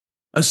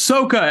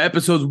Ahsoka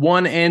episodes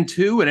 1 and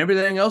 2, and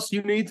everything else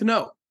you need to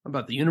know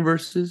about the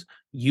universes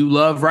you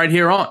love right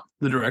here on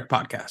the Direct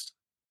Podcast.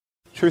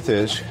 Truth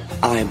is,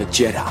 I am a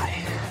Jedi.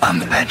 I'm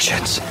the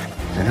vengeance.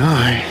 and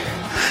I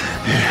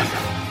am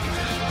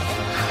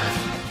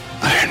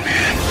Iron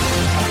Man.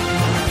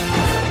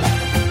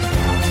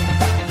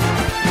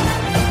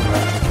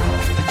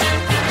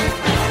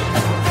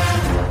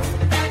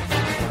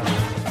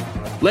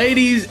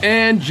 Ladies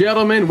and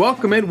gentlemen,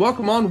 welcome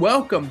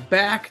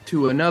back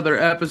to another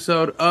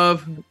episode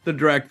of the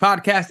Direct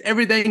Podcast.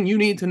 Everything you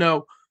need to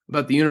know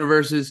about the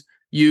universes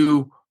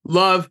you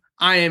love.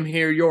 I am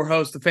here, your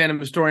host, the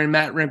fandom historian,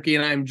 Matt Rimke,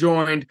 and I am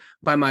joined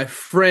by my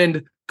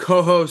friend,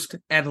 co-host,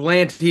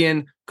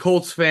 Atlantean,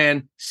 Colts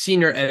fan,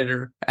 senior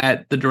editor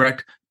at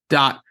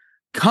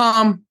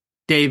thedirect.com,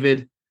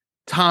 David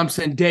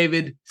Thompson.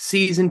 David,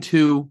 season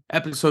 2,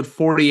 episode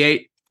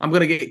 48. I'm going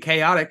to get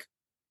chaotic.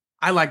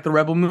 I like the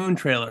Rebel Moon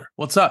trailer.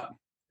 What's up?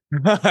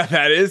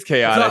 That is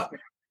chaotic.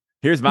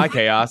 Here's my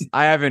chaos.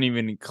 I haven't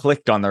even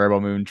clicked on the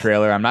Rebel Moon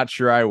trailer. I'm not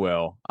sure I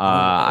will.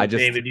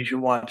 David, you should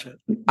watch it.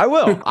 I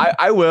will.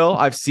 I will.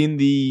 I've seen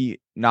the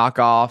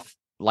knockoff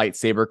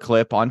lightsaber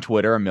clip on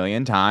Twitter a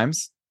million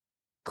times.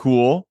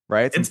 Cool,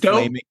 right? It's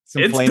dope.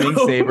 Some flaming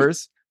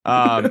sabers.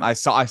 I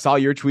saw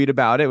your tweet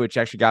about it, which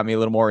actually got me a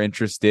little more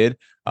interested.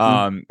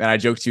 And I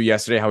joked to you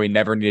yesterday how we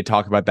never need to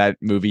talk about that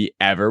movie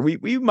ever.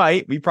 We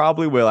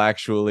probably will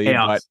actually,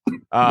 Chaos.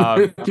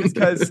 But just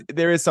because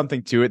there is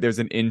something to it, there's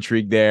an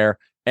intrigue there,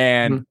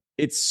 and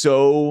it's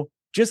so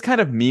just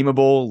kind of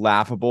memeable,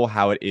 laughable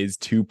how it is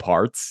 2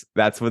 parts.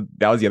 That was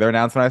the other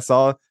announcement I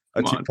saw,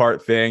 a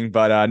 2-part thing.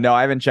 But no,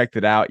 I haven't checked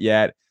it out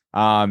yet.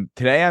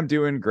 Today I'm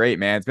doing great,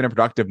 man. It's been a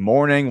productive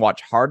morning.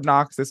 Watched Hard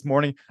Knocks this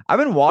morning. I've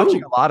been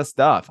watching a lot of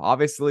stuff.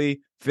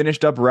 Obviously,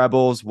 finished up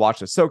Rebels,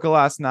 watched Ahsoka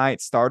last night,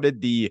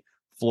 started the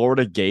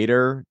Florida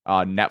Gator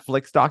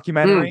Netflix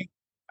documentary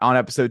on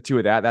episode 2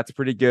 of that. That's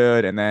pretty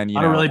good. And then, a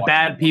lot of really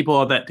bad people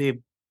on that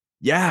team.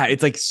 Yeah,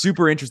 it's like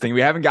super interesting.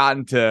 We haven't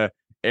gotten to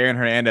Aaron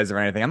Hernandez or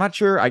anything. I'm not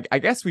sure. I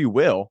guess we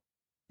will.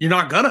 You're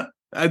not gonna.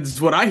 That's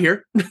what I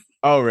hear.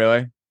 Oh,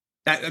 really?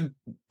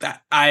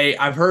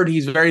 I've heard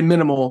he's very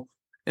minimal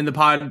in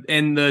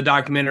the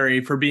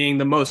documentary for being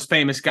the most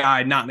famous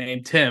guy not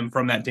named Tim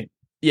from that team.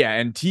 Yeah,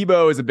 and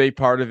Tebow is a big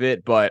part of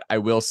it, but I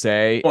will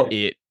say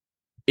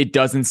it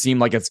doesn't seem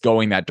like it's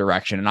going that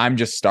direction. And I'm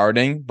just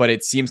starting, but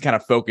it seems kind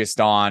of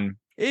focused on,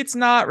 it's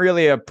not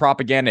really a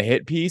propaganda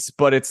hit piece,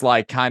 but it's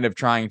like kind of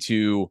trying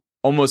to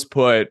almost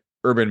put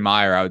Urban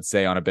Meyer, I would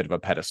say, on a bit of a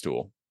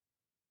pedestal.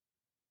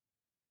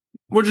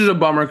 Which is a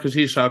bummer because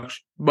he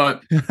sucks.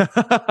 But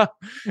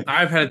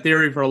I've had a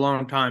theory for a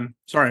long time.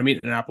 Sorry, I'm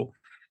eating an apple.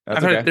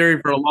 I've had a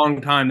theory for a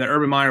long time that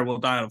Urban Meyer will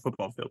die on a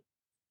football field.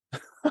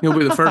 He'll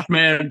be the first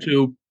man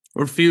to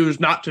refuse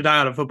not to die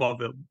on a football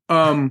field.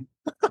 Are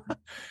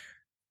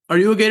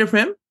you a Gator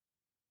fan?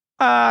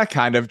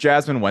 Kind of.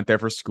 Jasmine went there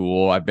for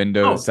school. I've been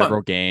to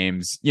several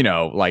games.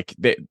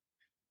 They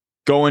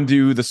go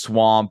into the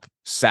swamp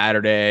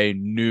Saturday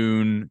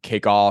Noon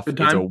kickoff.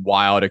 It's a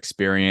wild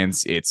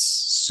experience. It's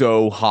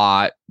so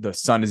hot. The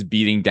sun is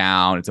beating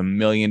down. It's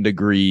 1,000,000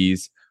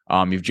 degrees.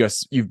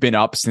 You've been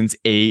up since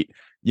 8.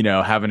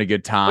 Having a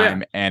good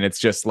time. And it's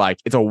just like,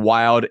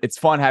 it's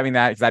fun having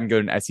that because I didn't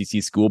go to an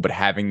SEC school, but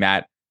having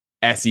that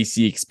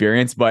SEC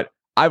experience. But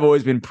I've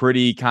always been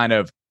pretty kind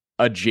of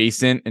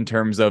adjacent in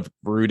terms of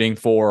rooting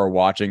for or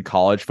watching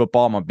college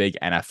football. I'm a big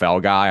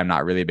NFL guy. I'm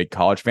not really a big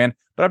college fan,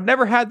 but I've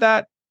never had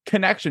that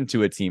connection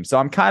to a team. So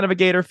I'm kind of a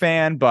Gator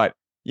fan, but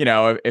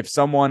if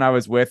someone I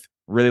was with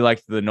really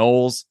liked the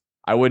Noles,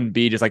 I wouldn't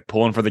be just like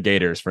pulling for the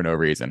Gators for no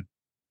reason.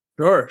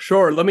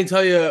 Sure. Let me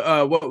tell you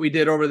what we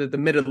did over at the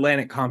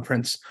Mid-Atlantic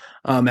Conference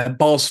at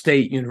Ball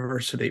State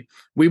University.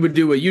 We would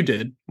do what you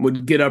did,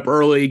 would get up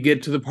early,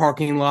 get to the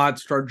parking lot,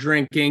 start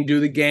drinking, do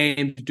the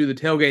game, do the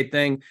tailgate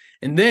thing.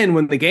 And then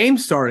when the game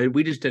started,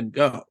 we just didn't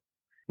go.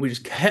 We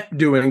just kept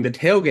doing the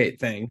tailgate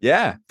thing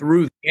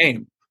through the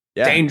game.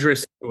 Yeah.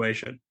 Dangerous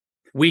situation,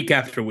 week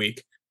after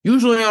week,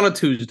 usually on a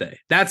Tuesday.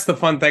 That's the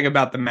fun thing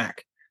about the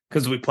MAC,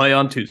 because we play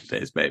on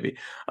Tuesdays, baby.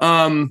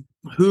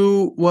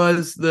 Who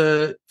was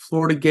the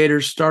Florida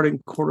Gators starting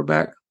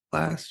quarterback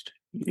last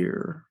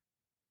year?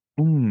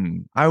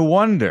 I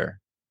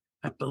wonder.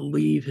 I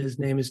believe his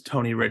name is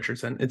Tony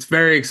Richardson. It's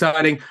very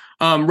exciting.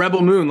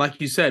 Rebel Moon, like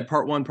you said,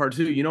 part 1, part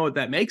 2. You know what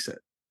that makes it?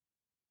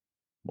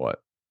 What?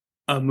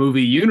 A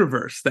movie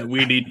universe that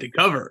we need to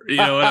cover. You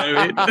know what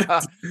I mean?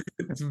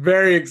 It's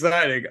very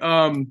exciting.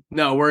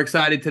 No, we're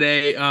excited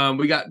today.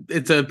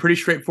 It's a pretty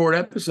straightforward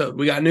episode.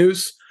 We got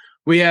news.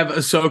 We have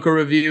Ahsoka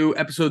review,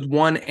 episodes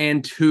 1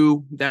 and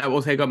 2. That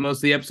will take up most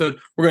of the episode.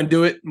 We're going to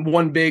do it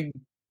one big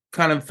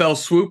kind of fell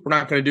swoop. We're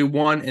not going to do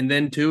 1 and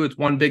then 2. It's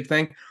one big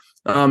thing.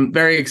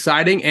 Very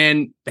exciting.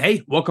 And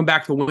hey, welcome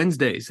back to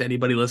Wednesdays.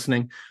 Anybody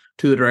listening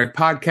to the Direct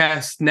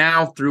Podcast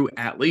now through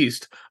at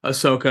least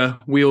Ahsoka,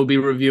 we will be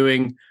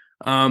reviewing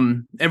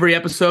every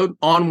episode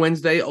on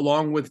Wednesday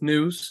along with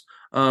news.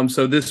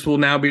 So this will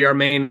now be our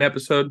main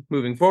episode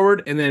moving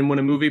forward. And then when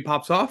a movie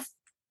pops off,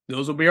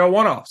 those will be our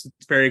one-offs.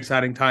 It's very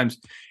exciting times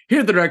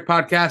here at the Direct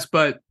Podcast,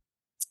 but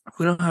if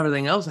we don't have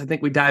anything else, I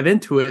think we dive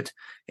into it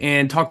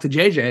and talk to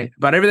JJ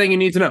about everything you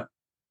need to know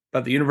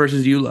about the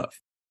universes you love.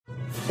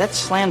 That's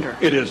slander.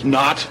 It is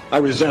not. I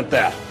resent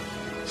that.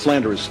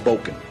 Slander is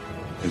spoken.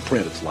 In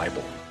print, it's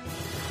libel.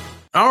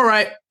 All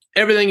right.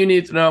 Everything you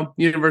need to know,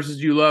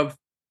 universes you love.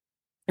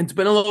 It's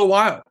been a little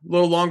while, a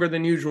little longer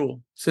than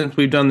usual since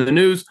we've done the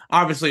news.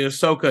 Obviously,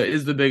 Ahsoka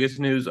is the biggest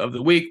news of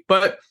the week,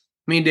 but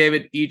me and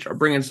David each are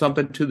bringing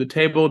something to the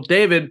table.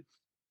 David,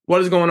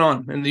 what is going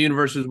on in the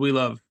universes we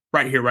love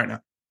right here, right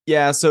now?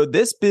 Yeah, so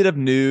this bit of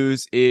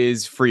news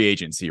is free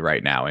agency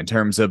right now in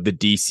terms of the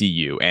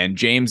DCU, and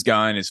James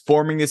Gunn is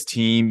forming this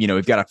team.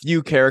 We've got a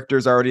few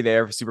characters already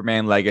there for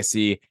Superman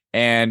Legacy,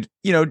 and,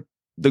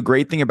 the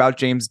great thing about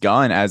James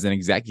Gunn as an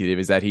executive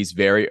is that he's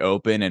very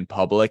open and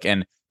public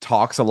and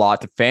talks a lot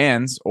to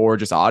fans or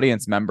just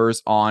audience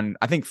members on,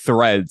 I think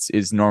Threads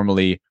is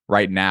normally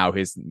right now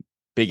his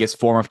biggest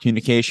form of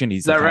communication.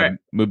 He's kind of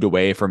moved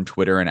away from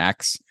Twitter and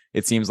X,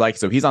 it seems like.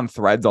 So he's on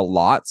Threads a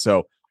lot.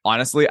 So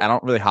honestly, I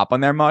don't really hop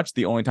on there much.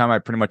 The only time I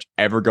pretty much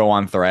ever go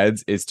on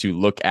Threads is to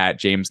look at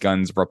James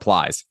Gunn's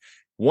replies.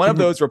 One of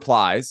those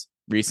replies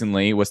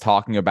recently was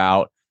talking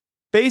about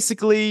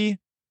basically,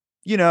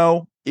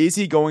 is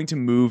he going to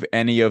move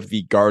any of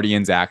the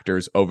Guardians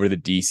actors over the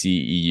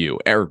DCEU,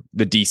 or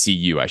the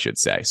DCU, I should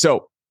say.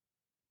 So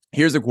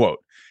here's a quote.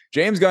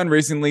 James Gunn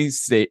recently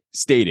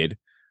stated,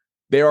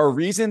 "There are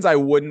reasons I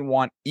wouldn't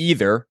want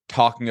either,"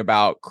 talking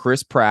about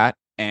Chris Pratt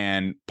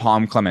and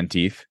Palm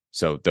Clementif.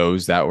 So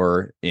those that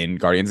were in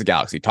Guardians of the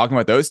Galaxy, talking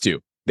about those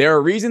two. "There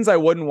are reasons I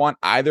wouldn't want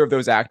either of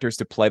those actors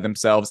to play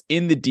themselves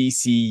in the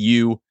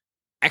DCU!"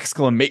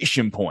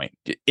 Exclamation point,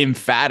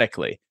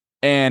 emphatically.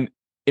 And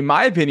in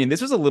my opinion,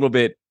 this was a little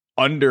bit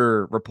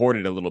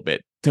underreported a little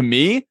bit. To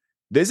me,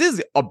 this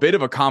is a bit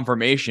of a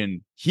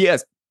confirmation he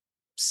has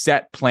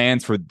set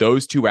plans for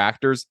those two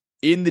actors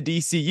in the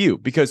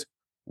DCU, because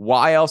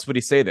why else would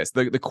he say this?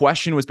 The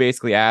question was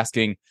basically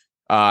asking,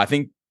 I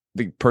think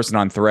the person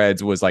on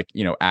Threads was like,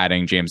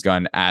 adding James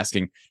Gunn,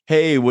 asking,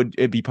 hey, would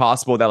it be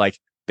possible that like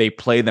they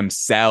play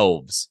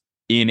themselves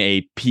in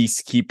a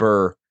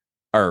Peacekeeper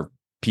or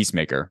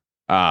Peacemaker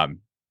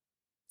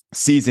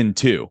season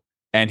 2?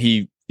 And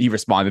he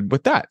responded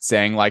with that,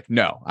 saying like,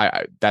 no,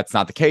 that's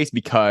not the case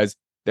because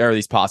there are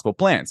these possible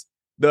plans.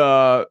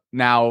 The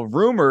now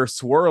rumor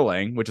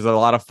swirling, which is a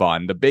lot of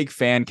fun, the big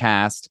fan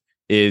cast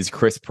is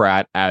Chris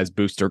Pratt as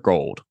Booster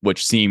Gold,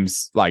 which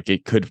seems like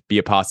it could be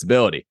a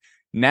possibility.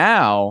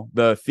 Now,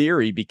 the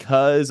theory,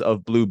 because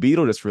of Blue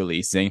Beetle just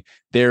releasing,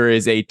 there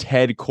is a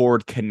Ted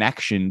Kord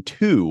connection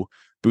to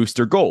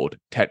Booster Gold.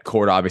 Ted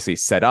Kord obviously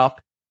set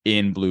up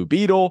in Blue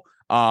Beetle.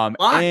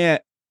 And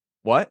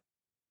what?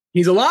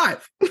 He's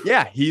alive.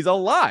 Yeah, he's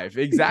alive.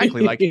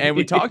 Exactly. And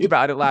we talked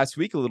about it last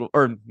week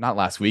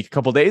a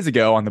couple days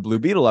ago on the Blue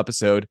Beetle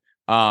episode,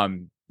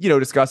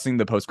 discussing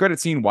the post-credit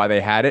scene, why they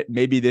had it.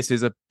 Maybe this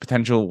is a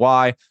potential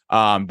why.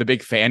 The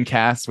big fan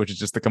cast, which is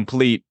just a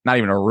complete, not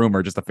even a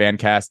rumor, just a fan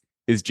cast,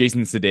 is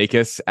Jason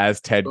Sudeikis as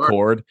Ted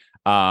Kord,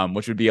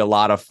 which would be a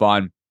lot of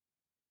fun.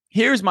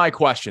 Here's my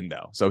question,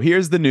 though. So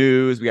here's the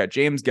news. We got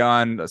James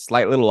Gunn, a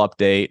slight little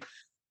update.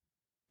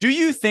 Do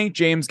you think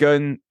James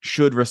Gunn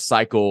should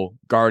recycle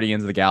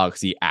Guardians of the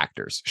Galaxy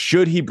actors?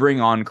 Should he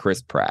bring on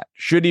Chris Pratt?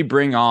 Should he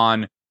bring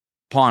on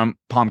Palm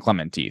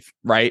Clementif,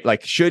 right?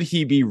 Like, should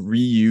he be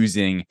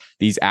reusing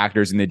these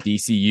actors in the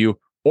DCU?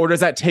 Or does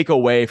that take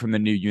away from the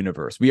new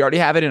universe? We already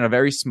have it in a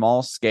very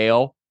small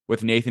scale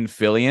with Nathan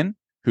Fillion,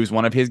 who's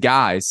one of his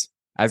guys,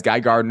 as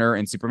Guy Gardner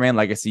in Superman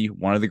Legacy,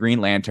 one of the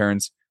Green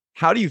Lanterns.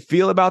 How do you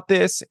feel about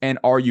this? And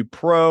are you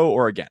pro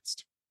or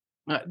against?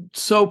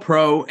 So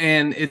pro,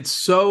 and it's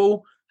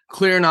so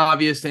clear and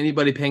obvious to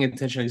anybody paying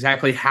attention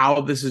exactly how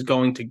this is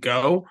going to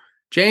go.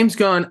 James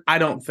Gunn, I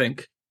don't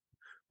think,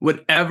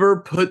 would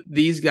ever put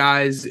these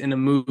guys in a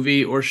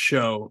movie or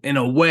show in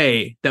a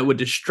way that would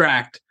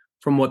distract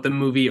from what the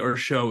movie or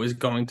show is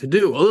going to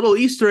do. A little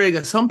Easter egg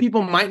that some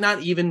people might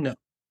not even know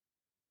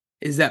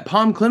is that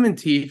Palm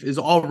Clementif is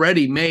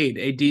already made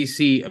a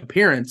DC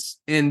appearance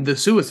in the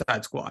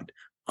Suicide Squad.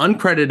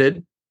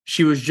 Uncredited.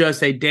 She was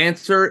just a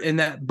dancer in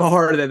that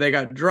bar that they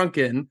got drunk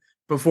in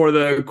before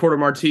the Corto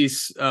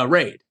Maltese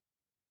raid.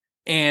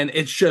 And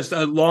it's just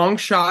a long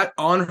shot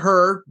on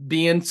her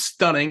being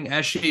stunning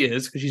as she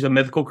is, because she's a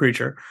mythical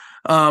creature.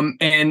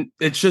 And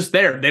it's just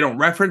there. They don't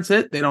reference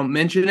it. They don't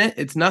mention it.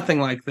 It's nothing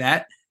like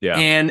that. Yeah.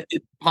 And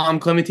Palm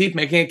Clementif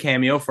making a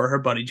cameo for her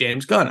buddy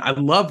James Gunn. I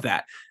love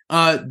that.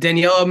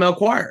 Daniela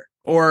Melchior.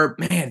 Or,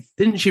 man,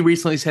 didn't she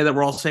recently say that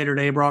we're all Seder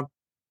Day, Brock?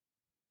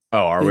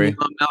 Oh, are we?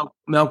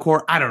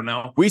 Melchior? I don't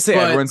know. We say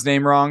everyone's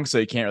name wrong, so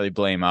you can't really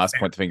blame us,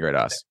 point the finger at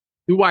us.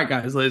 Two white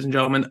guys, ladies and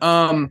gentlemen.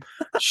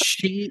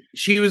 She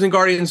was in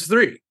Guardians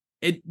 3.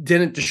 It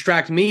didn't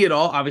distract me at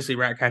all. Obviously,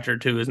 Ratcatcher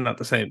 2 is not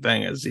the same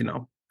thing as,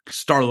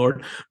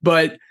 Star-Lord.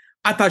 But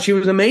I thought she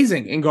was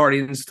amazing in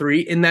Guardians 3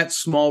 in that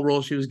small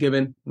role she was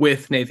given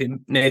with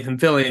Nathan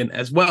Fillion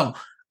as well.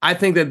 I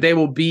think that they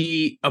will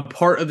be a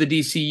part of the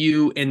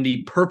DCU in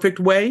the perfect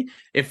way.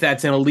 If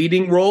that's in a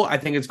leading role, I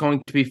think it's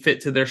going to be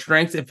fit to their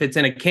strengths. If it's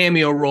in a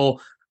cameo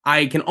role,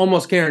 I can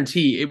almost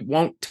guarantee it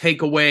won't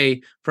take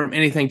away from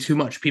anything too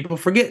much. People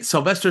forget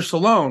Sylvester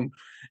Stallone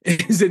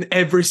is in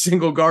every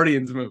single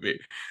Guardians movie.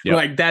 Yep.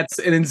 Like, that's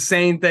an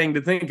insane thing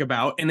to think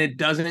about, and it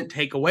doesn't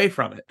take away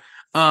from it.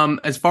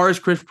 As far as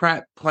Chris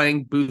Pratt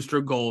playing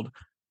Booster Gold,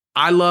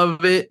 I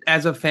love it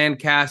as a fan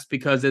cast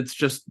because it's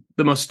just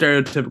the most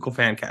stereotypical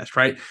fan cast,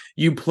 right?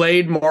 You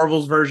played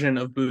Marvel's version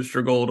of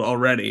Booster Gold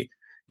already.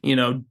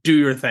 Do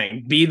your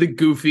thing. Be the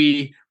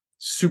goofy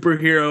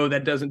superhero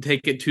that doesn't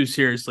take it too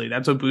seriously.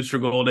 That's what Booster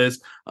Gold is.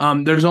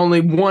 There's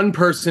only one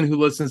person who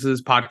listens to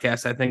this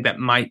podcast, I think, that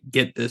might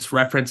get this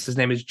reference. His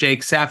name is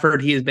Jake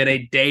Safford. He has been a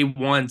day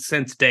one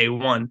since day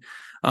one.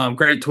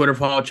 Great Twitter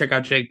follow. Check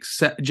out Jake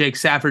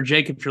Safford.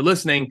 Jake, if you're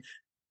listening,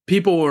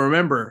 people will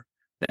remember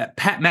that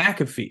Pat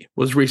McAfee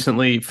was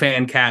recently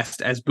fan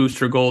cast as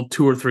Booster Gold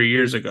 2 or 3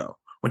 years ago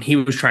when he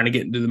was trying to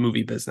get into the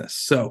movie business.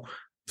 So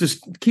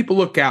just keep a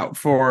lookout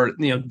for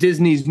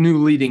Disney's new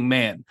leading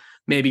man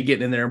maybe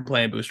getting in there and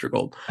playing Booster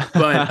Gold.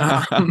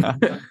 But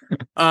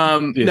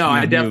no,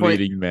 I definitely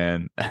leading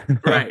man.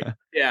 Right.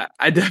 Yeah,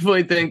 I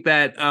definitely think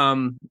that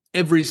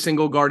every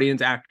single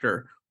Guardians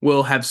actor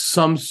will have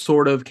some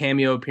sort of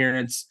cameo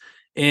appearance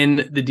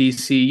in the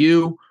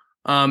DCU.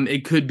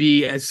 It could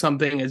be as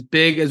something as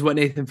big as what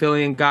Nathan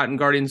Fillion got in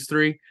Guardians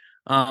 3.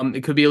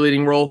 It could be a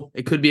leading role.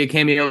 It could be a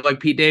cameo like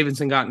Pete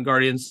Davidson got in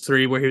Guardians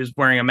 3, where he was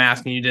wearing a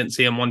mask and you didn't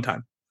see him one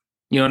time.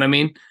 You know what I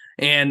mean?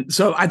 And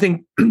so I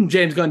think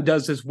James Gunn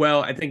does this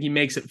well. I think he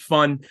makes it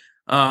fun.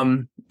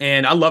 And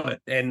I love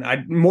it.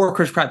 And more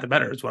Chris Pratt, the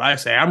better is what I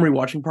say. I'm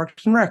rewatching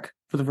Parks and Rec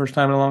for the first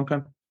time in a long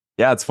time.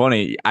 Yeah, it's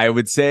funny. I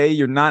would say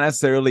you're not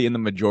necessarily in the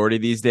majority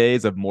these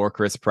days of more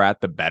Chris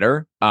Pratt, the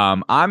better.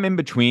 I'm in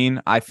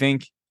between. I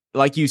think,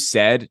 like you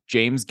said,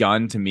 James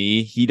Gunn, to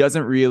me, he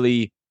doesn't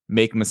really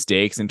make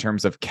mistakes in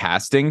terms of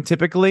casting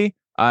typically,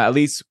 at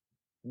least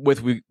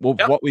with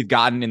what we've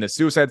gotten in the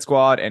Suicide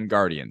Squad and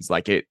Guardians.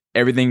 Like,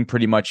 everything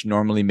pretty much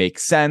normally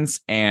makes sense.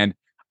 And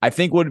I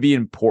think what would be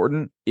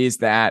important is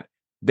that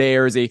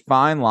there's a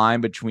fine line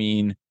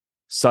between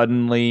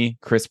suddenly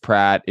Chris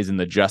Pratt is in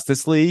the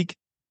Justice League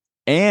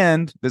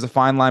and there's a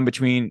fine line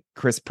between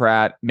Chris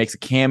Pratt makes a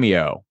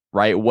cameo,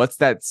 right? What's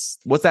that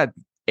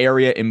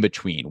area in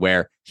between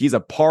where he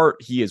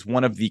is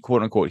one of the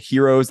quote unquote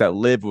heroes that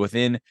live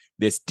within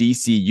this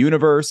DC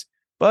universe,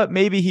 but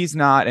maybe he's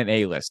not an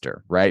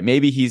A-lister, right?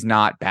 Maybe he's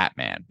not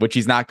Batman, which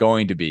he's not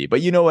going to be.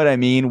 But you know what I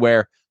mean?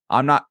 Where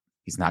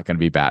he's not going to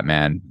be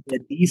Batman. A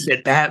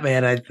decent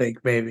Batman, I think,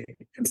 maybe.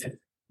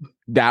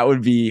 That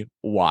would be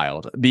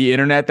wild. The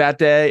internet that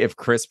day, if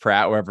Chris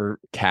Pratt were ever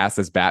cast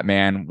as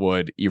Batman,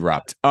 would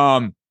erupt.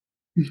 But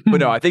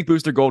no, I think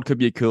Booster Gold could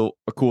be a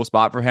cool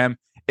spot for him.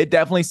 It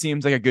definitely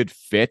seems like a good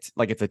fit.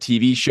 Like, it's a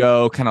TV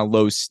show, kind of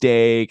low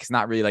stakes,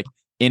 not really like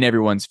in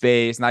everyone's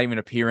face, not even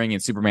appearing in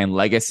Superman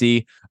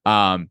Legacy.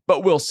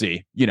 But we'll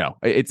see.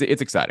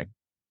 It's exciting.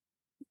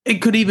 It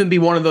could even be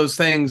one of those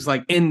things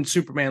like in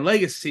Superman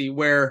Legacy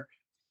where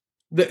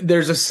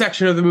there's a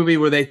section of the movie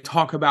where they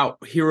talk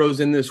about heroes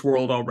in this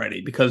world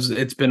already, because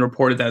it's been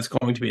reported that it's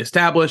going to be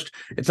established.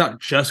 It's not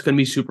just going to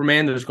be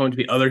Superman. There's going to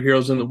be other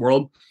heroes in the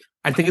world.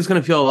 I think it's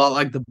going to feel a lot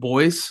like The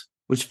Boys,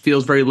 which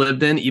feels very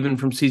lived in, even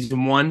from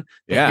season 1.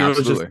 Yeah,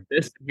 absolutely. Just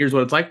this. Here's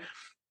what it's like.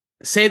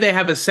 Say they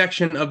have a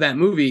section of that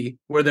movie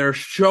where they're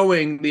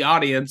showing the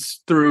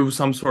audience through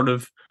some sort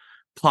of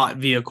plot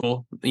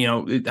vehicle.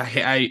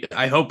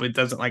 I hope it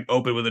doesn't like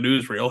open with a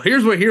newsreel.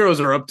 Here's what heroes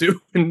are up to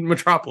in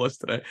Metropolis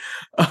today.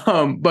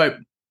 But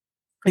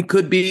it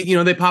could be,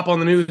 they pop on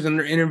the news and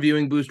they're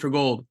interviewing Booster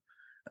Gold,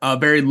 a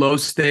very low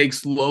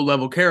stakes, low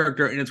level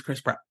character, and it's Chris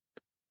Pratt.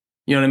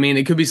 You know what I mean?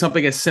 It could be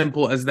something as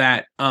simple as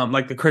that,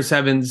 like the Chris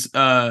Evans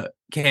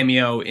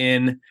cameo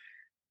in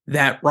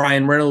that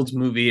Ryan Reynolds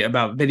movie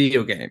about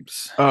video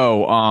games.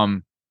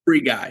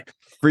 Free Guy.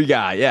 Free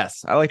Guy,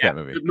 yes. I like that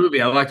movie. Good movie.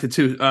 I liked it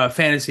too.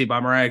 Fantasy by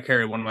Mariah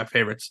Carey, one of my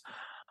favorites.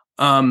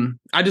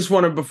 I just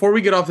want to, before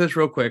we get off this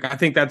real quick, I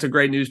think that's a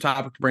great news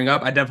topic to bring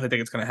up. I definitely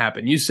think it's going to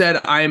happen. You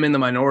said I am in the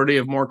minority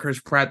of more Chris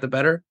Pratt, the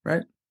better,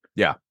 right?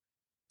 Yeah.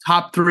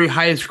 Top 3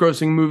 highest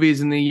grossing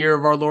movies in the year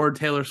of our Lord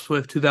Taylor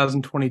Swift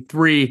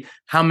 2023.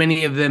 How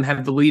many of them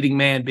have the leading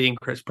man being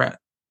Chris Pratt?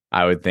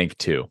 I would think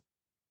 2.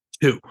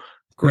 2.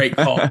 Great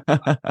call.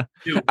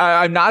 2.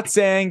 I'm not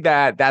saying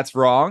that that's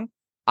wrong.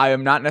 I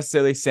am not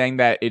necessarily saying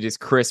that it is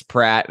Chris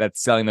Pratt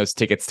that's selling those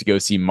tickets to go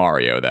see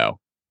Mario, though.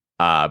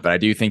 But I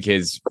do think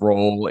his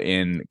role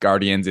in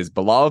Guardians is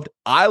beloved.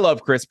 I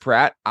love Chris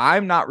Pratt.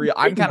 I'm not real.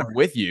 I'm kind of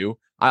with you.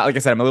 Like I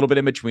said, I'm a little bit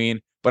in between,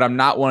 but I'm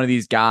not one of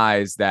these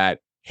guys that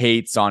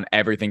hates on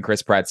everything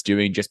Chris Pratt's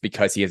doing just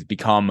because he has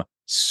become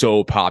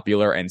so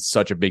popular and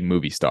such a big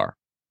movie star.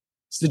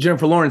 It's the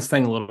Jennifer Lawrence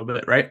thing a little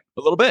bit, right?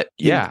 A little bit.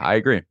 Yeah, I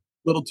agree. A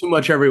little too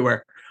much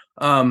everywhere.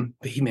 But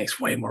he makes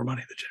way more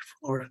money than Jennifer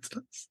Lawrence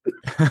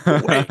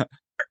does.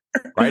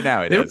 Right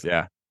now, it does.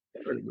 Yeah.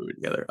 Movie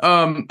together.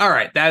 All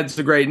right, that's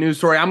a great news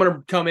story. I'm going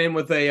to come in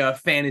with a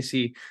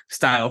fantasy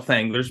style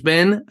thing. There's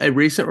been a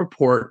recent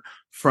report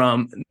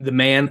from the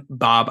man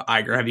Bob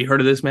Iger. Have you heard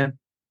of this man?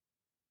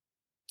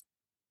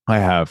 I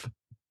have.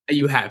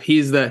 You have.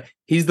 He's the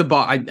He's the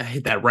boss. I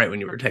hit that right when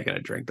you were taking a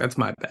drink. That's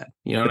my bad.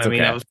 You know what It's I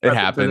mean? okay. I was It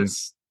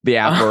happens. The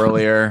app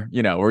earlier,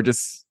 we're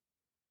just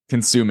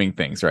consuming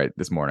things right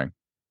this morning.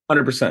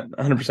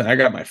 100%. I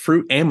got my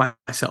fruit and my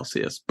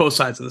Celsius, both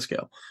sides of the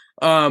scale.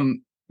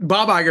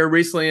 Bob Iger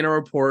recently in a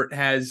report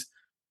has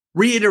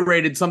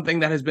reiterated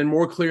something that has been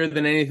more clear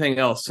than anything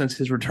else since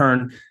his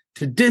return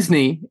to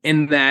Disney,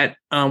 in that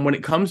when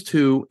it comes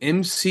to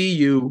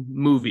MCU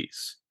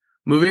movies,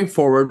 moving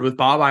forward with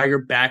Bob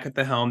Iger back at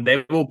the helm,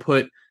 they will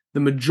put the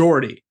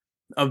majority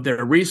of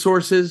their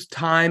resources,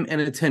 time,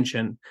 and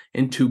attention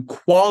into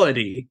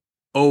quality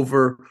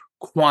over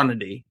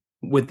quantity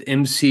with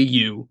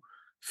MCU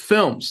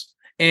films.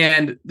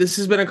 And this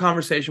has been a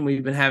conversation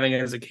we've been having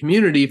as a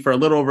community for a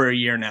little over a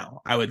year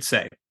now, I would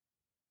say.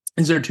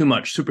 Is there too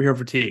much superhero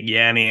fatigue?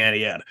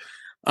 Yada.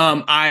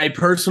 I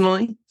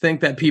personally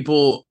think that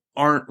people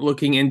aren't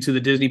looking into the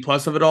Disney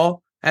Plus of it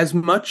all as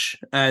much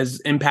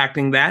as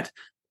impacting that,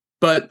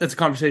 but that's a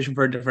conversation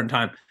for a different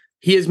time.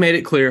 He has made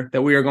it clear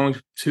that we are going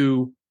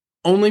to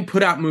only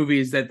put out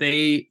movies that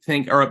they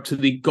think are up to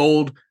the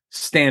gold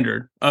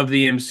standard of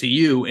the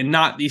MCU and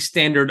not the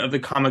standard of the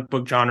comic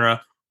book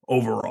genre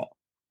overall,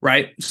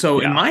 right? So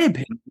in my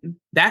opinion,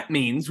 that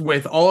means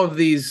with all of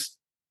these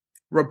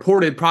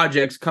reported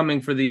projects coming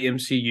for the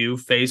MCU,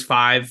 Phase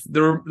 5,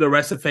 the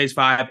rest of Phase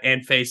 5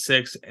 and Phase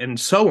 6 and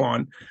so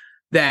on,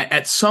 that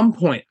at some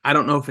point, I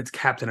don't know if it's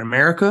Captain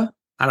America,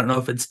 I don't know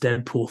if it's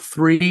Deadpool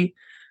 3,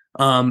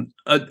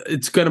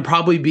 it's going to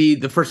probably be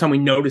the first time we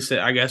notice it,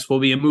 I guess, will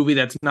be a movie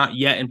that's not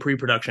yet in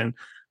pre-production.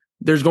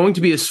 There's going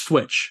to be a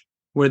switch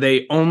where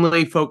they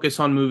only focus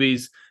on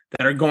movies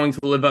that are going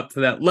to live up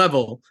to that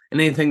level, and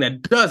anything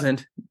that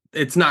doesn't,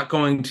 it's not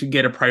going to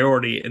get a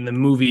priority in the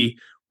movie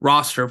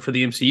roster for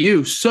the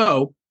MCU.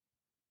 So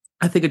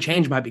I think a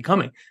change might be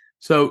coming.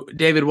 So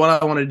David,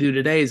 what I want to do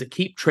today is a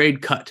keep,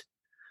 trade, cut.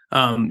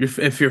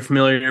 If you're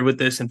familiar with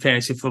this in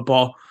fantasy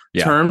football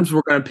terms,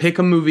 we're going to pick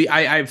a movie.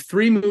 I have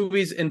 3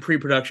 movies in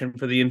pre-production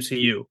for the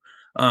MCU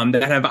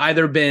that have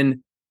either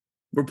been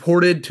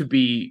reported to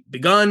be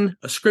begun,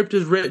 a script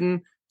is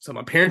written, some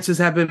appearances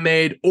have been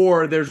made,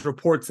 or there's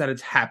reports that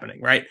it's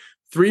happening, right?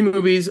 3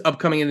 movies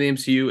upcoming in the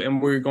MCU,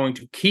 and we're going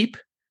to keep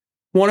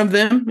one of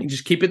them and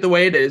just keep it the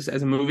way it is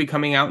as a movie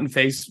coming out in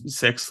Phase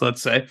 6,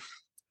 let's say.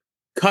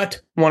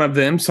 Cut one of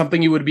them,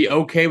 something you would be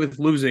okay with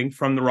losing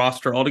from the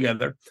roster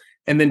altogether,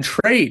 and then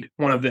trade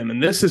one of them.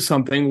 And this is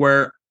something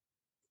where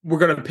we're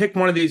going to pick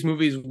one of these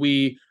movies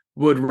we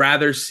would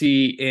rather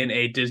see in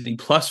a Disney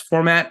Plus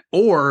format,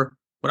 or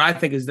what I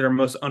think is their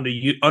most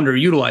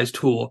underutilized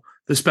tool,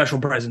 the special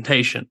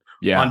presentation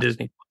on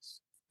Disney Plus.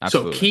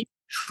 Absolutely. So keep,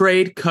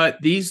 trade, cut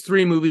these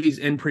 3 movies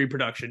in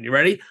pre-production. You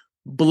ready?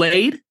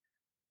 Blade,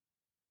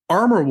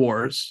 Armor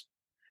Wars,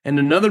 and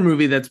another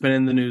movie that's been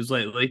in the news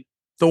lately,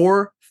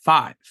 Thor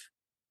 5.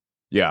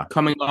 Yeah.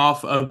 Coming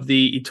off of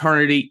the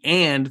Eternity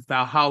and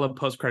Valhalla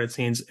post-credit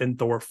scenes in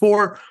Thor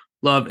 4,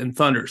 Love and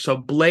Thunder. So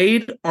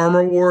Blade,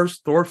 Armor Wars,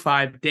 Thor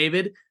 5.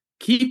 David,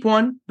 keep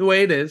one the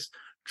way it is,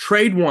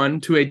 trade one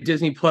to a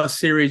Disney Plus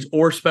series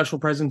or special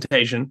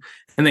presentation,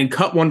 and then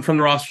cut one from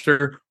the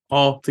roster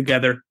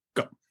altogether.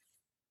 Go.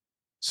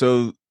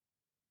 So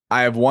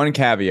I have one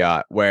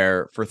caveat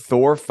where for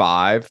Thor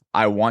 5,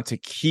 I want to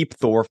keep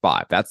Thor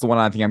 5. That's the one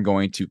I think I'm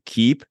going to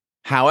keep.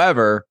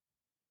 However,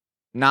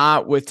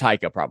 not with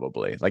Taika,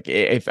 probably. Like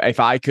if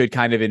I could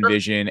kind of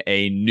envision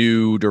a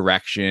new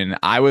direction,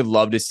 I would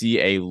love to see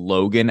a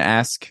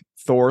Logan-esque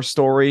Thor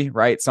story,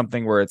 right?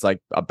 Something where it's like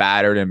a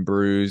battered and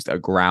bruised, a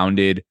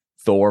grounded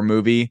Thor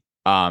movie.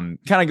 Kind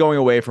of going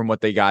away from what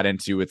they got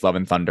into with Love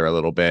and Thunder a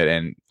little bit.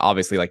 And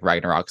obviously like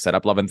Ragnarok set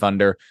up Love and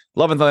Thunder.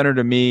 Love and Thunder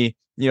to me,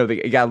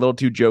 they got a little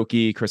too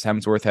jokey. Chris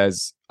Hemsworth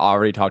has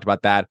already talked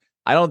about that.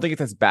 I don't think it's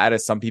as bad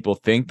as some people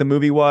think the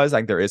movie was.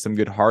 Like there is some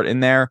good heart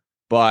in there.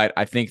 But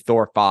I think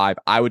Thor 5,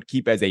 I would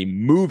keep as a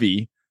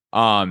movie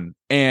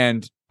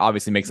and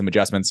obviously make some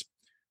adjustments.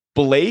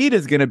 Blade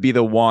is going to be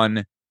the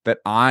one that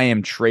I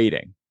am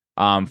trading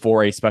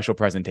for a special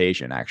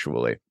presentation,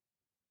 actually.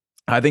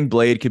 I think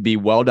Blade could be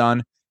well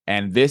done.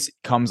 And this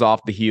comes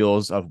off the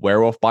heels of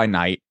Werewolf by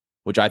Night,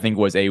 which I think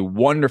was a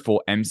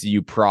wonderful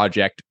MCU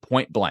project,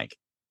 point blank.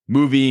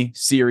 Movie,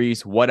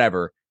 series,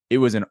 whatever. It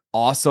was an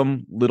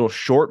awesome little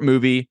short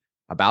movie,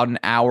 about an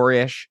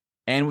hour-ish,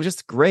 and was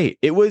just great.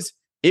 It was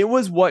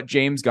what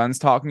James Gunn's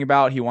talking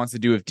about. He wants to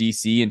do with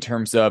DC in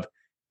terms of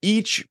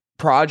each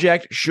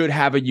project should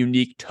have a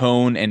unique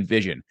tone and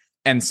vision.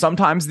 And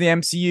sometimes the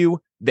MCU,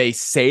 they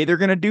say they're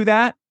going to do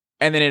that,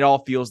 and then it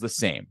all feels the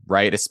same,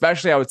 right?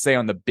 Especially, I would say,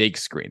 on the big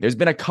screen. There's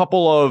been a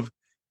couple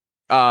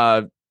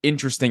of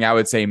interesting, I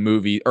would say,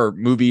 movies or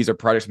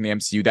projects from the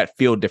MCU that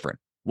feel different.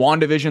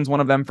 WandaVision's one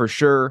of them for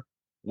sure.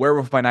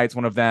 Werewolf by Night's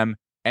one of them.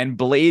 And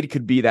Blade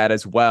could be that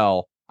as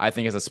well, I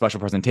think, as a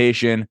special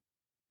presentation.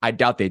 I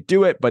doubt they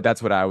do it, but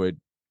that's what I would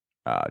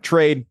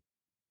trade.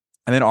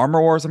 And then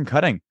Armor Wars I'm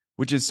cutting,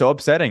 which is so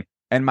upsetting.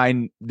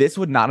 And this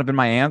would not have been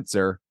my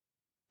answer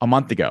a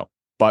month ago.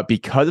 But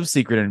because of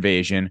Secret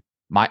Invasion,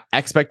 my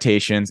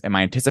expectations and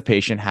my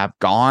anticipation have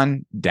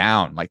gone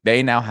down. Like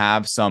they now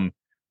have some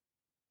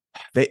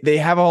they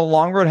have a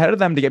long road ahead of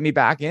them to get me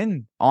back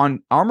in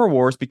on Armor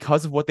Wars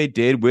because of what they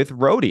did with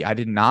Rhodey. I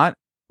did not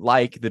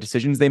like the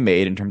decisions they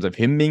made in terms of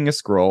him being a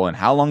Skrull and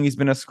how long he's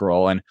been a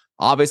Skrull. And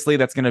obviously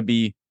that's going to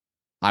be,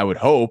 I would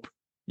hope,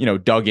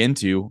 dug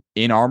into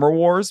in Armor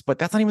Wars, but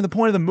that's not even the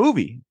point of the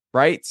movie,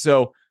 right?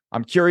 So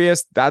I'm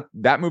curious that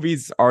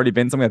movie's already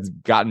been something that's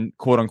gotten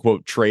quote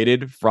unquote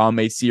traded from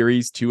a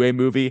series to a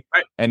movie.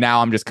 Right. And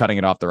now I'm just cutting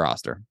it off the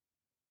roster.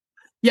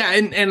 Yeah.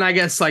 And I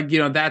guess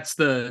that's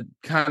the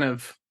kind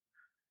of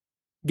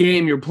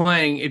game you're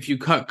playing if you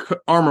cut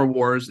Armor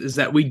Wars, is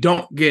that we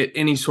don't get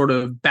any sort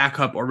of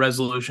backup or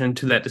resolution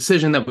to that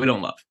decision that we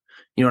don't love.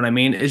 You know what I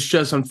mean? It's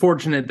just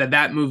unfortunate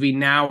that movie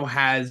now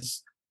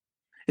has,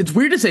 it's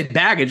weird to say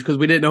baggage because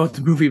we didn't know what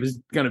the movie was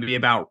going to be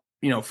about,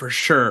 for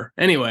sure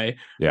anyway.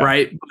 Yeah.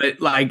 Right. But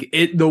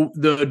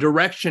the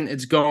direction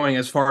it's going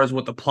as far as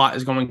what the plot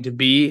is going to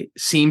be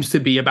seems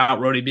to be about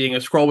Rhodey being a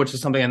Skrull, which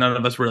is something that none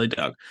of us really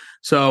dug.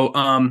 So,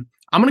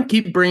 I'm going to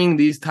keep bringing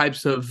these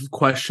types of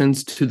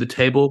questions to the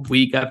table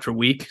week after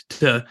week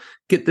to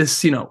get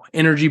this,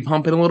 energy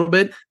pumping a little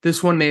bit.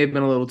 This one may have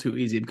been a little too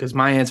easy because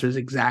my answer is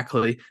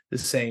exactly the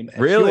same as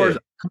yours.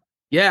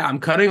 Yeah, I'm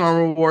cutting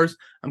Armor Wars.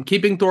 I'm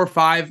keeping Thor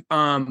 5.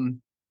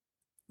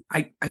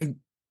 I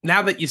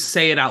now that you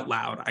say it out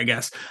loud, I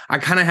guess I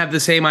kind of have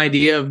the same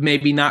idea of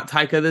maybe not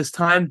Taika this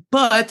time,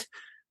 but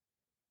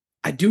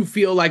I do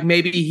feel like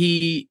maybe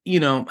he,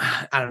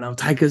 I don't know.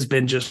 Taika's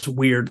been just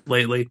weird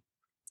lately.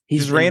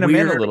 He's reining him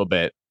in a little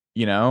bit,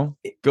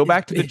 Go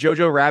back to the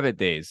Jojo Rabbit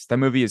days. That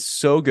movie is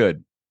so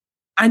good.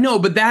 I know,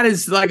 but that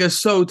is like a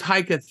so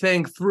Taika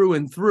thing through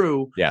and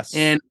through. Yes.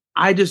 And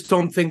I just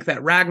don't think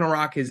that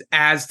Ragnarok is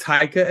as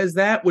Taika as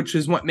that, which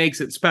is what makes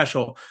it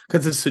special,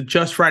 because it's a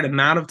just right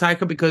amount of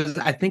Taika, because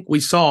I think we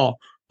saw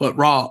what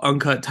raw,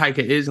 uncut Taika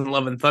is in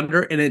Love and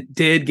Thunder, and it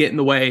did get in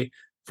the way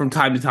from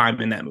time to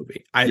time in that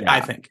movie, I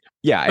think.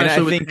 Yeah, especially and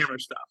I with think, the hammer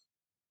stuff.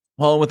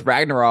 Well, with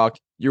Ragnarok,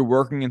 you're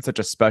working in such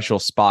a special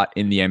spot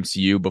in the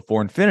MCU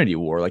before Infinity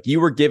War. Like, you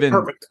were given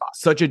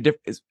such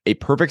a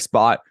perfect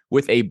spot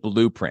with a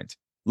blueprint.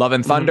 Love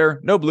and Thunder,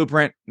 no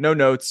blueprint, no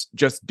notes,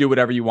 just do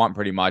whatever you want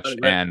pretty much. Right.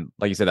 And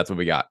like you said, that's what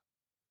we got.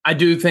 I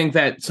do think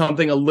that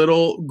something a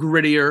little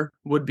grittier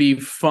would be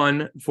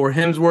fun for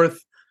Hemsworth.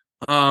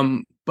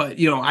 But,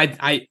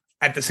 I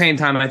at the same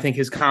time, I think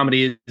his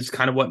comedy is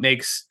kind of what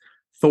makes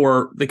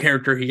Thor the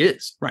character he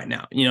is right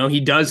now.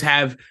 He does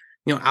have,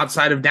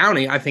 outside of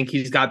Downey, I think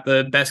he's got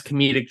the best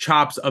comedic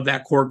chops of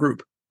that core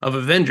group of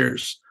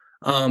Avengers.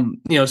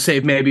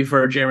 Save maybe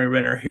for Jeremy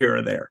Renner here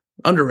or there.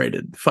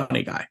 Underrated,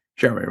 funny guy.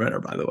 Jeremy Renner,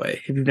 by the way.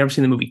 If you've never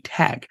seen the movie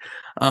Tag,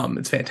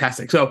 it's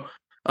fantastic. So,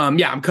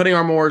 I'm cutting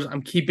Armor Wars.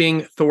 I'm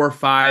keeping Thor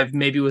 5,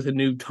 maybe with a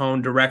new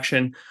tone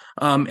direction.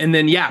 And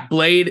then,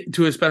 Blade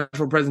to a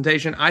special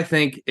presentation. I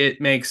think it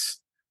makes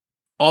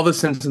all the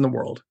sense in the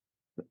world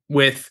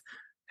with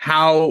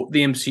how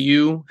the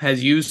MCU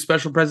has used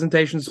special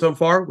presentations so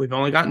far. We've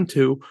only gotten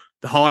 2.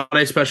 The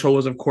holiday special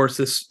was, of course,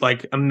 this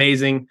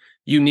amazing,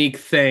 unique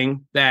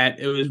thing that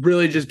it was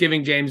really just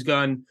giving James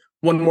Gunn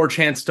one more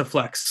chance to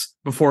flex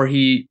before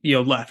he,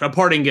 left. A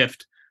parting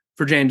gift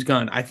for James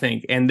Gunn, I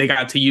think. And they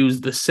got to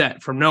use the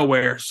set from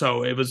nowhere.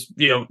 So it was,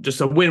 just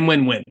a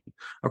win-win-win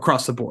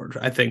across the board,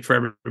 I think, for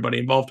everybody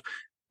involved.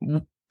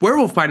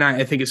 Werewolf by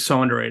Night, I think, is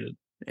so underrated.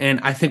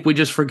 And I think we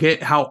just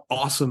forget how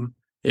awesome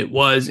it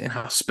was and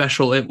how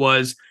special it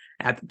was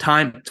at the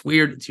time. It's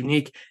weird. It's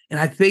unique. And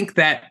I think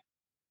that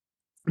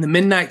the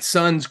Midnight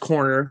Suns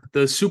corner,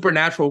 the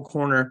supernatural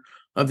corner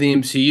of the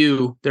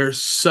MCU,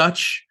 there's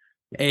such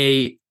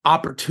a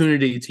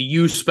opportunity to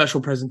use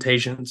special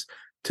presentations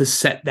to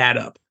set that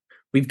up.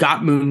 We've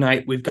got Moon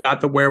Knight. We've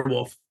got the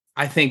werewolf.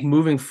 I think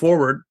moving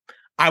forward,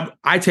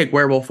 I take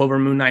werewolf over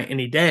Moon Knight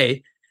any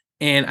day.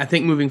 And I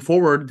think moving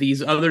forward,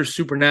 these other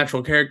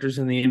supernatural characters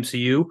in the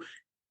MCU,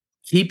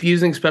 keep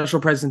using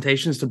special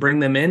presentations to bring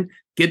them in,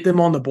 get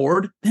them on the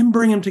board, then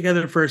bring them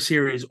together for a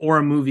series or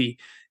a movie.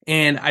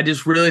 And I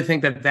just really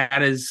think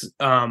that is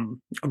a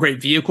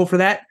great vehicle for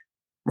that.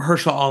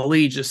 Mahershala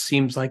Ali just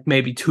seems like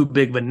maybe too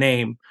big of a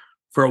name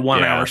for a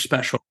 1 hour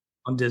special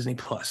on Disney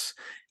Plus,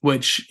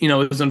 which,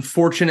 is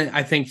unfortunate,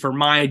 I think, for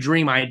my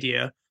dream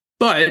idea.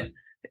 But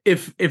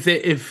if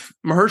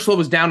Mahershala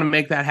was down to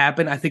make that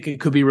happen, I think it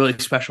could be really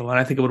special, and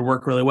I think it would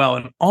work really well.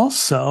 And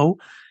also,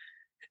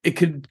 it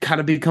could kind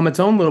of become its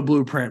own little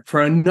blueprint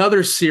for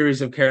another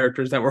series of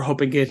characters that we're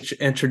hoping get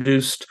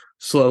introduced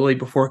slowly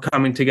before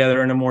coming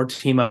together in a more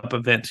team-up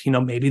event.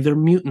 Maybe they're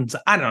mutants.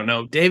 I don't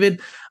know, David.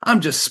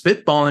 I'm just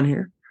spitballing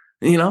here.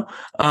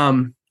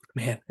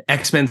 Man,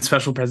 X-Men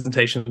special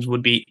presentations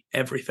would be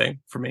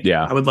everything for me.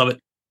 Yeah. I would love it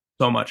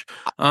so much.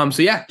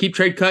 Keep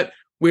trade cut.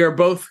 We are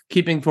both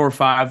keeping Thor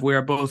 5. We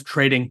are both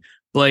trading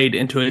Blade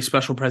into a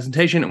special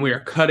presentation, and we are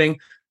cutting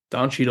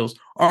Don Cheadle's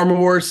Armor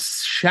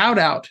Wars. Shout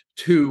out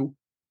to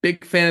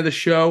big fan of the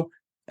show,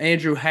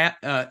 Andrew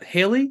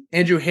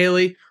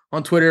Haley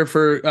on Twitter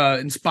for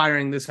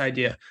inspiring this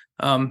idea.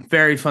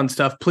 Very fun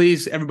stuff.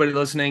 Please, everybody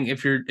listening,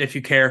 if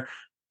you care,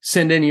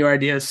 send in your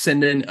ideas,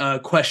 send in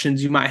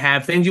questions you might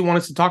have, things you want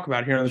us to talk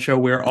about here on the show.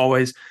 We're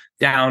always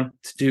down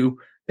to do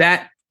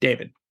That,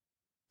 David,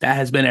 that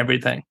has been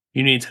everything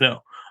you need to know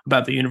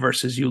about the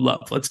universes you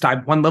love. Let's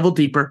dive one level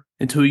deeper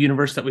into a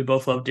universe that we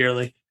both love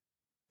dearly.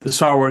 The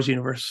Star Wars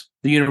universe.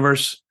 The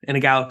universe in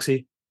a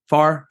galaxy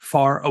far,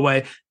 far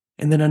away.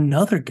 And then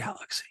another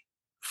galaxy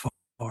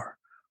far,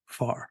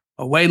 far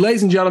away.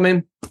 Ladies and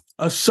gentlemen,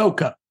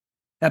 Ahsoka.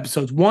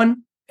 Episodes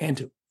 1 and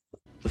 2.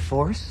 The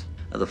Force?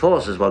 The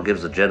Force is what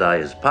gives the Jedi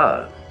his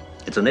power.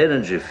 It's an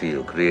energy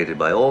field created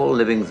by all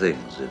living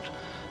things. It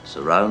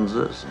surrounds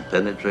us and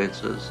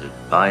penetrates us. It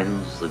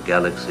binds the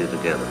galaxy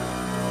together.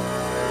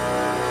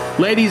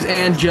 Ladies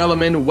and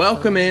gentlemen,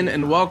 welcome in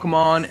and welcome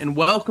on and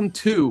welcome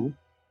to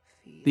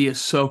the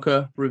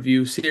Ahsoka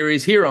review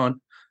series here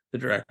on the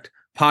Direct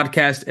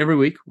Podcast. Every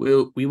week,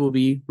 we will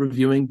be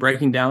reviewing,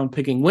 breaking down,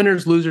 picking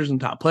winners, losers, and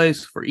top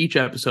plays for each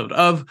episode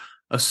of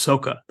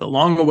Ahsoka, the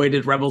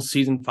long-awaited Rebels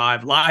Season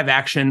 5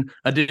 live-action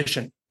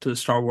addition to the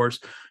Star Wars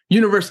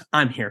universe.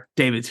 I'm here.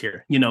 David's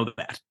here. You know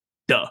that.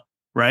 Duh.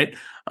 Right?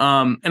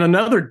 And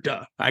another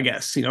duh, I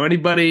guess. You know,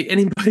 anybody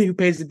who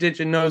pays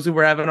attention knows who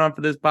we're having on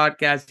for this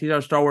podcast. He's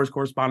our Star Wars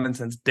correspondent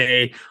since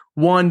day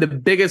one, the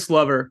biggest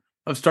lover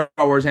of Star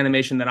Wars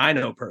animation that I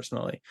know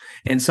personally,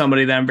 and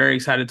somebody that I'm very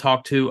excited to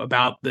talk to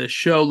about the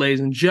show. Ladies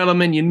and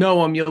gentlemen, you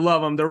know him, you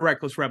love him, the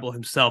Reckless Rebel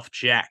himself,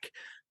 Jack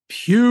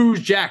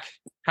Hughes. Jack,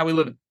 how we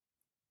living?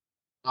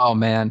 Oh,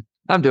 man,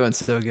 I'm doing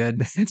so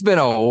good. It's been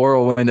a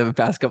whirlwind of the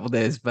past couple of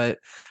days, but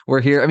we're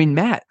here. I mean,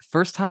 Matt,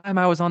 first time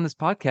I was on this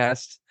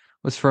podcast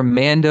was from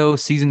Mando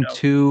Season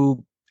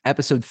 2,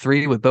 Episode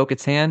 3 with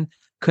Bo-Katan.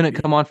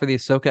 Couldn't come on for the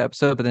Ahsoka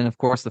episode, but then, of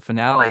course, the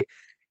finale.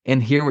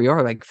 And here we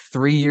are, like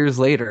 3 years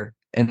later,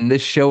 and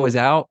this show is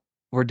out.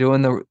 We're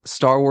doing the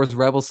Star Wars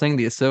Rebels thing,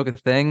 the Ahsoka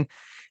thing.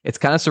 It's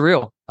kind of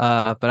surreal,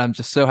 but I'm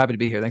just so happy to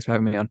be here. Thanks for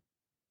having me on.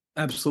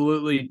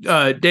 Absolutely.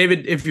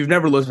 David, if you've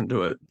never listened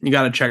to it, you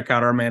got to check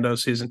out our Mando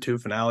Season 2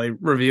 finale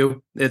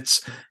review.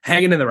 It's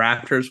hanging in the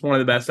rafters, one of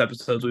the best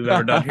episodes we've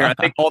ever done here. I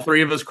think all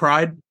three of us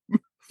cried.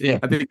 Yeah,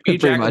 I think me,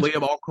 Jack, and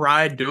Liam all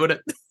cried doing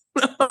it.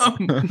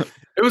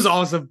 It was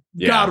awesome.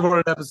 Yeah. God, what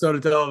an episode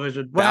of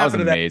television. What that was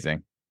happened to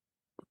amazing.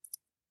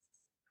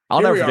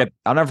 I'll never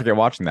forget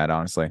watching that,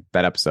 honestly,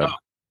 that episode.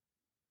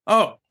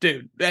 Oh,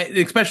 dude,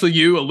 especially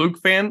you, a Luke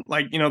fan,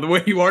 like, you know, the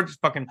way you are, just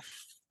fucking.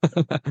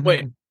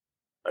 Wait,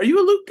 are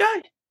you a Luke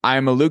guy? I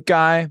am a Luke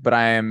guy, but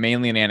I am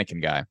mainly an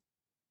Anakin guy.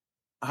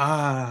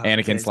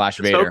 Anakin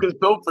 / Vader. Ahsoka's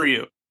built for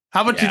you.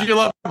 How much did you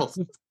love Rebels?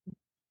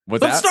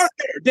 Let's start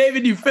there.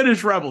 David, you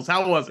finished Rebels.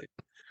 How was it?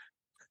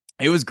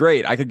 It was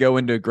great. I could go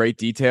into great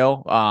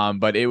detail,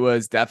 but it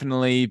was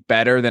definitely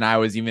better than I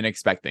was even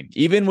expecting.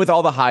 Even with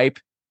all the hype,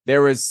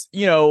 there was,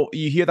 you know,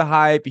 you hear the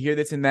hype, you hear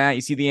this and that,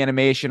 you see the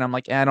animation. I'm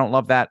like, I don't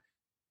love that.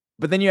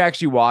 But then you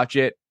actually watch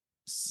it.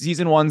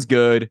 Season 1's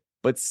good,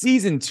 but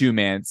season 2,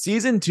 man,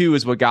 season 2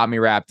 is what got me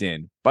wrapped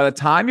in. By the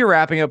time you're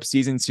wrapping up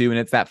season 2 and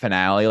it's that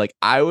finale, like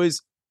I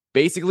was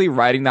basically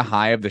riding the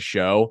high of the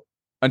show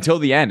until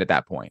the end at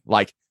that point.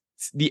 Like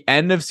the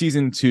end of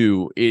season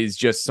 2 is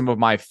just some of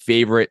my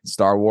favorite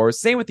Star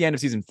Wars. Same with the end of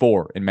season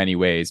 4 in many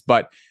ways,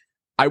 but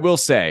I will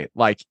say,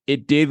 like,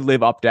 it did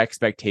live up to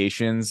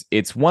expectations.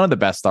 It's one of the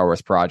best Star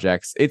Wars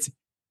projects.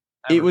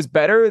 It was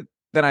better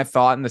than I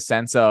thought in the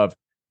sense of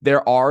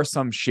there are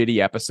some shitty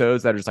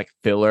episodes that are just like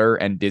filler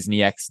and Disney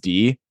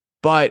XD,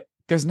 but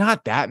there's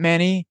not that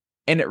many,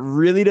 and it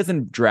really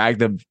doesn't drag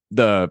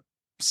the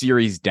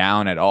series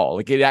down at all.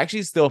 Like, it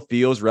actually still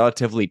feels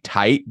relatively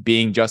tight,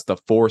 being just the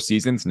 4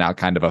 seasons, now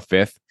kind of a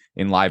 5th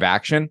in live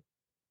action.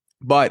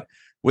 But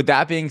with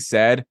that being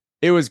said,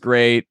 it was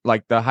great.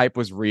 Like, the hype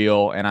was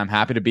real, and I'm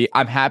happy to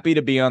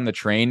be on the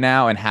train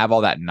now and have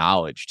all that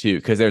knowledge too,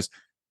 because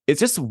it's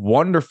just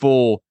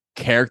wonderful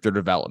character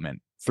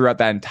development throughout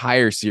that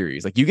entire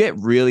series. Like, you get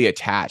really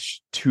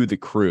attached to the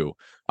crew,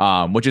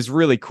 which is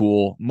really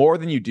cool, more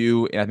than you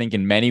do, I think,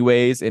 in many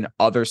ways in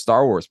other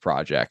Star Wars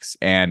projects.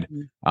 And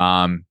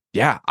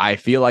I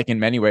feel like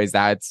in many ways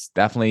that's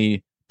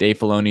definitely Dave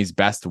Filoni's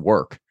best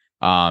work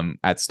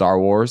at Star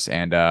Wars,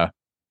 and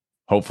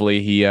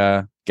hopefully he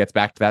gets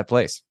back to that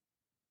place.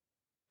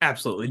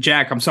 Absolutely.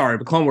 Jack, I'm sorry,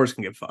 but Clone Wars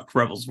can get fucked.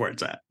 Rebels is where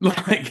it's at.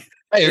 Like,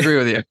 I agree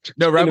with you.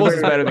 No, Rebels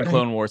is better than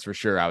Clone Wars for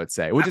sure, I would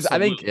say. Which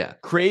Absolutely. is, I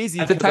think, crazy.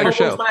 It's a tighter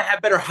show. Might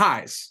have better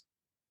highs.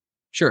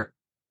 Sure.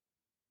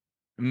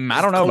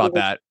 I don't know about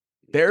that.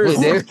 There's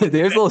a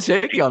little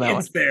shaky on that one.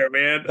 It's fair,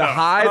 man. The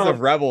highs of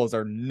Rebels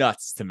are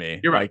nuts to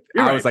me. You're right.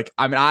 I was like,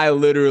 I mean, I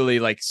literally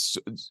like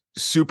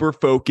super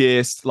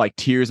focused, like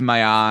tears in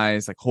my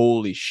eyes, like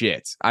holy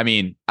shit. I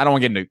mean, I don't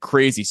want to get into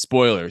crazy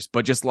spoilers,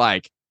 but just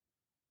like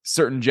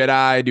certain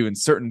Jedi doing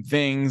certain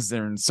things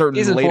and certain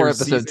Season later 4,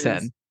 episode seasons.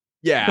 10.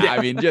 Yeah,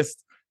 I mean,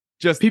 just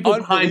people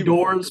behind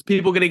doors,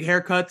 people getting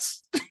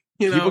haircuts,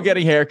 people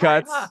getting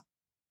haircuts.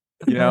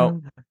 You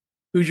know,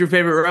 who's your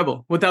favorite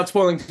Rebel? Without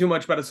spoiling too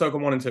much about Ahsoka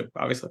 1 and 2,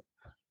 obviously.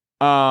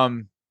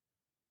 I'm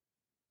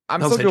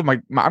still going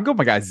with I'm going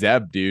with my guy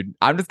Zeb, dude.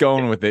 I'm just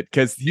going with it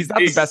because he's not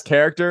the best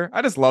character.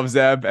 I just love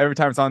Zeb every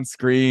time it's on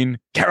screen.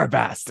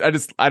 Carabast.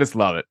 I just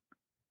love it.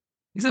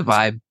 He's a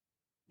vibe.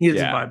 He is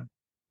a vibe.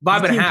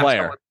 Vibe and a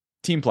half.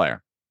 Team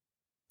player.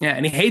 Yeah,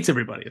 and he hates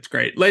everybody. It's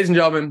great. Ladies and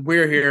gentlemen,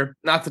 we're here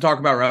not to talk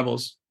about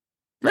Rebels.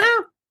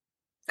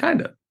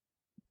 Kind of. A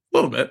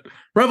little bit.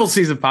 Rebels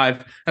Season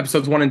 5,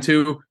 Episodes 1 and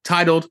 2,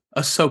 titled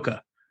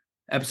Ahsoka.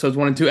 Episodes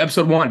 1 and 2.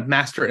 Episode 1,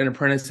 Master and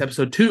Apprentice.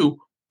 Episode 2,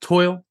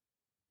 Toil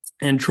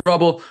and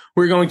Trouble.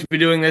 We're going to be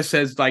doing this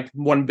as like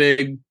one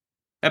big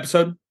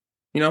episode,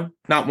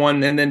 not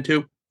one and then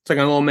two. It's like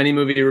a little mini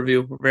movie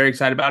review. We're very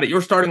excited about it.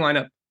 Your starting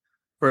lineup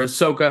for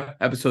Ahsoka,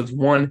 Episodes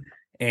 1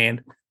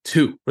 and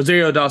 2.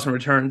 Rosario Dawson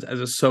returns as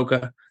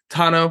Ahsoka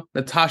Tano,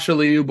 Natasha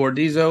Liu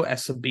Bordizzo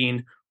as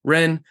Sabine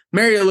Wren,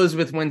 Mary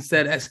Elizabeth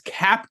Winstead as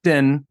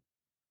Captain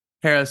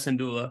Hera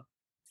Syndulla,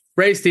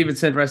 Ray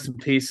Stevenson, rest in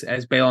peace,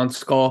 as Balon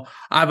Skull,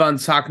 Ivan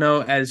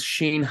Sakno as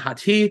Sheen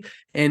Hati,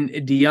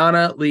 and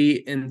Diana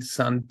Lee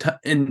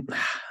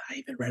I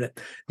even read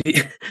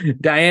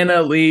it.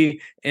 Diana Lee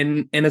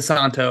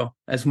Inosanto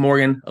as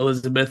Morgan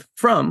Elizabeth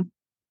from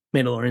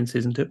Mandalorian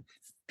Season 2.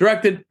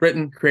 Directed,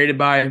 written, created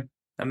by,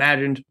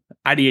 imagined,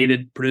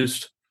 ideated,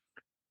 produced,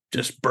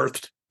 just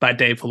birthed by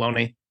Dave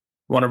Filoni,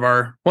 one of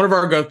our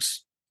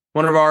goats,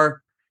 one of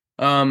our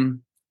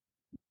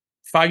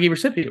Feige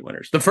recipient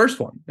winners, the first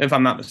one, if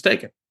I'm not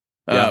mistaken.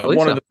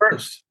 One of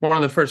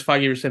the first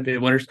Feige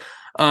recipient winners.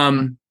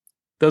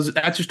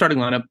 That's your starting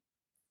lineup.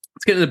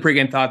 Let's get into the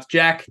pregame thoughts.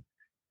 Jack,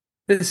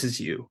 this is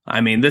you.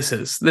 I mean, this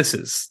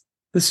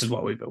is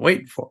what we've been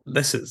waiting for.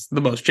 This is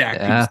the most Jack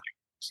I've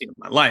seen in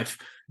my life.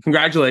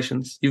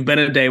 Congratulations. You've been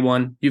at day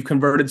one. You've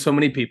converted so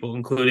many people,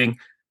 including,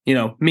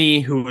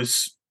 me, who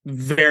was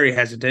very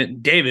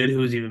hesitant, David, who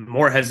was even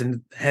more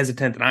hesitant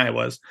than I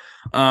was.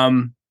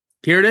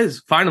 Here it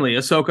is. Finally,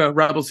 Ahsoka,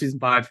 Rebels Season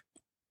 5.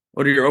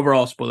 What are your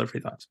overall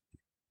spoiler-free thoughts?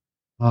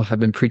 Oh,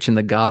 I've been preaching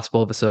the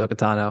gospel of Ahsoka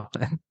Tano.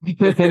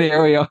 And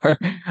here we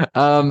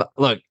are.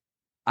 Look,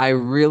 I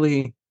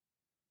really,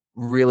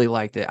 really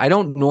liked it. I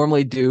don't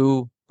normally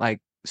do like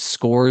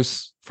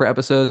scores for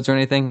episodes or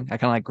anything. I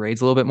kind of like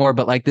grades a little bit more,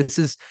 but like this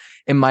is,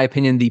 in my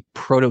opinion, the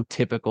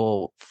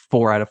prototypical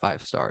 4 out of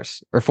 5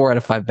 stars, or 4 out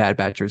of 5 Bad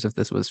Batchers if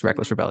this was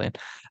Reckless Rebellion.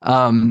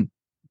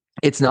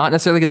 It's not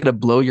necessarily going to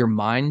blow your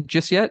mind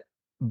just yet,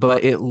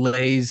 but it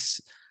lays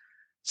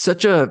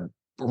such a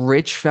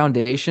rich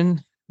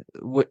foundation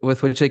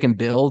with which they can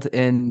build.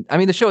 And I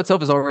mean, the show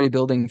itself is already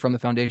building from the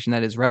foundation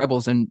that is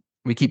Rebels, and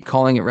we keep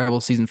calling it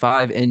Rebels Season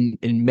 5, and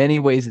in many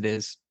ways it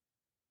is.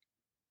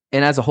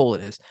 And as a whole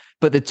it is.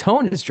 But the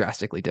tone is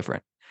drastically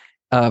different.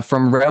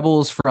 From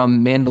Rebels,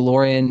 from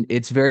Mandalorian,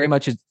 it's very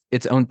much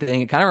its own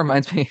thing. It kind of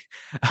reminds me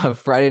of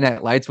Friday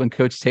Night Lights when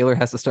Coach Taylor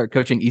has to start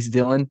coaching East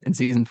Dillon in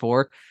Season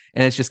 4.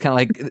 And it's just kind of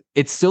like,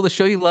 it's still the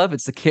show you love.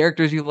 It's the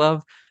characters you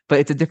love, but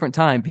it's a different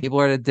time. People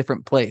are at a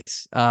different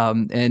place.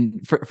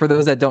 And for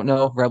those that don't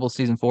know, Rebels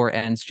Season 4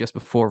 ends just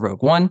before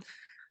Rogue One.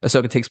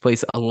 Ahsoka takes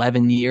place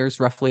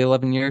roughly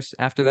 11 years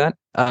after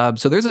that.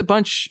 So there's a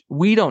bunch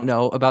we don't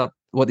know about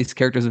what these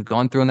characters have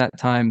gone through in that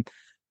time.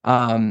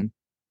 And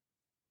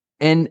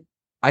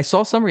I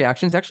saw some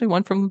reactions, actually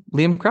one from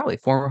Liam Crowley,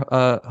 former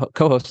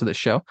co-host of this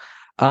show,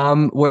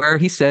 where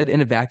he said in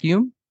a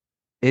vacuum,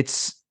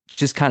 it's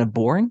just kind of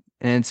boring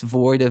and it's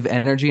void of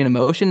energy and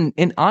emotion.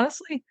 And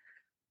honestly,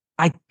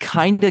 I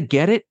kind of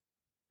get it.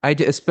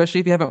 Especially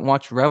if you haven't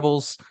watched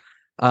Rebels,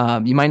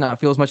 you might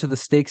not feel as much of the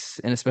stakes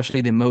and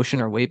especially the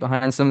emotion or weight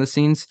behind some of the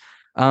scenes.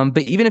 But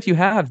even if you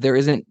have, there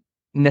isn't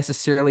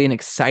necessarily an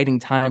exciting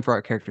time for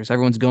our characters.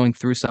 Everyone's going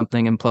through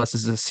something, and plus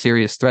this is a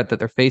serious threat that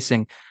they're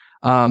facing.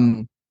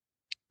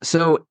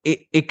 So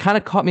it kind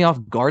of caught me off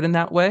guard in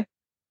that way.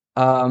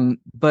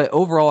 But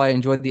overall, I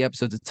enjoyed the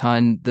episodes a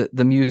ton.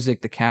 The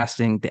music, the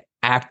casting, the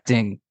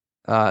acting,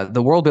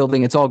 the world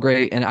building, it's all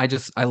great. And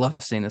I love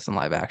seeing this in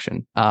live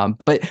action.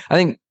 But I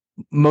think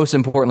most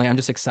importantly, I'm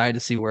just excited to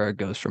see where it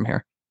goes from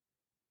here.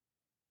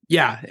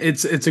 Yeah,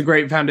 it's a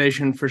great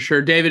foundation for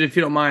sure. David, if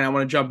you don't mind, I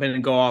want to jump in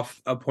and go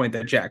off a point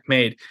that Jack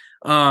made.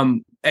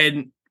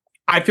 And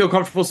I feel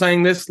comfortable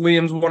saying this.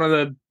 Liam's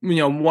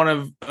one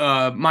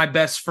of my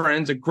best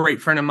friends, a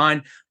great friend of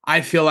mine.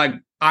 I feel like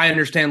I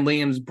understand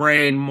Liam's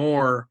brain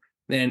more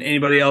than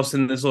anybody else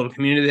in this little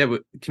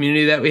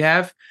community that we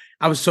have.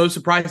 I was so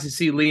surprised to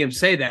see Liam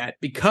say that,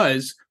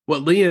 because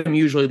what Liam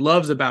usually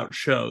loves about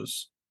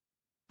shows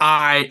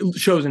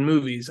and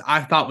movies,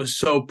 I thought was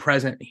so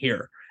present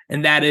here.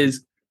 And that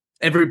is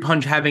every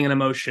punch having an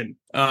emotion,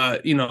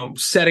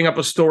 setting up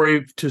a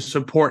story to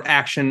support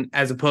action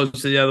as opposed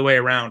to the other way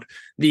around,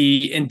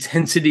 the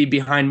intensity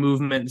behind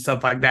movement and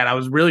stuff like that. I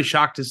was really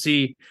shocked to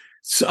see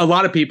a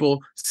lot of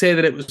people say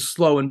that it was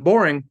slow and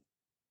boring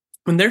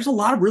when there's a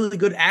lot of really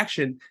good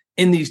action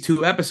in these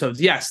 2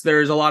 episodes. Yes,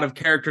 there is a lot of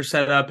character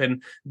setup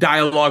and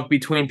dialogue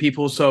between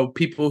people, so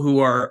people who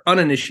are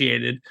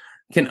uninitiated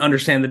can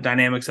understand the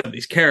dynamics of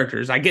these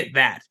characters. I get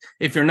that.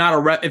 If you're not a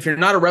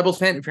Rebels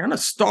fan, if you're not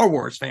a Star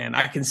Wars fan,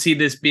 I can see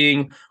this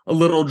being a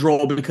little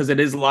droll, because it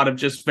is a lot of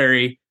just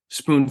very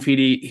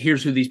spoon-feedy.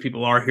 Here's who these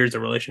people are. Here's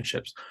the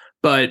relationships.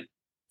 But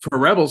for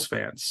Rebels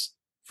fans,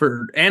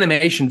 for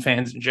animation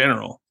fans in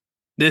general,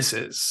 this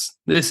is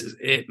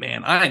it,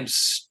 man. I am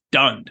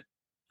stunned.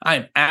 I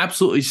am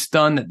absolutely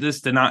stunned that this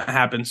did not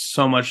happen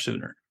so much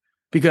sooner.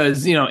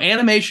 because,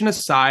 animation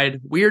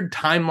aside, weird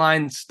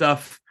timeline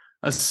stuff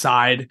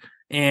aside,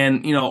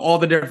 and, all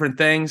the different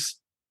things,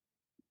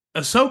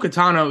 Ahsoka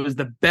Tano is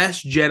the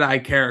best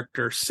Jedi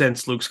character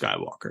since Luke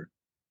Skywalker.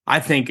 I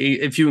think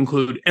if you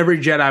include every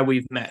Jedi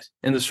we've met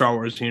in the Star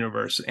Wars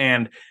universe,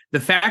 and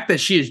the fact that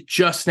she is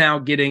just now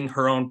getting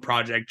her own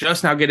project,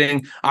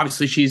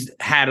 obviously she's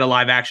had a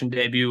live action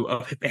debut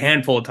a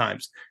handful of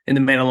times in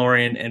The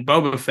Mandalorian and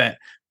Boba Fett,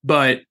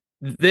 but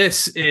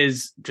this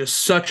is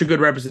just such a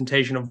good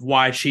representation of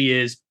why she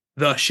is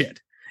the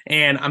shit.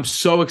 And I'm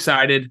so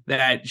excited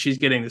that she's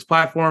getting this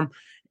platform,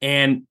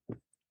 and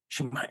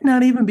she might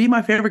not even be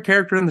my favorite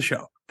character in the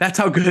show. That's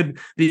how good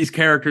these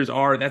characters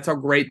are. That's how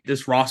great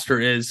this roster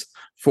is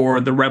for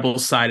the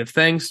Rebels side of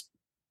things.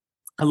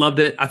 I loved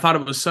it. I thought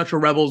it was such a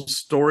Rebels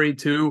story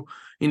too.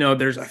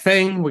 There's a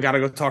thing. We got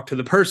to go talk to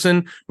the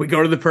person. We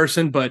go to the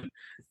person, but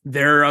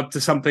they're up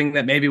to something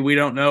that maybe we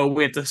don't know.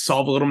 We have to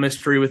solve a little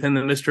mystery within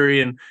the mystery,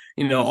 and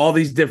all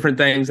these different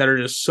things that are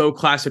just so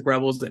classic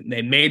Rebels that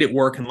they made it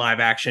work in live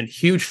action.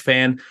 Huge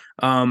fan.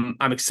 I'm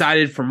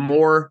excited for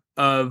more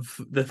of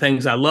the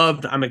things I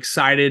loved. I'm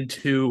excited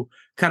to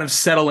kind of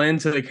settle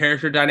into the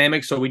character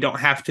dynamic so we don't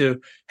have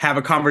to have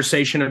a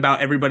conversation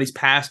about everybody's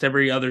past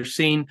every other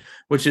scene,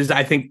 which is,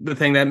 I think, the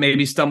thing that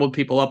maybe stumbled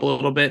people up a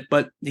little bit.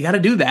 But you got to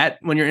do that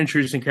when you're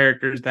introducing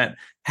characters that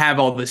have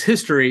all this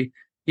history.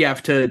 You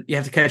have to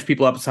catch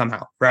people up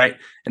somehow, right?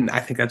 And I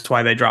think that's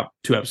why they dropped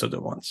 2 episodes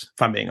at once,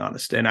 if I'm being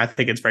honest. And I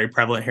think it's very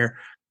prevalent here.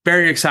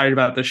 Very excited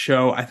about this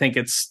show. I think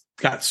it's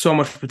got so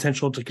much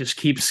potential to just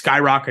keep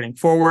skyrocketing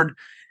forward.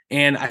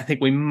 And I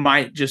think we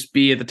might just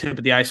be at the tip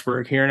of the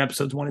iceberg here in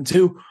episodes 1 and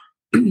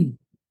 2.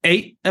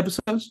 8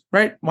 episodes,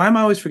 right? Why am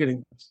I always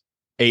forgetting this?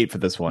 8 for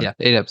this one. Yeah,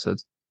 8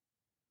 episodes.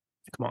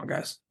 Come on,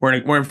 guys. We're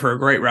in for a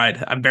great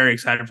ride. I'm very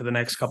excited for the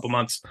next couple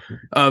months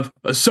of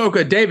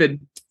Ahsoka.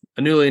 David,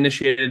 a newly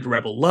initiated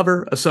Rebel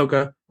lover,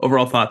 Ahsoka.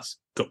 Overall thoughts?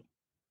 Go.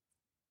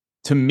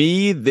 To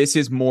me, this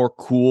is more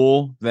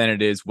cool than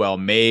it is well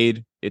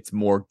made. It's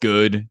more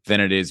good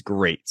than it is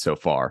great so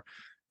far.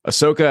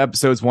 Ahsoka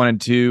episodes 1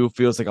 and 2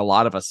 feels like a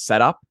lot of a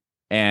setup,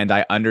 and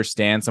I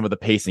understand some of the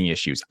pacing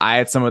issues. I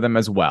had some of them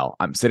as well.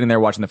 I'm sitting there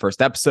watching the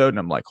first episode, and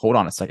I'm like, hold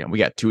on a second. We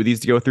got 2 of these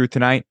to go through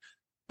tonight.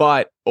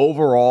 But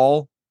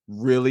overall,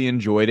 really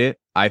enjoyed it.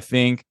 I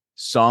think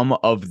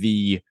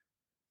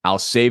I'll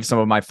save some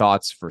of my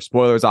thoughts for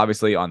spoilers,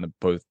 obviously, on the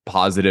both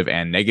positive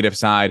and negative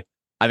side.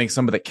 I think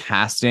some of the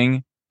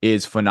casting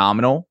is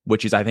phenomenal,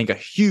 which is, I think, a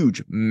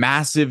huge,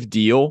 massive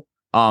deal,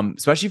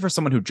 especially for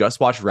someone who just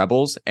watched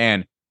Rebels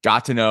and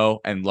got to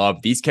know and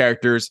love these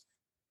characters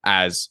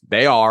as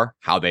they are,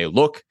 how they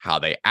look, how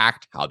they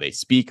act, how they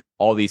speak,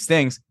 all these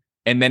things.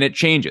 And then it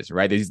changes,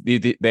 right?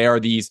 They are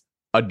these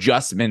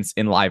adjustments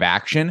in live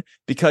action,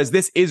 because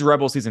this is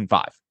Rebels season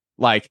 5.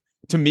 Like,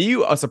 to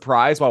me, a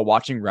surprise while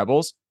watching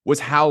Rebels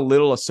was how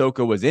little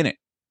Ahsoka was in it.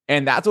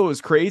 And that's what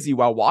was crazy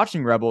while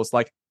watching Rebels.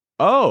 Like,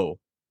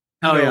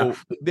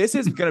 this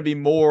is going to be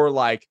more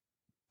like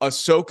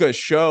Ahsoka's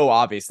show.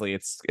 Obviously,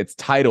 it's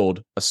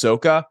titled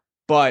Ahsoka,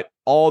 but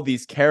all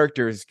these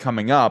characters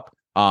coming up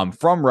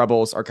from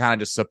Rebels are kind of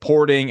just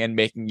supporting and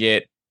making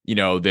it,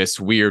 this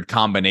weird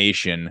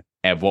combination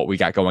of what we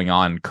got going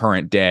on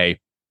current day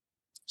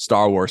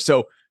Star Wars.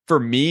 So for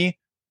me,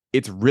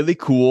 it's really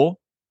cool.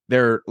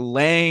 They're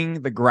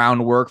laying the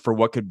groundwork for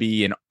what could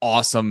be an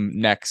awesome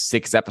next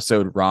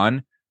 6-episode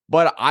run,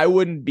 but I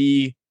wouldn't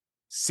be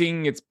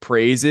singing its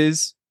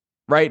praises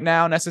right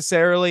now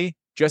necessarily,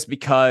 just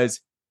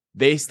because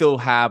they still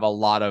have a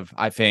lot of,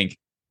 I think,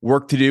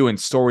 work to do and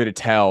story to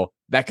tell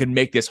that could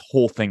make this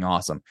whole thing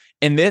awesome.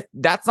 And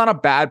that's not a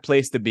bad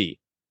place to be.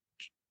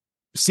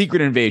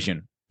 Secret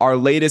Invasion, our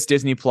latest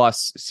Disney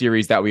Plus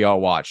series that we all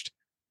watched,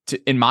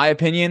 in my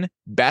opinion,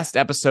 best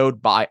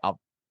episode by a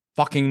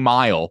fucking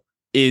mile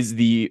is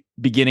the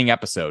beginning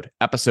episode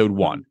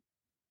 1.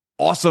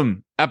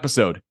 Awesome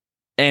episode.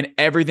 And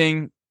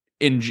everything,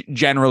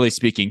 generally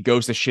speaking,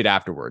 goes to shit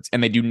afterwards.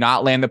 And they do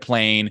not land the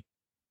plane.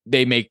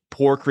 They make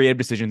poor creative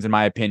decisions, in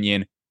my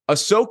opinion.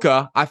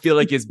 Ahsoka, I feel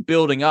like, is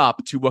building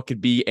up to what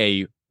could be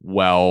a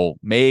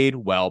well-made,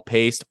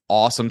 well-paced,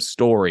 awesome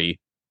story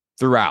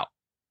throughout.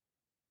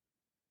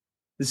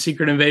 The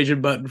Secret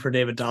Invasion button for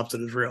David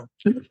Thompson is real.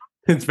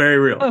 It's very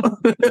real.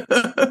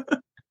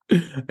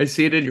 I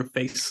see it in your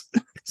face.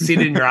 See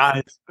it in your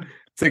eyes.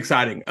 It's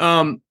exciting.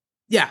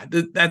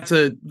 That's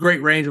a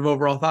great range of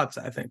overall thoughts,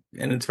 I think.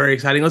 And it's very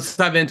exciting. Let's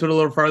dive into it a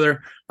little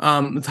further.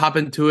 Let's hop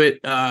into it.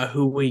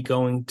 Who are we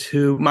going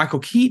to? Michael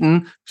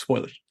Keaton.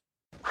 Spoilers.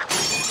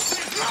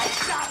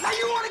 Now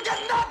you want to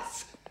get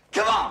nuts?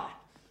 Come on.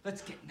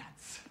 Let's get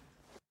nuts.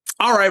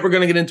 All right, we're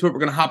going to get into it. We're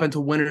going to hop into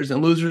winners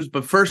and losers.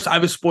 But first, I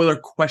have a spoiler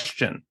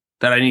question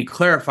that I need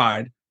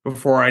clarified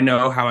before I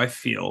know how I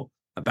feel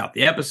about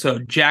the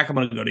episode. Jack, I'm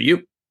going to go to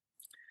you.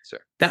 Sir.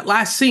 That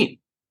last scene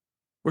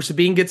where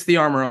Sabine gets the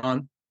armor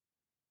on,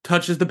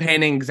 touches the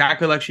painting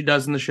exactly like she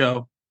does in the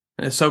show,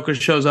 and Ahsoka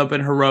shows up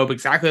in her robe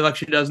exactly like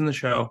she does in the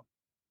show,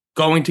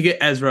 going to get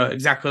Ezra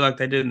exactly like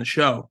they did in the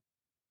show.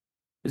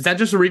 Is that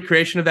just a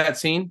recreation of that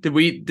scene?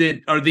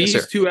 Are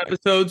these 2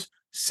 episodes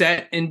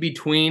set in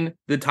between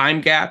the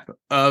time gap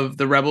of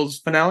the Rebels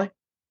finale?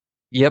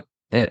 Yep,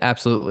 it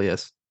absolutely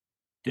is.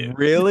 Dude.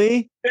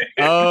 Really?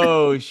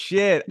 Oh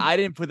shit! I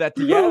didn't put that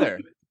together.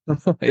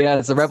 Yeah,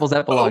 it's the Rebels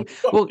epilogue.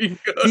 Well,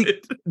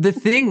 the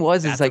thing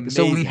was, is like,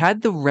 so we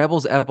had the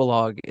Rebels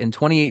epilogue in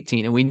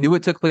 2018, and we knew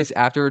it took place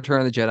after Return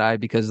of the Jedi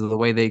because of the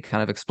way they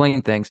kind of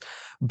explained things.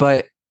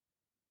 But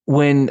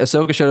when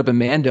Ahsoka showed up in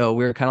Mando,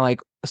 we were kind of like,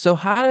 so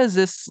how does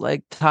this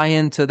like tie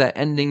into that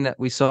ending that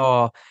we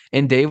saw?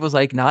 And Dave was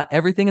like, not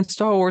everything in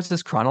Star Wars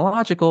is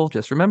chronological.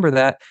 Just remember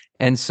that.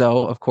 And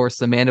so, of course,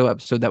 the Mando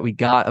episode that we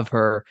got of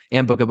her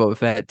and Book of Boba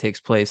Fett takes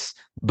place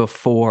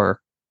before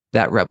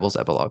that Rebels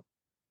epilogue.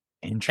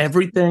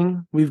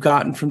 Everything we've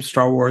gotten from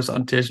Star Wars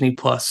on Disney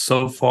Plus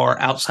so far,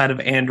 outside of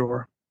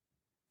Andor,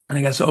 and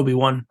I guess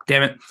Obi-Wan,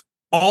 damn it,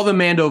 all the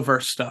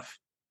Mandoverse stuff.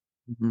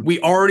 Mm-hmm. We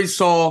already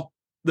saw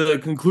the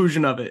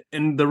conclusion of it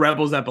in the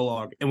Rebels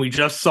epilogue, and we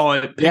just saw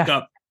it pick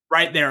up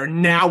right there.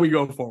 Now we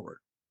go forward.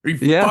 Are you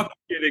fucking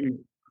kidding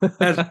me?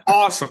 That's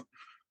awesome.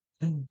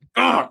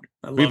 God,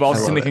 we've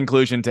also seen the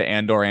conclusion to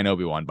Andor and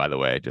Obi-Wan, by the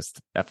way, just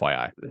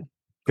FYI.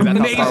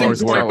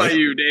 Amazing point by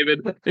you,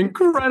 David.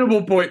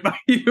 Incredible point by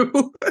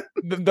you.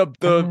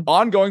 The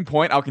ongoing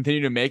point I'll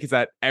continue to make is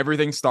that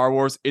everything Star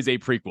Wars is a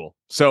prequel.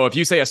 So if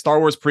you say a Star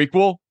Wars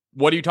prequel,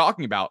 what are you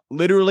talking about?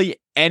 Literally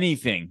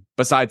anything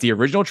besides the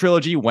original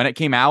trilogy when it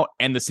came out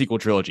and the sequel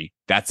trilogy.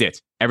 That's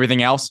it.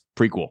 Everything else,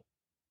 prequel.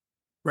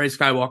 Ray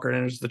Skywalker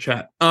enters the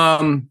chat.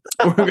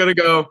 We're gonna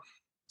go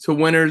to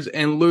winners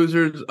and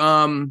losers.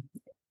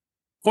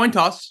 Coin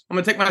toss. I'm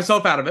gonna take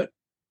myself out of it.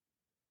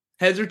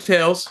 Heads or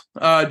tails?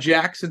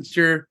 Jack, since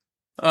you're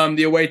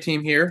the away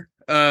team here,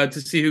 to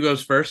see who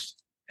goes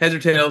first. Heads or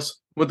tails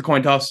with the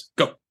coin toss?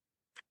 Go.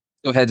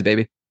 Go heads,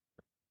 baby.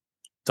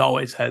 It's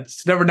always heads.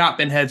 It's never not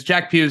been heads.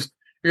 Jack Hughes,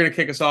 you're going to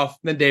kick us off.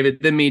 Then David,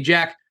 then me.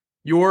 Jack,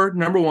 your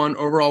number one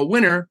overall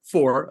winner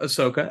for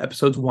Ahsoka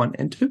episodes 1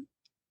 and 2.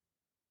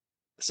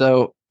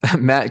 So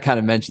Matt kind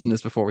of mentioned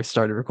this before we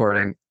started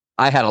recording.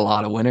 I had a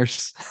lot of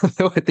winners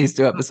with these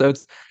 2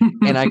 episodes,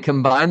 and I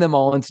combined them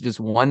all into just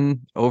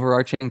one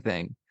overarching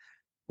thing,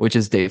 which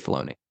is Dave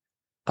Filoni.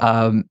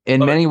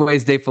 In many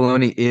ways, Dave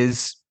Filoni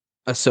is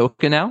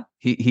Ahsoka now.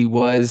 He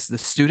was the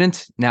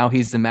student. Now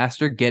he's the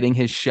master getting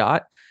his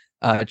shot.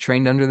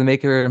 Trained under the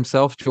maker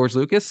himself, George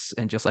Lucas,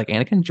 and just like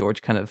Anakin,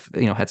 George kind of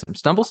had some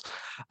stumbles,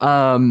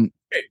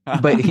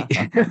 but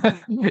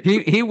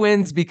he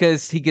wins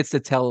because he gets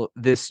to tell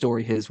this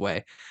story his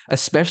way.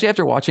 Especially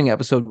after watching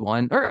episode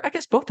 1, or I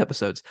guess both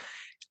episodes.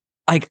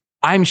 Like,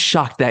 I'm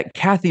shocked that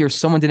Kathy or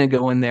someone didn't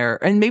go in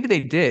there, and maybe they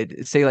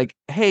did say like,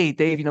 "Hey,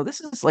 Dave, this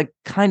is like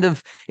kind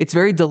of it's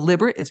very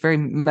deliberate, it's very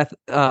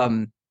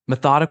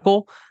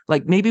methodical.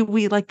 Like maybe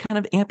we like kind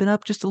of amp it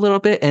up just a little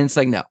bit." And it's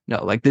like, no,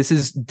 like this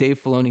is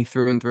Dave Filoni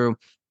through and through.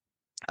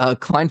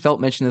 Kleinfeld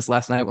mentioned this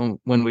last night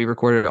when we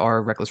recorded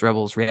our Reckless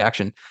Rebels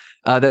reaction.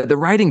 The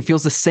writing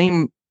feels the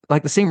same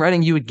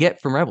writing you would get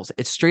from Rebels.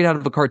 It's straight out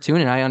of a cartoon,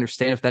 and I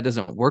understand if that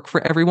doesn't work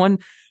for everyone.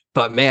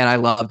 But man, I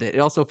loved it. It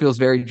also feels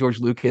very George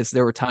Lucas.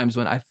 There were times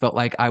when I felt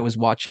like I was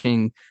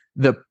watching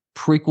the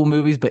prequel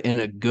movies, but in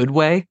a good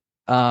way.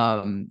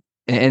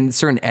 And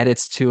certain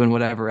edits too, and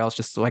whatever else,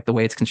 just like the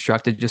way it's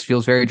constructed, just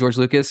feels very George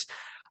Lucas.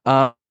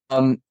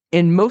 And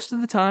most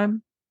of the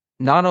time,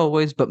 not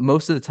always, but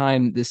most of the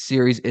time, this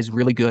series is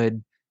really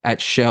good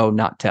at show,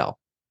 not tell.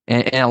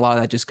 And a lot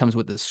of that just comes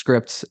with the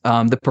script.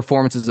 The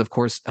performances, of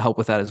course, help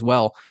with that as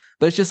well.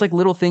 But it's just like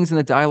little things in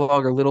the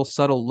dialogue or little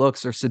subtle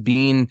looks, or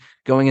Sabine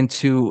going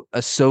into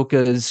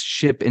Ahsoka's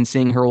ship and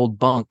seeing her old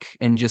bunk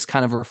and just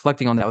kind of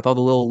reflecting on that with all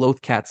the little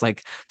loth cats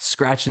like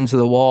scratched into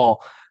the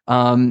wall.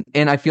 And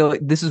I feel like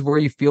this is where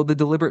you feel the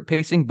deliberate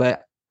pacing,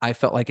 but I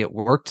felt like it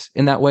worked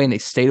in that way, and they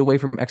stayed away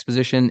from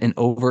exposition and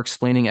over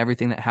explaining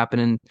everything that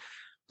happened in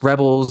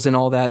Rebels and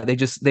all that.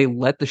 They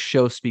let the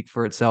show speak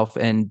for itself,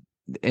 and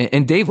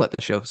Dave let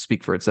the show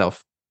speak for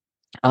itself.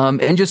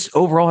 And just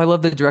overall, I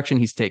love the direction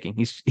he's taking.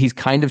 He's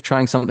kind of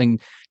trying something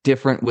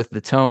different with the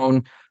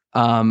tone.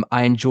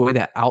 I enjoy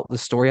the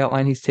story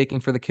outline he's taking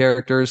for the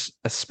characters,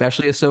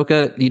 especially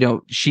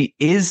Ahsoka. She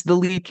is the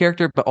lead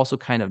character, but also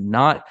kind of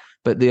not.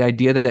 But the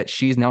idea that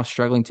she's now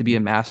struggling to be a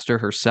master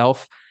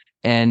herself,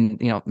 and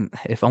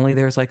if only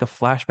there's like a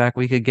flashback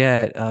we could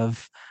get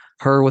of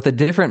her with a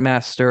different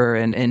master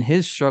and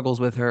his struggles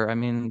with her. I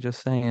mean,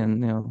 just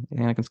saying,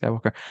 Anakin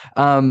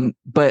Skywalker.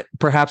 But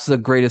perhaps the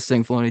greatest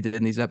thing Filoni did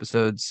in these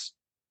episodes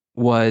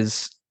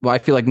was, I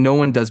feel like no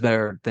one does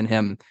better than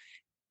him.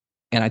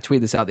 And I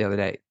tweeted this out the other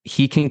day.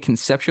 He can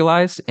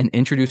conceptualize and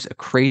introduce a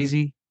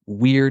crazy,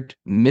 weird,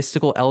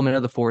 mystical element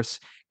of the Force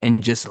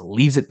and just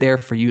leaves it there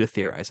for you to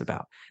theorize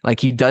about. Like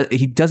he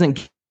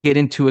doesn't get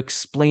into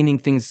explaining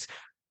things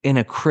in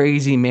a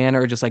crazy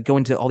manner, just like go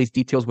into all these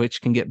details,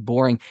 which can get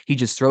boring. He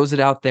just throws it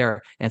out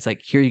there, and it's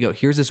like, here you go.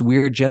 Here's this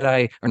weird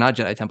Jedi, or not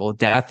Jedi temple,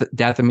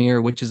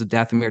 Dathomir, which is a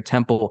Dathomir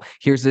temple.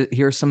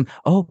 Here's some,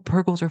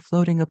 Purgles are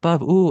floating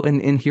above. Ooh,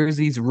 and here's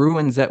these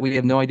ruins that we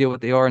have no idea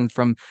what they are, and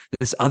from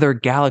this other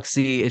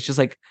galaxy. It's just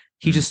like,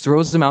 he just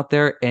throws them out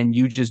there, and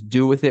you just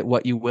do with it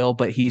what you will,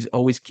 but he's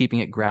always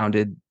keeping it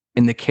grounded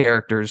in the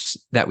characters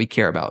that we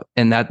care about.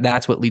 And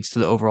that's what leads to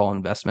the overall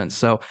investment.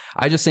 So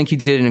I just think he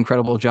did an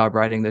incredible job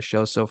writing this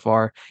show so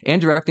far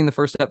and directing the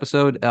first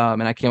episode.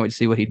 And I can't wait to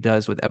see what he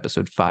does with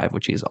episode 5,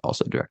 which he's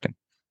also directing.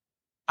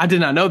 I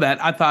did not know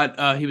that. I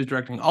thought he was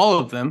directing all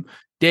of them.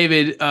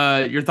 David,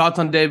 your thoughts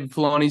on Dave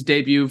Filoni's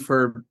debut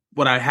for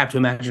what I have to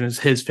imagine is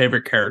his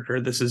favorite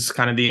character. This is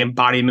kind of the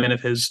embodiment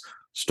of his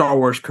Star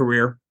Wars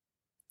career.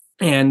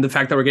 And the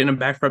fact that we're getting him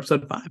back for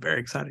episode 5, very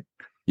exciting.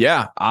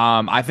 Yeah,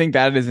 I think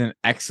that is an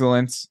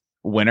excellent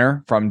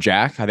winner from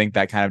Jack. I think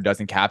that kind of does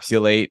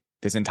encapsulate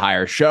this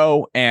entire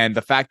show and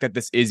the fact that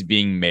this is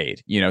being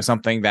made,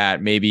 something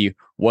that maybe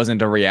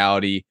wasn't a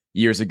reality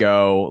years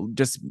ago,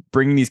 just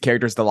bringing these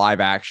characters to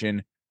live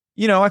action,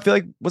 I feel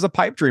like was a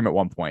pipe dream at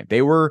one point.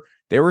 They were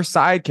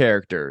side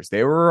characters.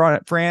 They were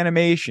for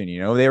animation,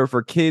 they were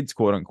for kids,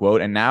 quote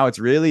unquote. And now it's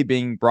really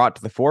being brought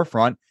to the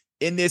forefront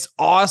in this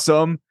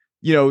awesome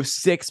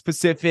 6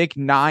 Pacific,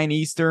 9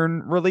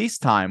 Eastern release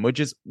time,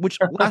 which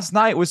last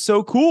night was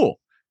so cool.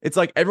 It's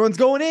like everyone's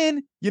going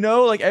in,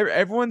 like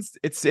everyone's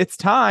it's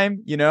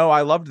time,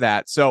 I loved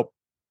that. So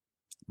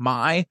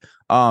my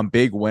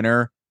big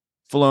winner,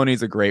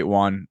 Filoni's a great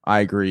one.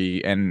 I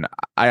agree. And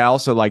I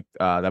also like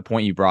that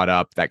point you brought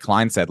up that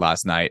Klein said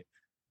last night.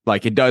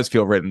 Like it does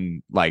feel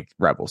written like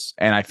Rebels.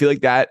 And I feel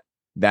like that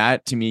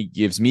to me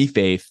gives me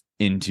faith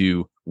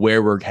into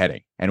where we're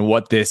heading and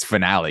what this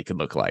finale could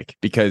look like,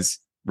 because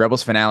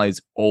Rebels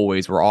finales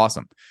always were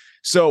awesome.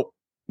 So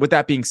with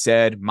that being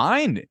said,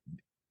 mine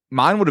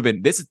would have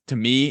been, this to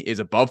me is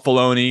above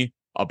Filoni,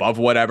 above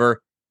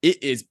whatever.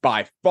 It is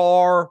by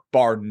far,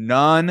 bar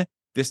none,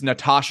 this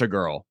Natasha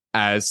girl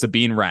as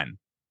Sabine Wren.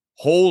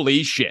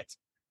 Holy shit.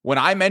 When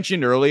I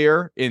mentioned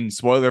earlier in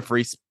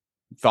spoiler-free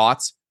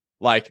thoughts,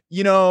 like,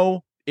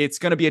 it's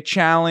going to be a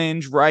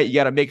challenge, right? You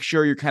got to make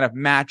sure you're kind of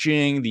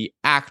matching the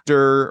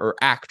actor or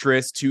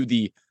actress to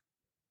the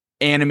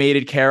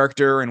animated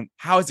character, and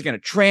how is it going to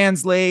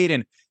translate,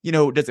 and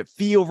does it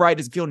feel right,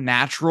 does it feel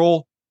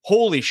natural?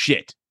 Holy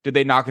shit, did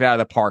they knock it out of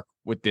the park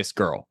with this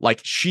girl.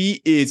 Like,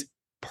 she is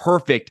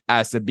perfect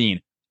as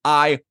Sabine.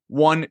 I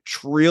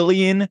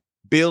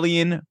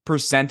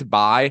 1,000,000,000,000,000%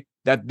 buy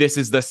that this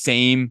is the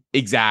same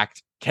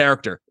exact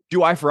character.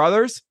 Do I for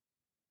others?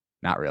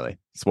 Not really.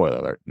 Spoiler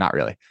alert, not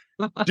really.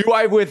 Do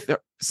I with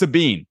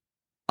Sabine?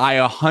 I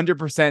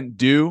 100%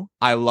 do.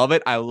 I love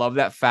it. I love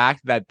that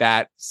fact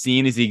that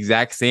scene is the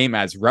exact same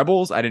as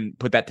Rebels. I didn't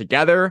put that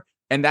together.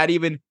 And that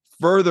even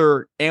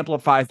further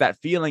amplifies that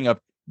feeling of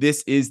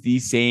this is the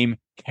same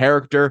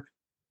character.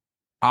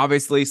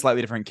 Obviously,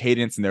 slightly different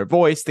cadence in their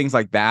voice, things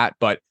like that.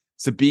 But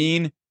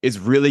Sabine is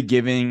really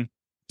given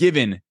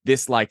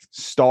this like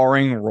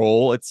starring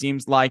role, it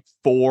seems like,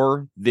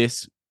 for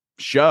this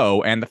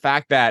show. And the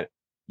fact that,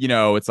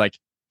 it's like,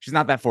 she's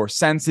not that force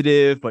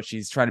sensitive, but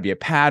she's trying to be a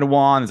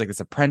Padawan. There's like this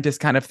apprentice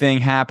kind of thing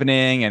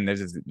happening, and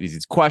there's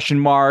these question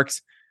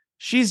marks.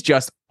 She's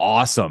just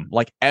awesome.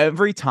 Like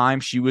every time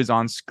she was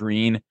on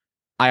screen,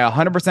 I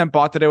 100%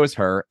 bought that it was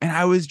her, and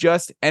I was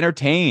just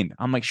entertained.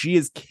 I'm like, she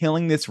is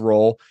killing this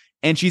role,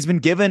 and she's been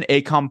given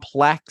a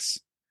complex,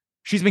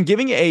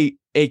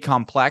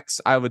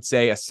 I would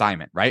say,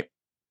 assignment, right?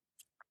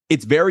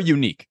 It's very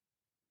unique.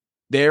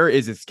 There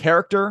is this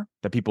character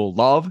that people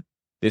love,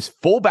 this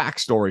full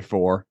backstory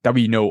for, that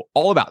we know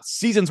all about,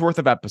 seasons worth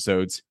of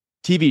episodes,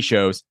 TV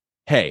shows.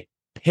 Hey,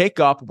 pick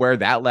up where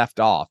that left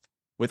off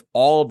with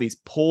all of these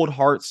pulled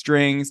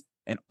heartstrings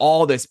and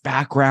all this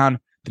background,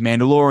 the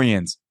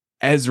Mandalorians,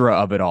 Ezra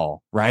of it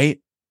all,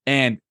 right?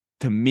 And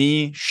to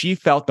me, she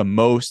felt the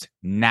most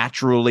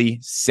naturally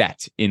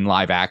set in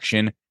live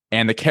action.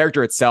 And the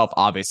character itself,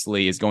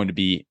 obviously, is going to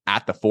be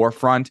at the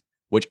forefront,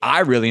 which I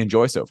really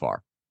enjoy so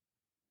far.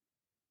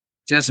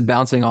 Just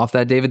bouncing off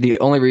that, David, the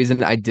only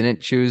reason I didn't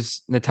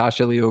choose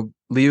Natasha Liu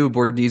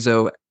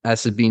Bordizzo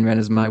as Sabine Wren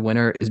as my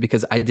winner is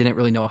because I didn't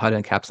really know how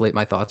to encapsulate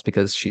my thoughts,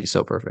 because she's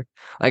so perfect.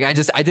 Like I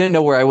didn't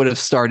know where I would have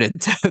started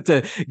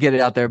to get it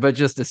out there. But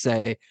just to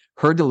say,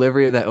 her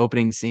delivery of that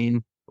opening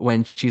scene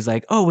when she's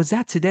like, "Oh, was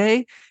that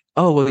today?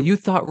 Oh, well, you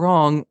thought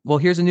wrong. Well,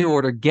 here's a new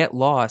order. Get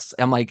lost."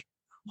 I'm like,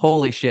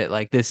 holy shit!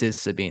 Like, this is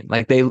Sabine.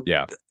 Like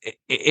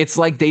it's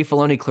like Dave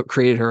Filoni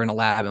created her in a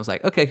lab and was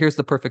like, "Okay, here's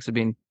the perfect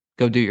Sabine.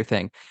 Go do your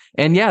thing."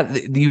 And yeah,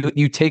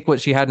 you take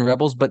what she had in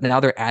Rebels, but now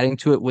they're adding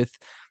to it with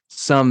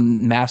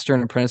some master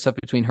and apprentice stuff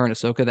between her and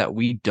Ahsoka that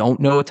we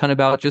don't know a ton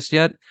about just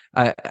yet.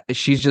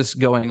 She's just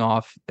going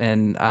off,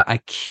 and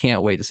I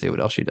can't wait to see what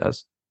else she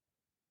does.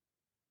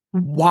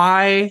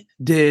 Why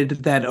did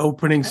that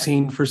opening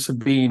scene for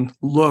Sabine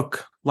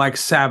look like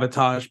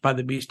Sabotage by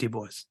the Beastie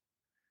Boys?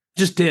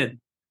 Just did.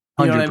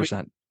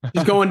 100%.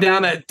 Just going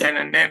down that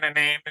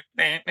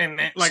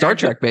like Star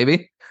Trek,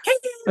 baby.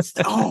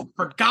 Oh,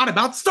 forgot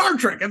about Star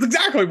Trek. That's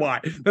exactly why.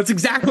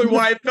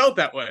 It felt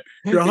that way.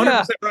 You're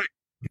 100% right.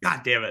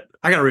 God damn it.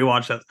 I gotta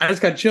rewatch that. I just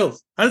got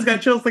chills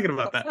thinking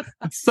about that.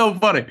 It's so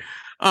funny.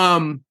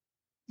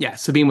 Yeah,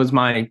 Sabine was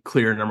my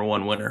clear number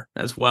one winner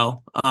as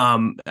well.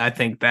 I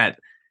think that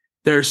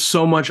there's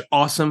so much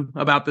awesome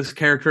about this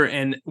character,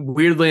 and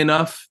weirdly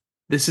enough,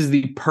 this is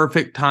the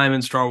perfect time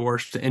in Star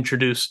Wars to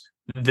introduce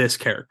this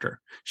character.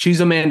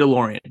 She's a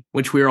Mandalorian,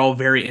 which we are all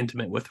very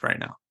intimate with right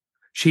now.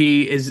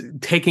 She is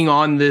taking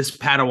on this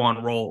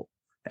Padawan role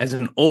as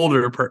an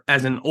older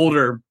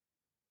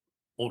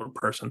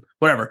person,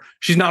 whatever.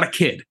 She's not a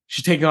kid.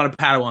 She's taking on a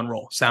Padawan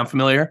role. Sound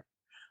familiar?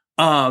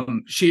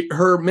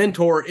 Her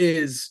mentor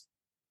is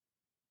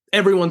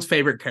everyone's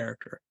favorite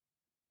character.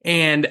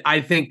 And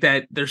I think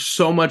that there's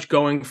so much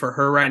going for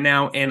her right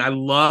now. And I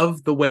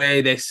love the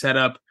way they set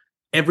up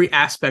every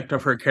aspect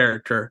of her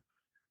character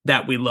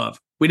that we love.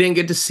 We didn't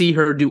get to see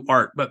her do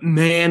art, but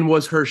man,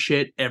 was her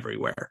shit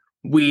everywhere.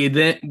 We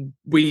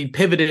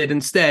pivoted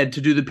instead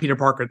to do the Peter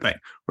Parker thing,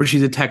 where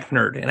she's a tech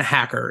nerd and a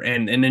hacker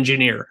and an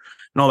engineer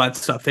and all that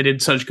stuff. They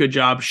did such a good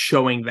job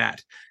showing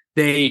that.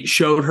 They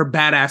showed her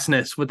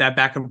badassness with that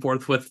back and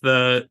forth with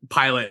the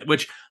pilot,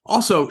 which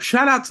also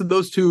shout out to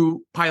those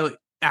two pilot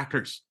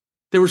actors.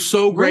 They were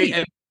so great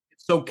and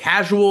so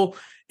casual,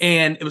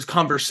 and it was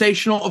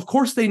conversational. Of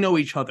course, they know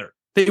each other.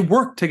 They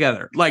work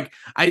together. Like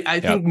I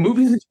think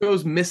movies and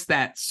shows miss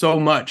that so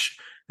much,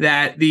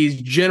 that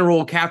these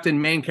general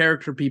captain main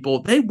character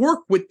people, they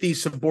work with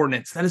these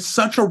subordinates. That is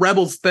such a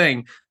Rebels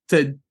thing,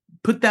 to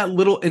put that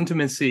little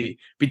intimacy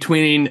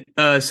between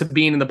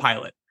Sabine and the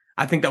pilot.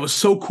 I think that was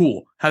so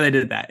cool how they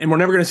did that, and we're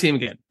never going to see him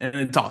again, and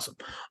it's awesome.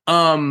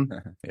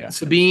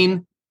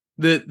 Sabine.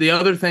 The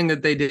other thing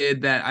that they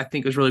did that I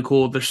think is really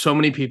cool, there's so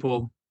many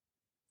people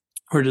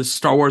who are just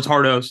Star Wars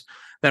hardos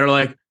that are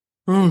like,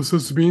 oh, so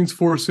Sabine's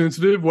Force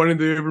sensitive? Why didn't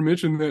they ever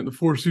mention that in the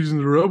 4 seasons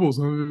of Rebels?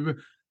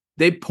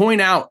 They point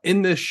out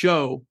in this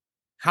show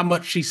how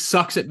much she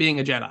sucks at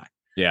being a Jedi.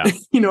 Yeah.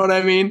 You know what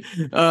I mean?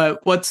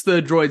 What's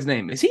the droid's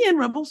name? Is he in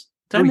Rebels?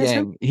 Did I miss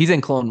him? He's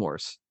in Clone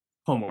Wars.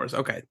 Clone Wars.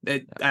 Okay.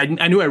 I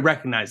knew I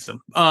recognized him.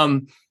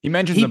 He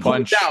mentions a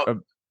bunch of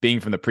being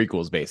from the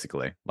prequels,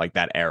 basically, like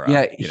that era.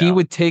 Yeah, he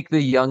would take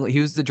he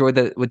was the droid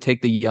that would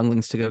take the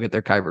younglings to go get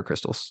their kyber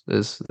crystals.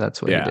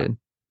 That's what he did.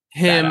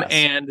 Him Badass.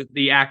 And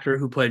the actor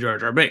who played Jar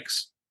Jar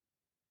Binks.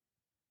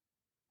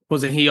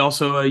 Wasn't he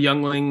also a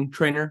youngling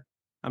trainer?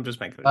 I'm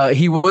just making it.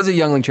 He was a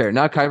youngling trainer,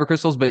 not kyber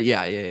crystals, but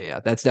yeah.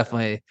 That's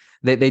definitely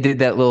they did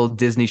that little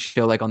Disney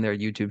show like on their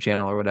YouTube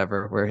channel or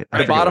whatever. Where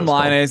the bottom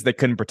line is they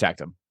couldn't protect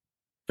him.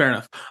 Fair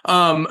enough.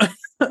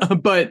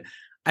 But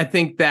I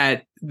think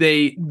that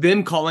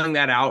them calling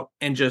that out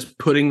and just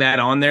putting that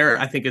on there,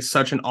 I think is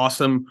such an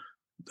awesome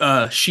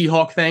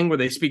She-Hulk thing, where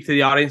they speak to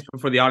the audience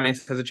before the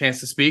audience has a chance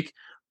to speak.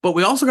 But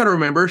we also got to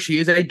remember, she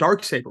is a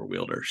Darksaber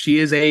wielder. She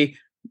is a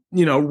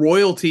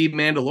royalty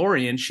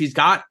Mandalorian. She's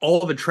got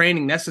all the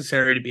training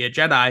necessary to be a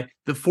Jedi.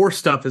 The Force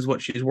stuff is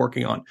what she's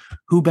working on.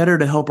 Who better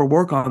to help her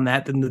work on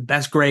that than the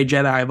best gray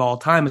Jedi of all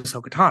time,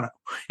 Ahsoka Tano?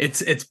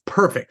 It's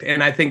perfect.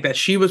 And I think that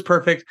she was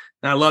perfect,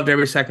 and I loved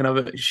every second of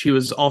it. She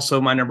was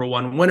also my number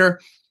one winner.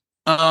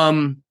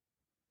 I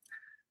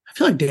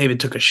feel like David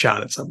took a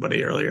shot at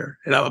somebody earlier,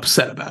 and I'm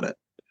upset about it.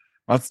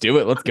 Let's do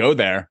it. Let's go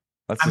there.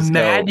 I'm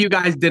mad you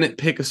guys didn't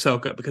pick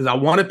Ahsoka, because I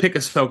want to pick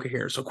Ahsoka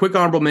here. So quick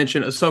honorable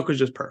mention, Ahsoka's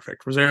just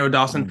perfect. Rosario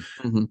Dawson,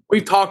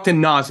 We've talked in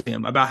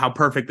nauseam about how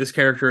perfect this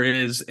character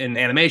is in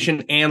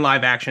animation and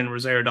live action.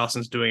 Rosario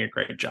Dawson's doing a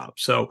great job.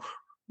 So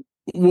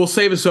we'll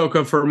save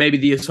Ahsoka for maybe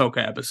the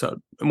Ahsoka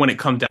episode when it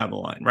comes down the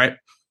line, right?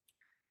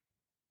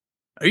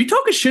 Are you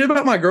talking shit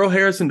about my girl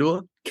Harrison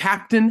Dula?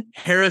 Captain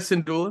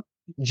Harrison Dula?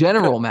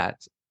 General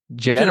Matt.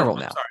 General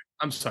now.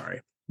 I'm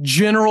sorry.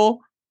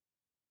 General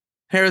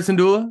Harrison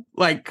Dula,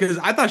 because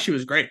I thought she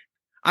was great.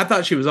 I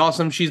thought she was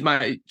awesome. She's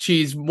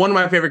one of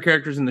my favorite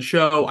characters in the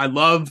show. I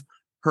love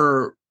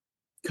her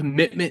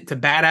commitment to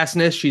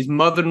badassness.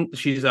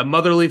 She's a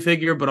motherly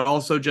figure, but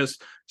also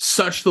just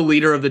such the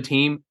leader of the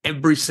team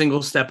every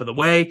single step of the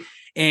way.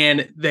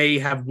 And they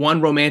have one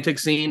romantic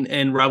scene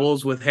in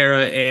Rebels with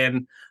Hera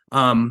and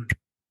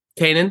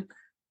Kanan,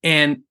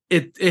 and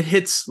it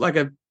hits like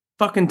a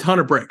fucking ton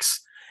of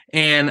bricks.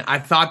 And I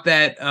thought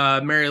that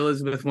Mary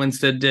Elizabeth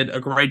Winstead did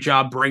a great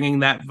job bringing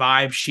that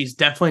vibe. She's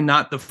definitely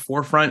not the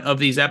forefront of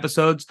these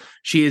episodes.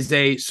 She is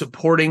a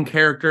supporting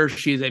character.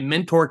 She's a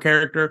mentor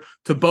character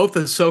to both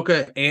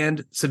Ahsoka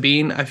and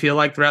Sabine, I feel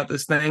like, throughout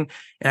this thing.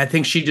 And I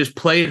think she just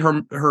played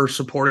her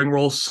supporting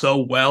role so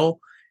well.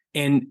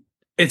 And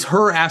it's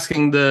her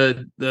asking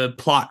the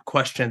plot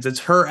questions. It's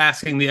her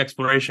asking the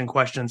exploration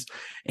questions.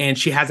 And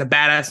she has a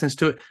badassness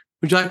to it.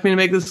 Would you like me to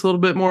make this a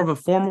little bit more of a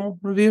formal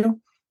review?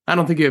 I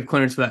don't think you have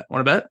clearance for that.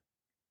 Want to bet?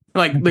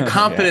 Like the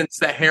confidence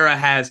that Hera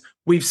has,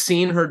 we've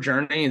seen her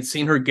journey and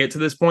seen her get to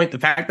this point. The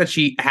fact that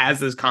she has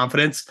this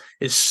confidence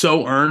is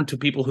so earned to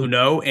people who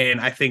know,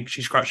 and I think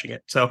she's crushing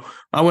it. So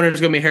my winner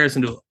is going to be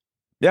Harrison Dula.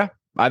 Yeah,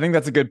 I think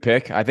that's a good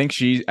pick. I think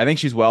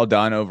she's well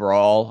done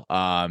overall.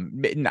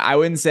 I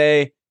wouldn't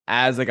say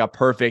as like a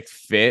perfect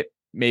fit,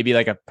 maybe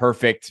like a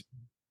perfect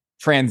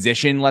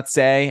transition, let's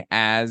say,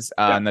 as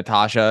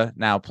Natasha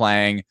now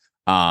playing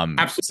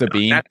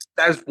Sabine.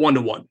 That is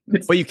 1-to-1.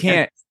 But you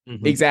can't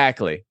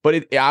exactly.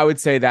 But I would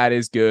say that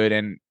is good.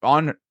 And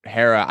on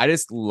Hera, I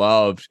just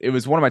loved. It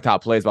was one of my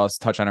top plays, but I'll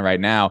touch on it right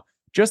now.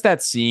 Just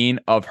that scene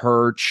of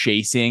her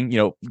chasing,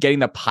 getting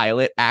the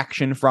pilot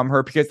action from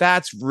her, because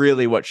that's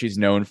really what she's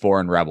known for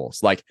in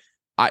Rebels. Like,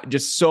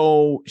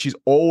 she's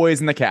always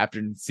in the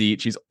captain's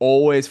seat. She's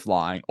always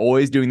flying,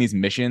 always doing these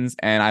missions.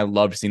 And I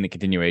loved seeing the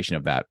continuation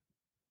of that.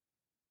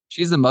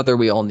 She's the mother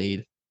we all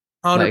need.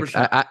 100%.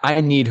 Like, I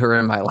need her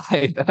in my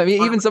life. I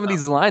mean, even some of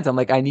these lines, I'm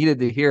like, I needed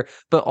to hear.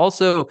 But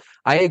also,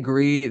 I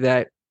agree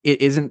that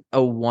it isn't a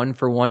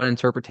 1-for-1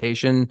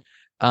 interpretation.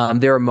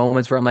 There are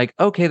moments where I'm like,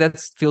 okay, that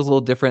feels a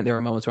little different. There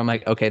are moments where I'm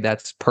like, okay,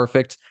 that's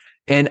perfect.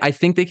 And I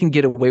think they can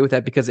get away with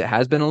that because it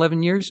has been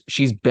 11 years.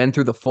 She's been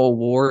through the full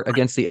war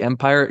against the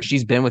Empire.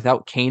 She's been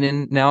without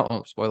Kanan now.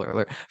 Oh, spoiler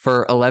alert,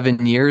 for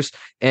 11 years.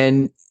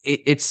 And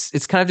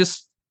it's kind of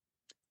just,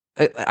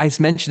 I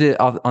mentioned it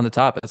on the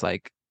top. It's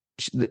like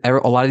a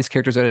lot of these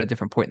characters are at a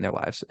different point in their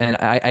lives. And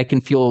I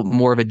can feel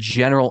more of a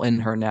general in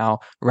her now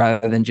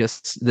rather than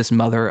just this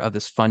mother of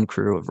this fun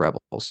crew of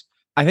rebels.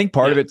 I think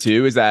part of it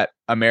too is that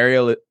Mary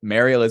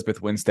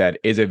Elizabeth Winstead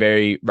is a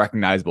very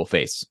recognizable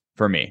face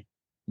for me,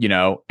 you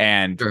know,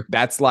 and sure.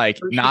 That's like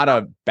not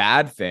a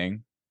bad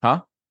thing,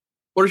 huh?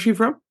 Where is she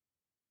from?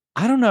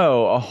 I don't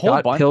know, a whole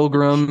Scott bunch.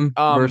 Pilgrim,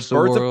 Birds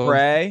of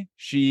Prey.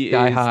 She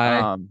Sky is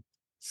High.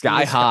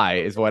 Sky High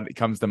is what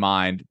comes to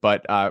mind,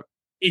 but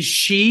is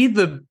she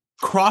the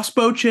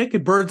crossbow chick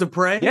in Birds of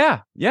Prey?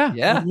 Yeah.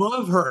 I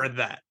love her in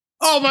that.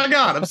 Oh my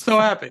god, I'm so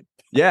happy.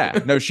 Yeah,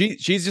 no,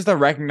 she's just a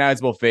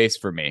recognizable face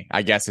for me.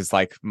 I guess it's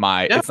like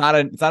it's not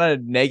a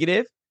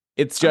negative.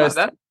 It's just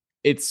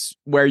it's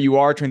where you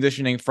are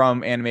transitioning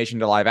from animation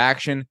to live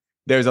action.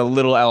 There's a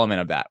little element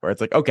of that where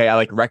it's like, okay, I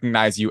like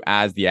recognize you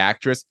as the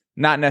actress,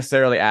 not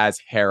necessarily as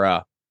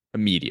Hera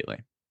immediately.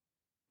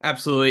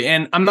 Absolutely.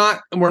 And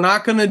we're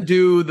not gonna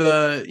do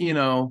the,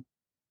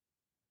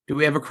 do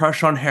we have a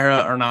crush on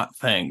Hera or not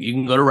thing. You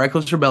can go to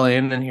Reckless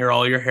Rebellion and hear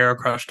all your Hera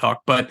crush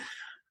talk, but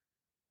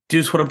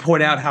just want to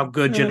point out how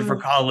good Jennifer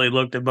Connelly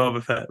looked at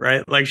Boba Fett,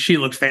 right? Like, she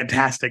looks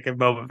fantastic in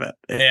Boba Fett.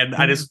 And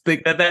I just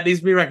think that needs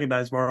to be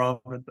recognized more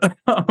often.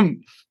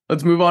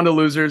 Let's move on to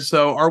losers.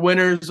 So our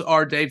winners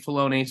are Dave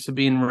Filoni,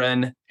 Sabine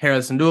Wren, Hera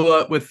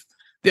Syndulla, with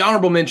the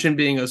honorable mention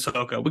being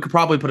Ahsoka. We could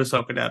probably put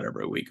Ahsoka down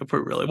every week if we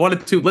really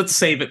wanted to. Let's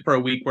save it for a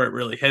week where it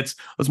really hits.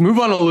 Let's move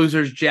on to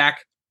losers.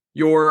 Jack,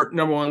 your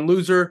number one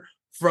loser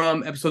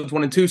from episodes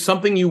 1 and 2,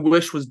 something you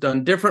wish was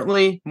done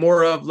differently,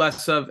 more of,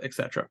 less of,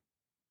 etc.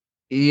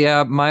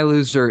 Yeah, my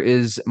loser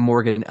is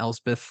Morgan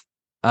Elsbeth.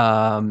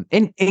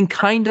 And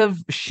kind of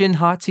Shin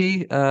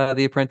Hati,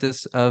 the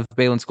apprentice of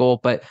Baylan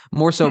Skoll, but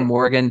more so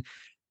Morgan.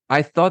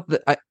 I thought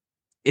that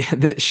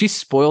she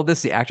spoiled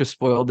this. The actress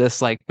spoiled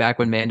this, like back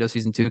when Mando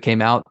season 2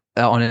 came out,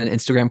 on an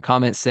Instagram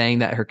comment saying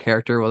that her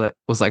character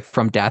was like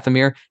from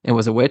Dathomir and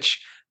was a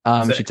witch.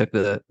 She took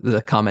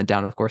the comment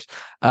down, of course.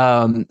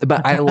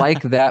 But I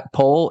like that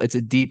poll. It's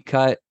a deep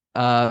cut.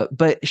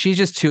 But she's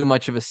just too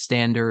much of a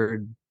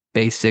standard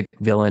basic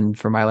villain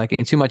for my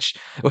liking. Too much.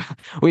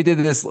 We did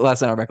this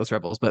last night on Reckless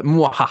Rebels, but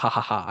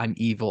I'm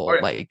evil.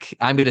 Right. Like,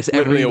 I'm gonna say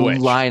every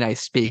line I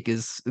speak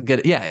is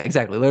good. Yeah,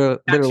 exactly.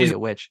 Literally a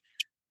witch.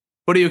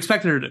 What do you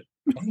expect her to do?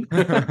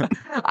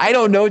 I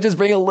don't know. Just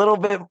bring a little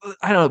bit.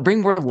 I don't know. Bring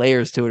more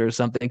layers to it or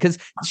something. Because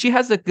she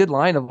has a good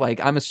line of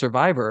like, "I'm a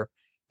survivor,"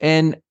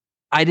 and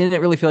I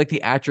didn't really feel like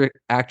the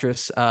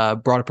actress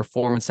brought a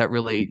performance that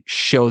really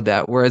showed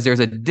that. Whereas there's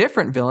a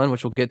different villain,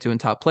 which we'll get to in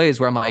top plays,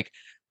 where I'm like,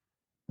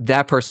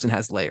 that person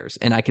has layers,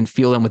 and I can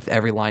feel them with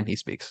every line he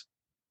speaks.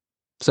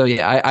 So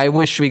yeah, I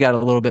wish we got a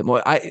little bit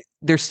more.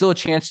 There's still a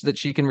chance that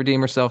she can redeem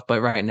herself, but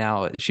right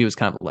now she was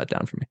kind of a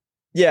letdown for me.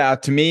 Yeah,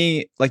 to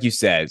me, like you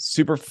said,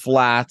 super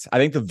flat. I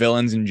think the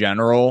villains in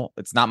general,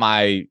 it's not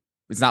my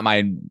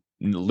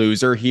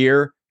loser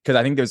here, because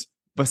I think there's,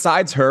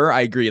 besides her, I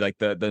agree, like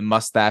the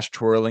mustache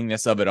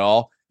twirlingness of it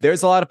all,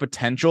 there's a lot of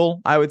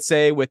potential, I would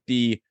say, with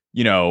the,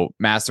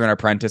 master and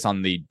apprentice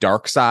on the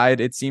dark side,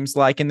 it seems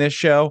like, in this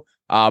show.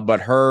 But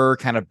her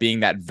kind of being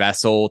that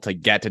vessel to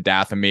get to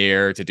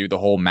Dathomir, to do the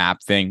whole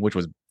map thing, which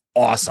was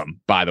awesome,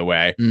 by the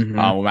way.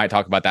 Mm-hmm. We might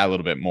talk about that a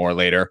little bit more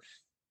later.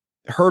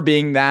 Her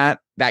being that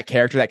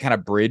character, that kind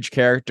of bridge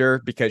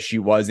character, because she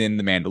was in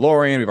The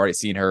Mandalorian. We've already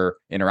seen her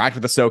interact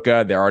with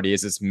Ahsoka. There already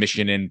is this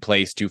mission in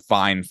place to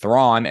find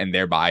Thrawn and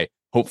thereby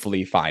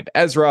hopefully find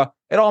Ezra.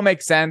 It all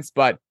makes sense,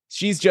 but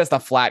she's just a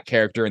flat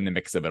character in the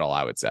mix of it all,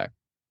 I would say.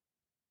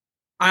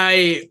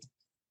 I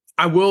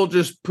will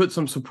just put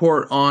some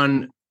support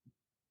on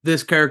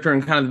this character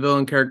and kind of the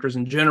villain characters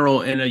in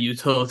general in a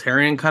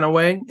utilitarian kind of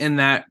way, in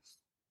that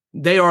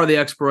they are the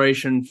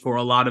exploration for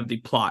a lot of the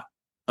plot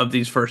of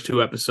these first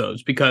 2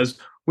 episodes, because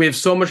we have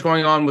so much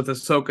going on with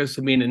Ahsoka,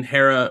 Sabine, and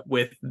Hera,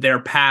 with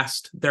their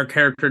past, their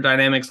character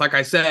dynamics. Like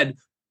I said,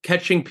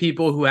 catching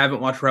people who haven't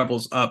watched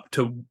Rebels up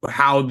to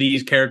how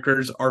these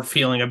characters are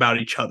feeling about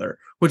each other,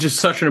 which is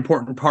such an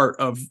important part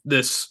of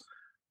this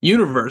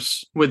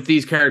universe with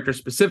these characters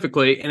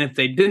specifically. And if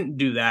they didn't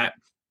do that,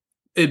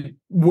 it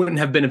wouldn't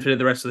have benefited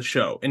the rest of the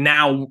show. And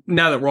now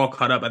that we're all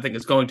caught up, I think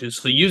it's going to.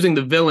 So using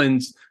the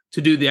villains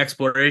to do the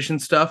exploration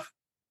stuff,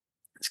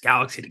 this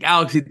galaxy to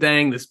galaxy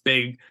thing, this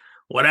big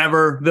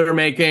whatever they're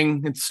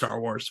making, it's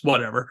Star Wars,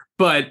 whatever.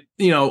 But,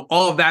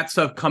 all of that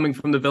stuff coming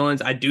from the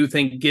villains, I do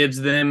think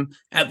gives them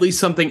at least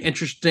something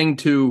interesting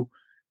to,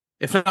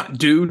 if not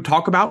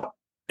talk about.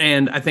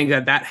 and I think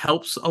that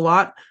helps a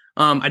lot.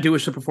 I do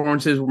wish the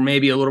performances were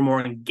maybe a little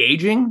more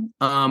engaging,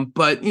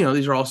 but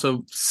these are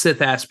also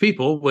Sith-ass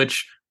people,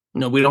 which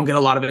we don't get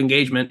a lot of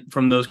engagement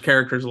from those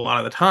characters a lot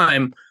of the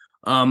time,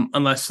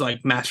 unless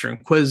like Master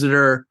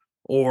Inquisitor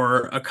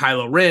or a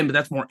Kylo Ren, but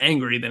that's more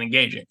angry than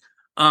engaging.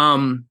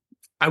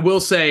 I will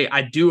say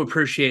I do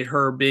appreciate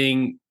her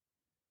being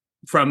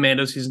from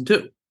Mando season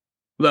 2,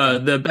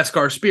 the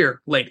Beskar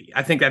Spear lady.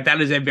 I think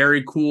that is a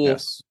very cool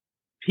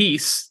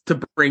piece to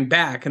bring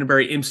back in a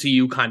very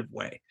MCU kind of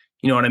way.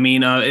 You know what I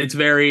mean? It's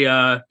very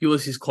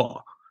Ulysses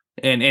Claw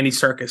and Andy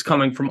Serkis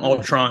coming from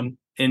Ultron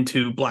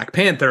into Black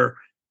Panther.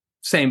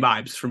 Same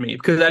vibes for me,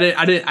 because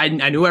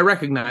I knew I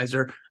recognized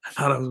her. I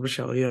thought I was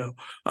Michelle Yeoh.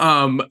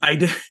 I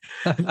did.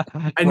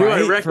 I knew I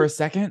recognized for a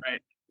second.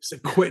 Right. So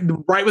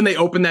right when they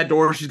opened that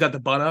door, she's got the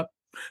bun up.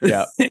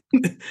 Yeah.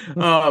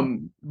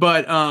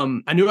 But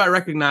I knew I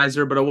recognized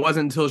her, but it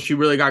wasn't until she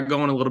really got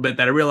going a little bit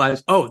that I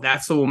realized, oh,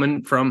 that's the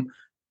woman from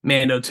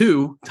Mando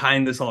 2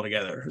 tying this all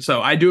together.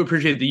 So I do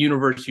appreciate the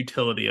universe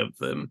utility of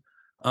them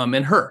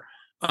and her.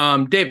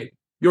 David,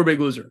 your big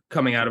loser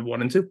coming out of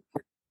 1 and 2.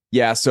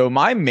 Yeah, so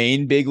my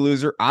main big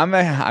loser, I'm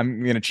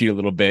gonna cheat a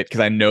little bit because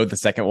I know the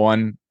second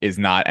one is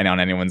not on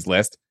anyone's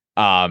list,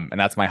 and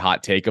that's my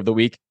hot take of the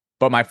week.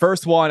 But my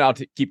first one, I'll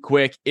keep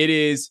quick. It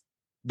is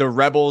the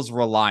Rebels'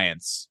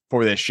 reliance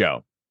for this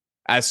show.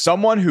 As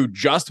someone who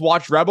just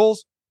watched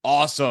Rebels,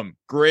 awesome,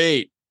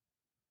 great,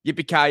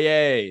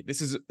 yippee-ki-yay!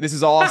 This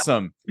is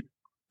awesome.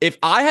 If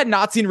I had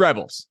not seen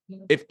Rebels,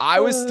 if I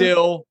was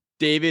still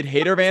David,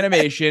 hater of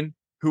animation,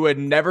 who had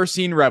never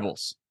seen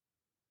Rebels,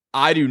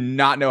 I do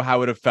not know how I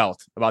would have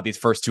felt about these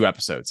first 2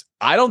 episodes.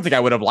 I don't think I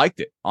would have liked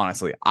it,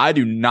 honestly. I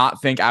do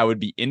not think I would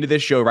be into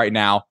this show right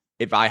now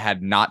if I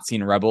had not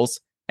seen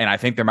Rebels. And I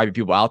think there might be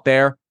people out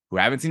there who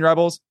haven't seen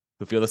Rebels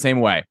who feel the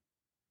same way.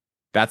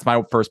 That's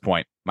my first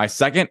point. My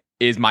second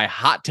is my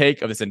hot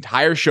take of this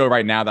entire show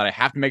right now that I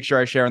have to make sure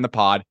I share in the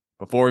pod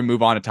before we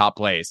move on to top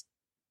plays.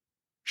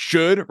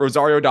 Should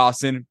Rosario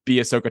Dawson be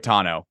Ahsoka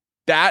Tano?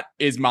 That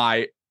is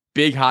my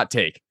big hot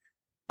take.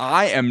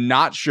 I am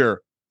not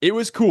sure. It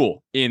was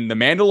cool in The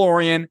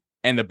Mandalorian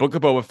and the Book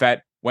of Boba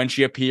Fett when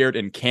she appeared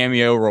in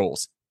cameo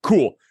roles.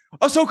 Cool.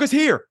 Ahsoka's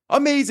here.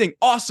 Amazing.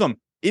 Awesome.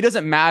 It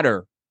doesn't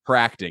matter her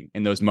acting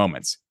in those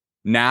moments.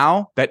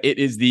 Now that it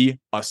is the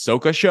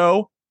Ahsoka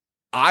show,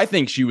 I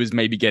think she was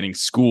maybe getting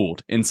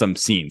schooled in some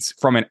scenes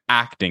from an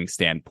acting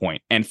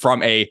standpoint and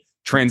from a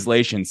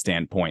translation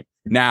standpoint.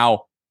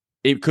 Now,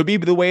 it could be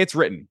the way it's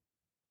written.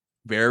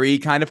 Very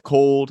kind of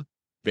cold,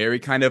 very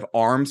kind of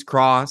arms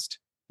crossed,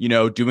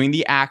 doing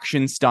the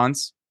action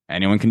stunts.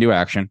 Anyone can do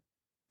action.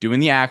 Doing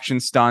the action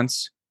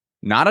stunts,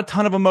 not a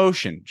ton of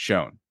emotion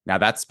shown. Now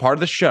that's part of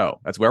the show.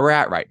 That's where we're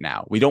at right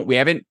now. We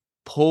haven't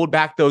pulled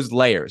back those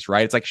layers,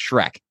 right? It's like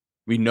Shrek.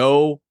 We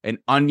know an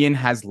onion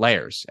has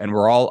layers and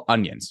we're all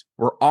onions.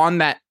 We're on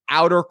that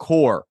outer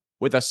core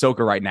with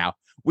Ahsoka right now.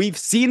 We've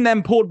seen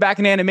them pulled back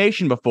in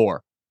animation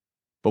before,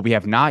 but we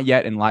have not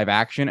yet in live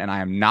action. And I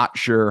am not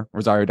sure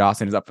Rosario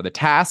Dawson is up for the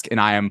task. And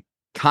I am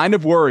kind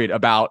of worried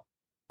about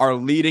our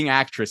leading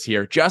actress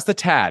here, just a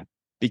tad.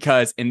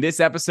 Because in this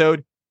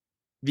episode,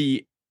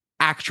 the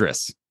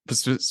actress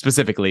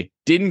specifically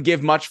didn't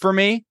give much for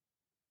me.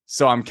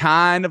 So I'm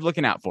kind of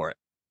looking out for it.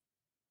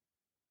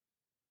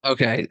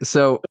 Okay,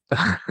 so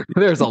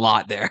there's a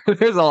lot there.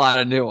 There's a lot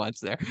of nuance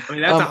there. I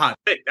mean, that's a hot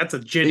thing. That's a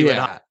genuine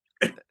hot.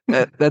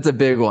 That's a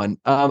big one.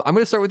 I'm going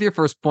to start with your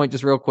first point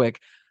just real quick.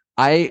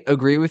 I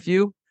agree with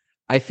you.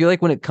 I feel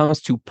like when it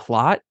comes to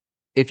plot,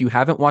 if you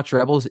haven't watched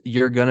Rebels,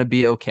 you're going to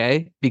be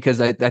okay,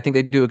 because I think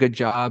they do a good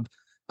job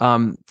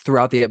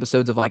throughout the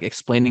episodes of like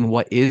explaining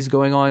what is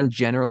going on,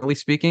 generally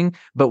speaking.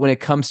 But when it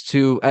comes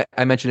to,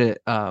 I mentioned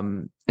it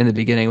in the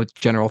beginning with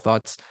general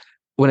thoughts,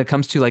 when it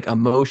comes to like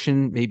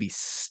emotion, maybe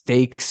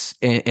stakes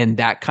and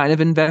that kind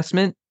of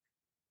investment,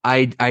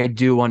 I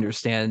do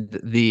understand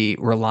the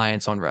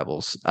reliance on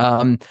Rebels.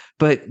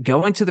 But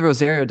going to the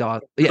Rosario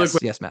Dawson,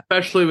 yes, Matt.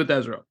 Especially with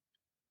Ezra.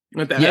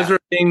 With Ezra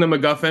being the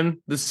MacGuffin,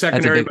 the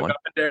secondary MacGuffin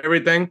to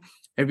everything.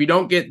 If you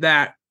don't get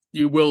that,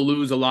 you will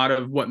lose a lot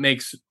of what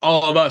makes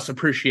all of us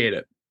appreciate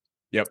it.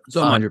 Yep.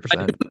 So 100%.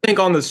 I do think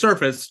on the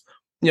surface,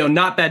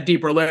 not that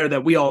deeper layer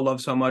that we all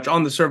love so much.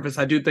 On the surface,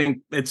 I do think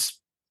it's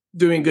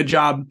doing a good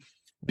job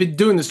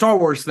doing the Star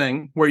Wars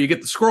thing where you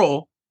get the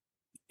scroll,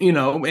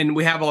 and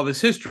we have all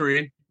this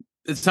history.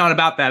 It's not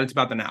about that. It's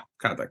about the now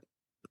kind of thing.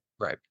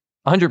 Right.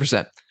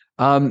 100%.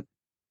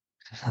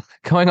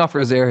 Going off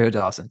Rosario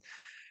Dawson.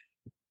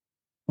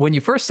 When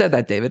you first said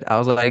that, David, I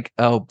was like,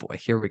 oh boy,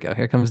 here we go.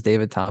 Here comes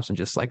David Thompson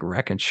just like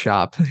wrecking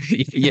shop.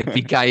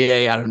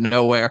 Yippee-ki-yay out of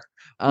nowhere.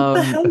 What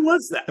the hell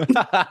was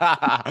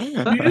that?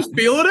 You just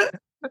feeling it?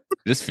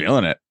 Just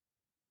feeling it.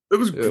 It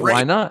was great.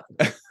 Why not?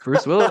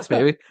 Bruce Willis,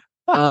 baby.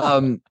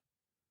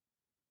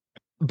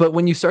 But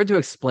when you start to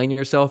explain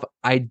yourself,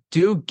 I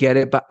do get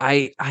it, but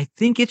I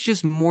think it's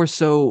just more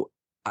so,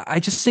 I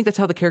just think that's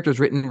how the character is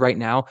written right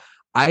now.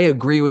 I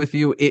agree with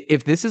you.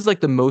 If this is like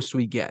the most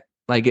we get,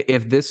 Like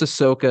if this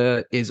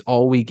Ahsoka is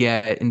all we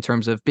get in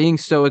terms of being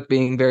stoic,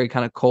 being very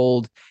kind of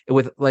cold,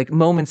 with like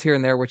moments here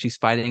and there where she's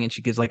fighting and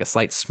she gives like a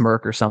slight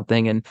smirk or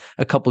something and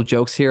a couple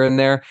jokes here and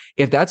there.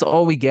 If that's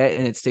all we get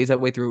and it stays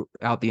that way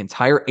throughout the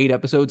entire 8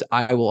 episodes,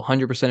 I will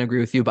 100% agree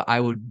with you. But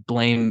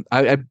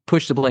I'd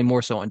push the blame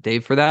more so on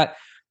Dave for that.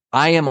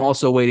 I am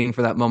also waiting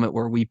for that moment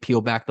where we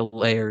peel back the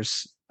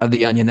layers of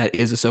the onion that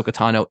is Ahsoka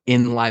Tano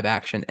in live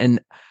action.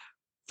 And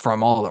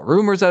from all the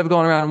rumors that have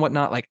gone around and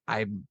whatnot, like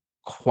I'm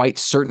quite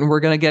certain we're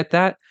going to get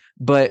that.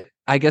 But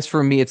I guess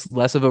for me, it's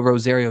less of a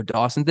Rosario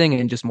Dawson thing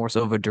and just more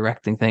so of a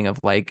directing thing of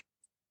like,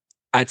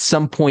 at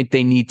some point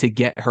they need to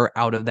get her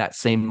out of that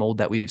same mold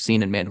that we've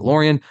seen in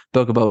Mandalorian,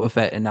 Book of Boba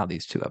Fett, and now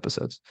these 2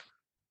 episodes.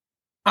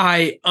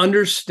 I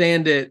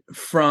understand it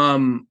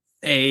from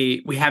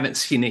we haven't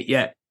seen it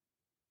yet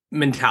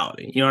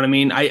mentality. You know what I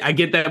mean? I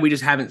get that we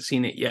just haven't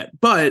seen it yet.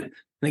 But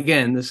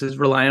again, this is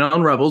relying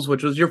on Rebels,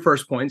 which was your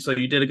first point. So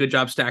you did a good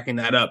job stacking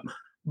that up.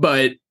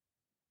 But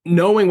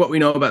knowing what we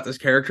know about this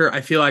character,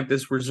 I feel like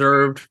this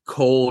reserved,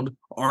 cold,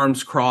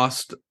 arms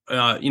crossed,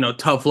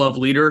 tough love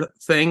leader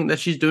thing that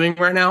she's doing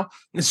right now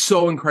is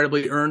so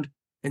incredibly earned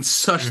in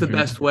such the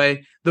best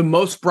way. The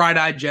most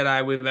bright-eyed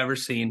Jedi we've ever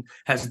seen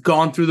has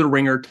gone through the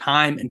ringer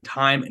time and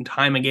time and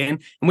time again.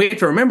 And we have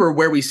to remember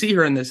where we see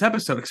her in this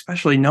episode,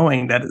 especially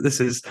knowing that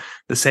this is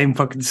the same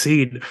fucking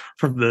scene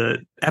from the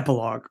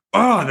epilogue.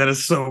 Oh, that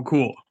is so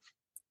cool.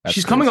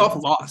 She's coming off a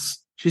loss.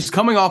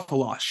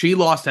 She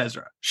lost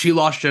Ezra. She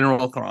lost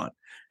General Thrawn.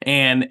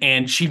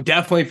 And she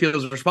definitely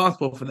feels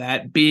responsible for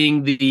that,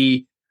 being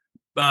the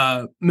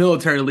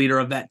military leader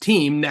of that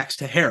team next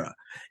to Hera.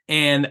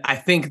 And I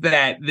think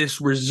that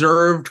this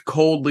reserved,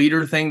 cold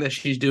leader thing that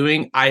she's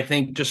doing, I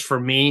think just for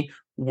me,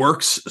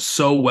 works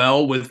so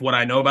well with what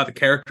I know about the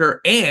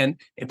character. And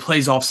it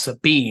plays off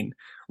Sabine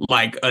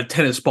like a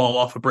tennis ball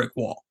off a brick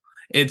wall.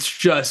 It's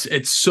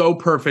so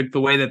perfect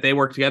the way that they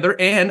work together.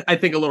 And I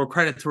think a little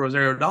credit to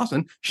Rosario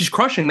Dawson. She's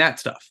crushing that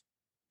stuff.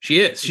 She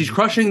is. She's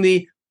crushing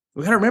we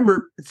got to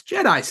remember, it's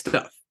Jedi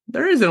stuff.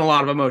 There isn't a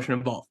lot of emotion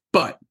involved.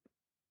 But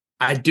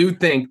I do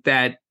think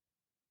that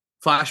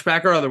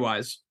flashback or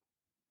otherwise,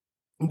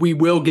 we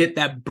will get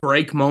that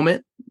break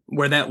moment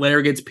where that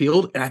layer gets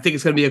peeled. And I think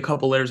it's going to be a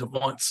couple layers at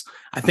once.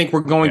 I think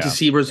we're going to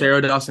see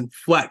Rosario Dawson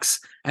flex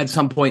at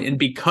some point. And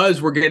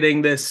because we're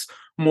getting this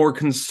more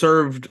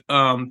conserved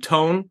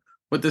tone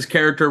with this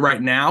character right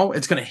now,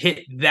 it's going to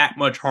hit that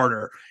much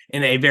harder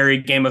in a very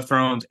Game of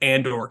Thrones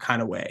Andor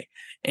kind of way.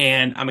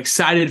 And I'm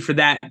excited for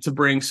that to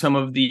bring some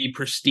of the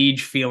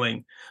prestige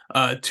feeling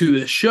to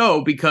the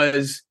show,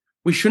 because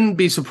we shouldn't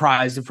be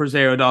surprised if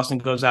Rosario Dawson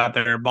goes out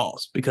there and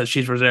balls, because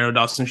she's Rosario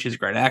Dawson. She's a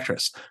great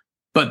actress.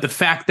 But the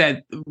fact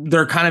that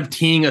they're kind of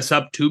teeing us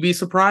up to be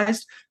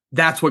surprised,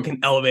 that's what can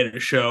elevate a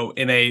show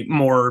in a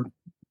more,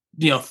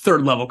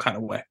 third level kind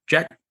of way.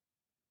 Jack?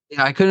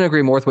 Yeah, I couldn't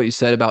agree more with what you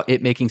said about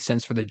it making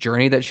sense for the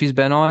journey that she's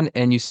been on.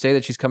 And you say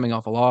that she's coming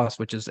off a loss,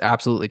 which is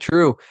absolutely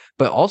true.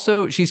 But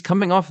also she's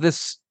coming off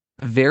this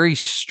very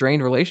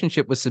strained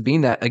relationship with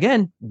Sabine that,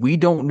 again, we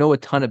don't know a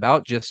ton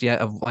about just yet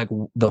of like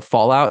the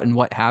fallout and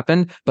what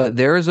happened. But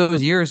there's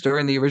those years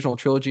during the original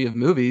trilogy of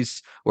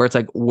movies where it's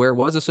like, where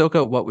was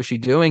Ahsoka? What was she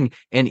doing?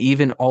 And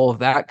even all of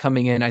that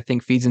coming in, I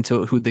think feeds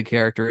into who the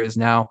character is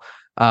now.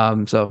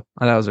 So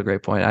that was a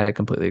great point. I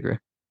completely agree.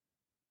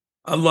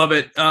 I love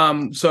it.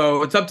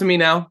 So it's up to me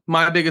now.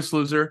 My biggest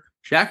loser.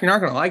 Jack, you're not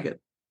going to like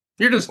it.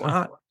 You're just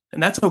not.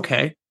 And that's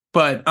okay.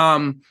 But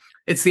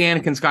it's the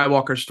Anakin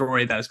Skywalker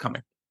story that is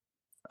coming.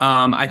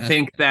 I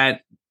think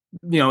that,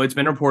 it's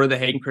been reported that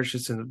Hayden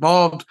Christensen's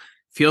involved.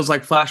 Feels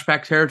like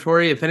flashback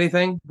territory, if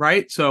anything,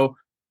 right? So a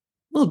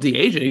little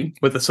de-aging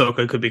with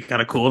Ahsoka could be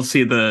kind of cool to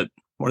see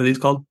what are these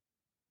called?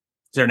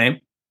 Is there a name?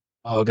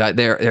 Oh, God,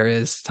 there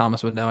is.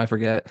 Thomas would know. I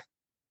forget.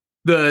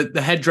 The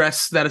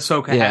headdress that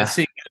Ahsoka has,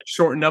 seeing it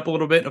shortened up a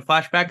little bit in a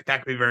flashback,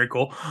 that could be very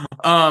cool.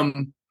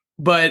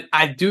 But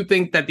I do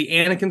think that the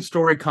Anakin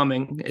story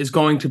coming is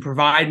going to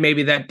provide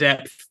maybe that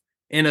depth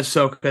in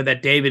Ahsoka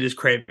that David is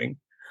craving.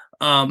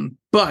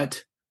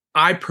 But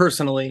I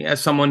personally,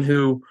 as someone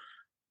who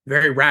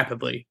very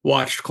rapidly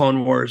watched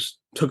Clone Wars,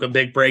 took a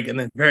big break, and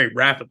then very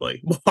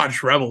rapidly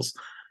watched Rebels,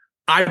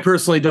 I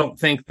personally don't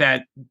think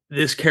that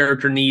this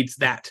character needs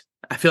that.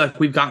 I feel like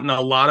we've gotten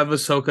a lot of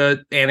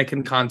Ahsoka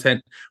Anakin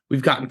content.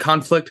 We've gotten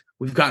conflict.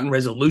 We've gotten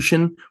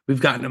resolution.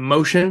 We've gotten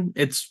emotion.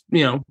 It's,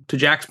 to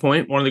Jack's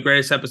point, one of the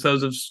greatest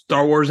episodes of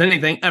Star Wars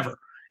anything ever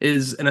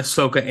is an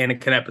Ahsoka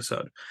Anakin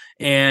episode.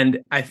 And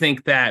I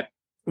think that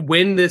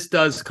when this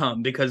does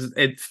come, because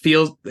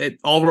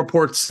all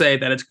reports say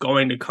that it's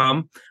going to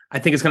come, I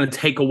think it's going to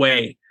take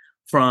away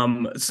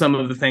from some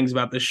of the things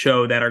about this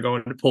show that are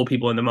going to pull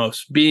people in the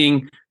most,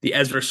 being the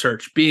Ezra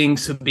search, being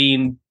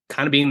Sabine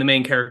kind of being the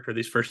main character of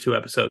these first 2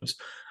 episodes,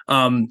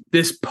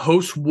 this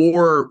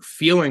post-war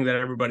feeling that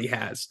everybody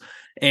has,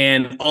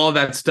 and all of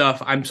that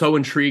stuff. I'm so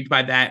intrigued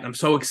by that, and I'm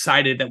so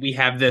excited that we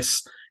have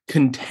this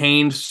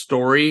contained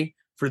story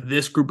for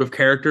this group of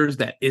characters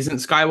that isn't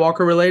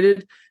Skywalker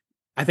related.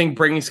 I think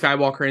bringing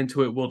Skywalker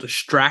into it will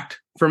distract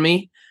from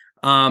me.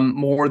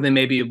 more than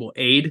maybe it will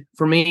aid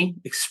for me,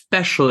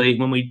 especially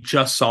when we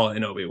just saw it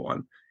in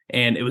Obi-Wan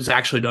and it was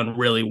actually done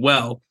really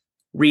well.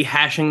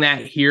 Rehashing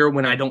that here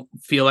when I don't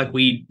feel like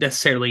we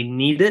necessarily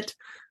need it,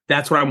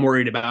 that's what I'm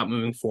worried about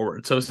moving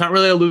forward. So it's not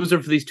really a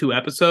loser for these 2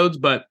 episodes,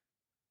 but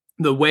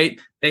the way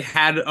they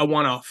had a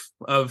one-off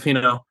of,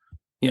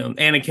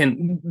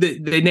 Anakin,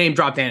 they name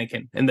dropped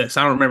Anakin in this.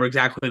 I don't remember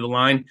exactly the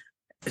line.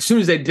 As soon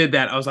as they did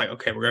that, I was like,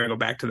 okay, we're going to go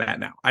back to that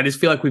now. I just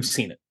feel like we've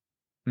seen it.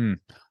 Yeah.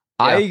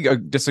 I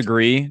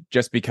disagree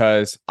just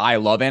because I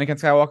love Anakin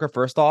Skywalker,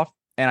 first off.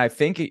 And I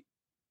think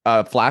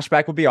a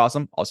flashback would be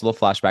awesome. Also love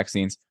flashback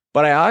scenes.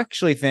 But I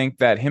actually think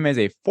that him as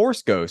a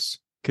Force ghost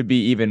could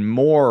be even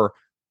more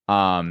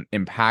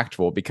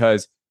impactful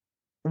because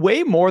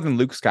way more than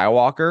Luke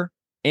Skywalker,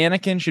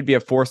 Anakin should be a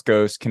Force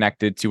ghost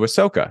connected to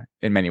Ahsoka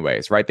in many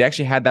ways, right? They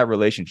actually had that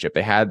relationship.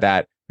 They had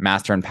that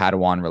master and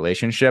Padawan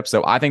relationship.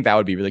 So I think that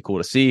would be really cool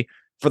to see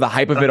for the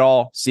hype of it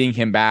all, seeing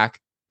him back.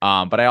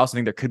 But I also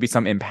think there could be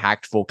some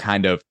impactful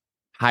kind of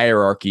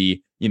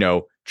hierarchy,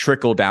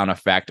 trickle down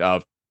effect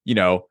of,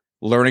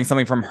 learning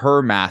something from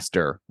her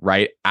master,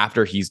 right?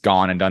 After he's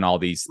gone and done all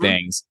these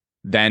things,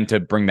 then to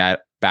bring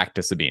that back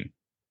to Sabine.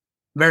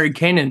 Very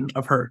Kanan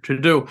of her to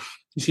do.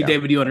 You see,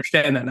 David, you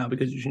understand that now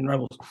because you've seen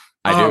Rebels.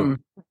 I do.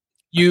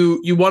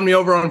 You won me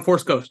over on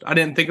Force Ghost. I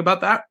didn't think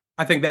about that.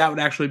 I think that would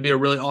actually be a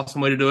really awesome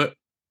way to do it.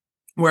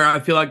 Where I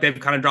feel like they've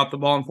kind of dropped the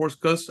ball on Force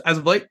Ghost as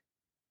of late.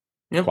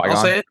 I'll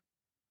say it.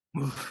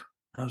 Oof,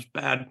 that was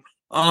bad.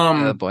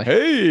 Oh boy.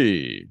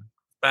 Hey,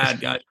 bad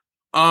guy.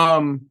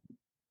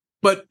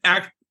 But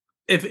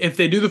if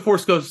they do the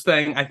Force Ghost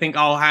thing, I think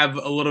I'll have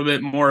a little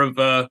bit more of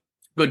a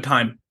good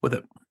time with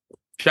it.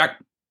 Shaq,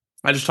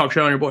 I just talked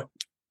shit on your boy.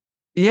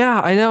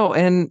 Yeah, I know,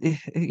 and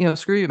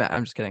screw you, Matt.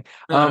 I'm just kidding.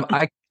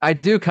 I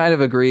do kind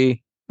of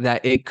agree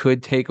that it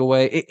could take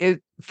away.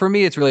 It for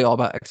me, it's really all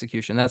about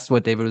execution. That's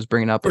what David was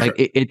bringing up. Like,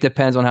 it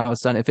depends on how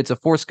it's done. If it's a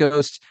Force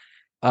Ghost,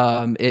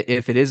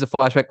 if it is a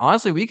flashback,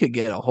 honestly, we could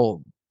get a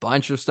whole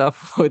bunch of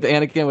stuff with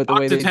Anakin with the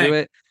way they do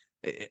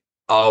it.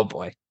 Oh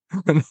boy,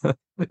 the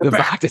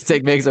Bacta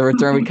tank makes a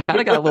return. We kind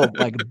of got a little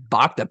like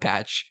Bacta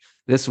patch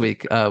this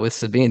week with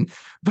Sabine,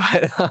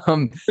 but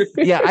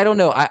yeah, I don't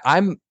know.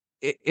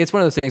 It's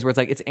one of those things where it's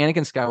like it's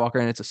Anakin Skywalker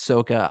and it's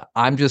Ahsoka.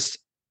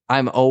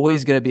 I'm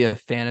always going to be a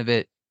fan of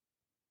it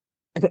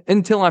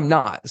until I'm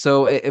not.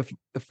 So if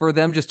for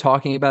them just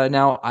talking about it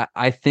now,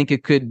 I think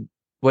it could,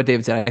 what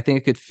David said, I think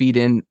it could feed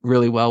in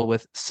really well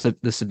with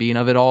the Sabine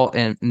of it all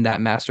and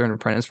that master and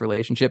apprentice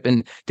relationship.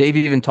 And Dave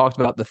even talked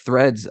about the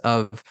threads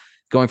of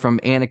going from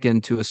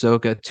Anakin to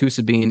Ahsoka to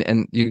Sabine,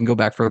 and you can go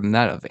back further than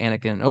that of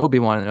Anakin and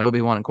Obi-Wan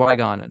and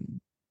Qui-Gon,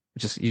 and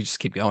you just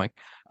keep going.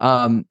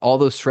 All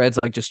those threads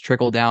like just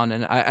trickle down,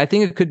 and I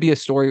think it could be a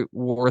story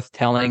worth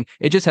telling.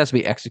 It just has to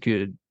be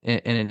executed in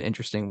an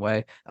interesting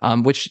way,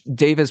 which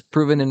Dave has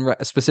proven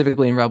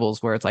specifically in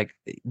Rebels, where it's like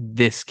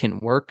this can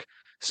work.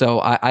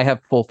 So I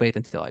have full faith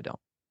until I don't.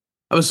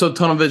 I was so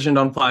tunnel visioned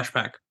on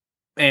flashback,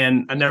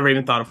 and I never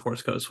even thought of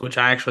Force Ghost, which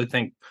I actually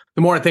think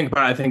the more I think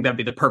about it, I think that'd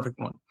be the perfect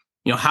one.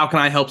 How can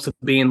I help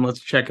Sabine?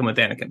 Let's check in with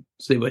Anakin,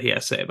 see what he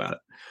has to say about it.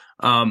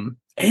 And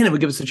it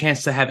would give us a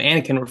chance to have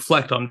Anakin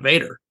reflect on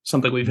Vader,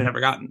 something we've never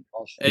gotten.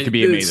 It could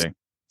be amazing.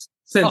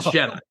 Since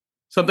Jedi.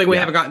 Something we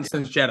haven't gotten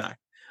since Jedi.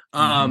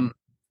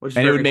 Which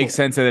and it would make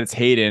sense that it's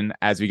Hayden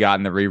as we got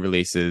in the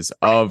re-releases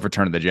of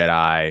Return of the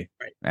Jedi.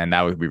 Right. And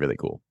that would be really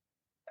cool.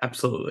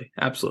 Absolutely.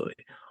 Absolutely.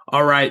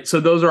 All right. So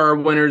those are our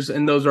winners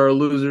and those are our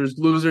losers.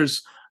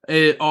 Losers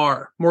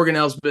are Morgan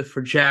Elsbeth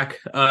for Jack.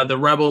 The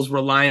Rebels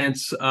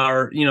Reliance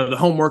are, the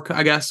homework,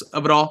 I guess,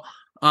 of it all.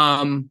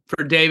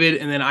 For David,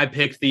 and then I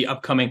picked the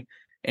upcoming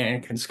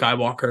Anakin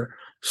Skywalker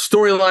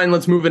storyline.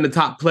 Let's move into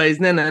top plays.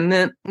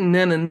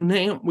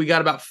 We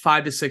got about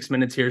 5 to 6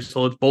 minutes here,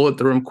 so let's bullet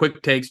through them.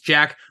 Quick takes.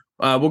 Jack,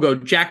 we'll go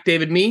Jack,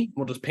 David, me.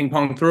 We'll just ping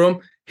pong through them.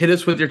 Hit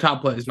us with your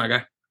top plays, my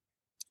guy.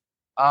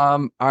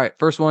 All right,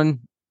 first one.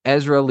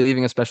 Ezra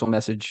leaving a special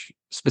message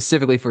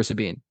specifically for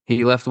Sabine.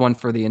 He left one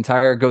for the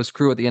entire Ghost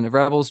crew at the end of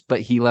Rebels, but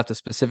he left a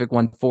specific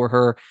one for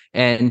her,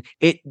 and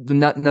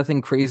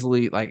nothing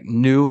crazily like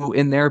new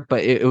in there,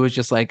 but it was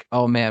just like,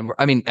 oh man.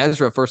 I mean,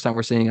 Ezra, first time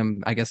we're seeing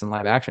him, I guess, in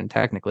live action,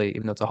 technically,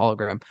 even though it's a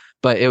hologram,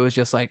 but it was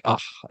just like, oh,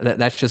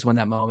 that's just when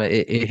that moment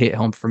it hit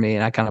home for me,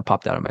 and I kind of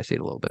popped out of my seat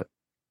a little bit.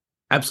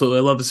 Absolutely.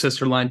 I love the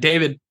sister line.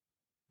 David.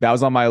 That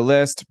was on my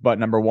list, but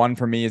number one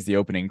for me is the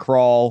opening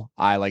crawl.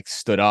 I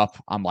stood up.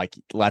 I'm like,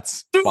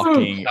 let's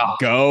fucking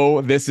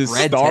go. This is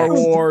red Star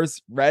text. Wars,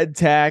 red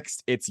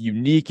text. It's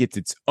unique. It's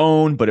its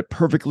own, but it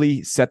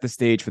perfectly set the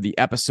stage for the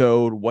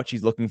episode, what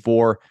she's looking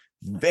for.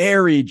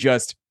 Very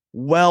just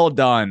well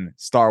done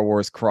Star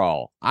Wars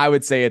crawl. I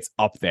would say it's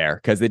up there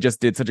because they just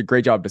did such a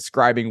great job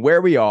describing where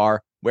we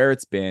are, where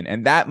it's been.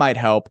 And that might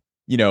help,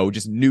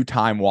 just new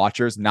time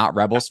watchers, not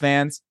Rebels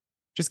fans,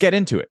 just get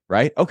into it,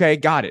 right? Okay,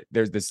 got it.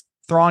 There's this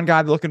Thrawn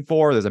guy looking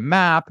for. There's a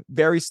map,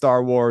 very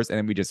Star Wars, and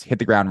then we just hit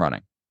the ground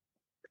running.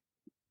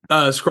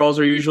 Scrolls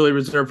are usually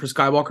reserved for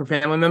Skywalker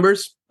family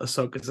members.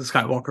 Ahsoka's a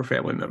Skywalker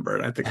family member,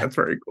 and I think that's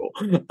very cool.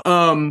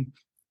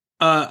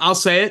 I'll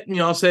say it.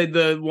 I'll say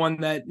the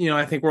one that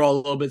I think we're all a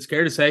little bit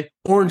scared to say.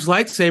 Orange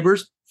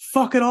lightsabers,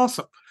 fucking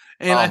awesome,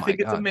 and I think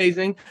it's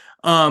amazing.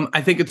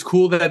 I think it's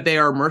cool that they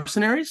are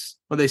mercenaries,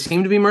 or they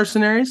seem to be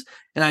mercenaries.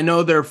 And I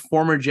know they're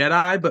former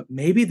Jedi, but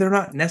maybe they're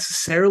not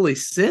necessarily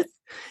Sith.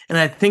 And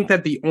I think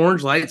that the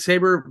orange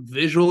lightsaber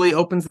visually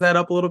opens that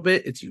up a little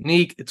bit. It's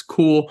unique. It's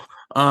cool.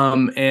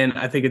 And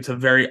I think it's a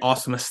very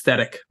awesome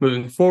aesthetic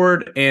moving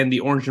forward. And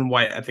the orange and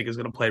white, I think, is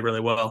going to play really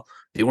well.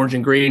 The orange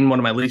and green, one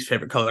of my least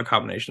favorite color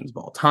combinations of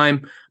all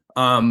time.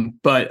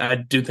 But I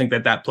do think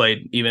that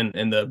played even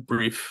in the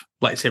brief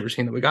lightsaber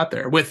scene that we got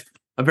there with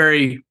a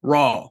very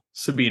raw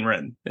Sabine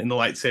Wren in the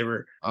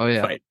lightsaber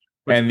fight.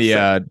 And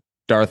the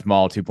Darth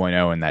Maul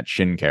 2.0 and that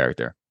Shin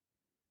character.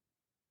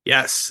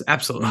 Yes,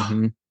 absolutely.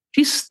 Mm-hmm.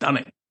 She's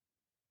stunning.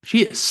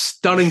 She is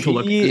stunning to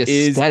look at. She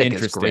is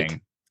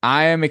interesting.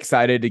 I am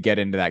excited to get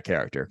into that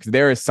character because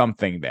there is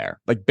something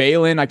there. Like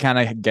Balin, I kind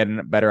of get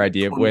a better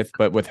idea with,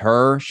 but with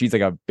her, she's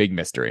like a big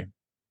mystery.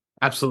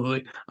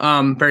 Absolutely.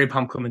 Very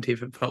pumpkin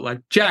motif, it felt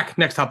like. Jack,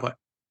 next top play.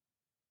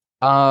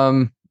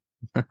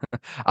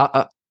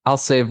 I'll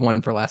save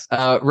one for last.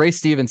 Ray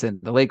Stevenson,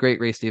 the late great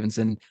Ray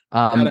Stevenson.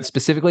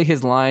 Specifically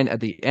his line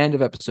at the end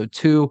of episode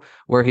 2,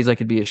 where he's like,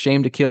 "It'd be a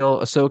shame to kill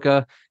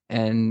Ahsoka,"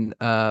 and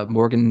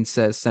Morgan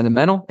says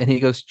 "sentimental," and he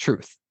goes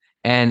 "truth."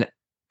 And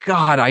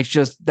God,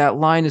 that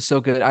line is so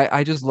good.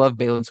 I just love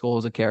Balin Skoll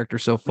as a character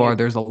so far. Yeah.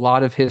 There's a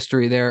lot of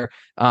history there.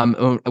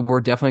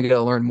 We're definitely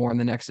going to learn more in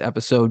the next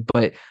episode,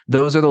 but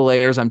those are the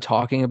layers I'm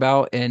talking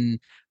about. And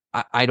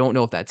I don't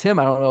know if that's him.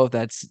 I don't know if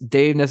that's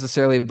Dave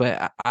necessarily,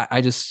 but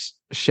I just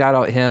shout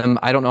out him.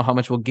 I don't know how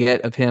much we'll get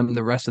of him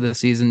the rest of the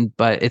season,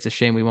 but it's a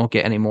shame we won't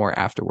get any more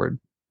afterward.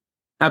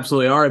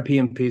 Absolutely. R.I.P.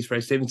 and peace,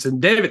 Ray Stevenson.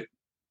 David.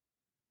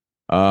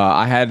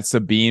 I had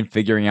Sabine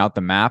figuring out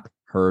the map,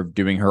 her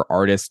doing her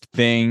artist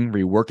thing,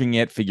 reworking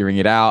it, figuring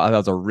it out. I thought it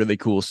was a really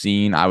cool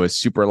scene. I was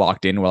super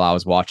locked in while I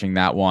was watching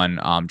that one.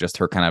 Just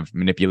her kind of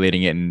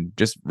manipulating it and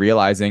just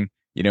realizing,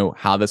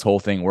 how this whole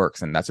thing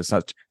works. And that's just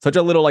such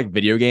a little like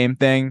video game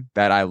thing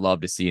that I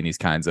love to see in these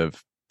kinds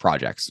of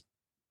projects.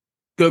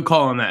 Good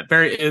call on that.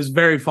 Is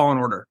very Fallen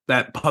Order,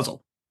 that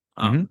puzzle.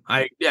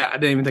 I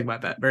didn't even think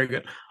about that. Very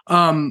good.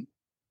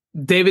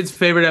 David's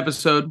favorite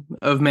episode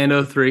of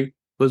Mando 3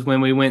 was when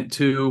we went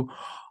to,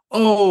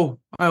 I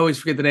always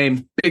forget the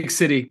name, big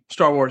city,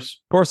 Star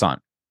Wars.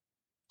 Coruscant,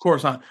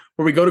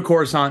 where we go to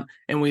Coruscant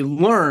and we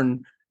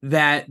learn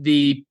that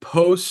the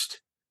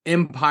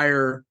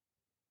post-Empire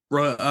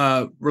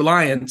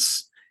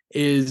reliance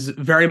is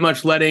very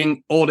much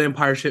letting old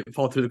Empire shit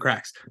fall through the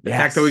cracks. The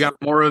fact that we got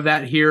more of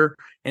that here,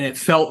 and it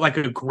felt like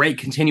a great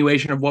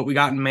continuation of what we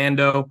got in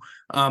Mando.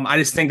 I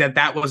just think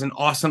that was an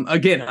awesome,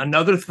 again,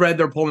 another thread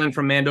they're pulling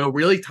from Mando,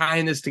 really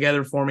tying this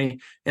together for me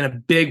in a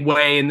big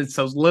way. And it's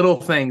those little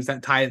things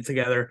that tie it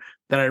together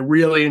that I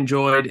really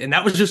enjoyed. And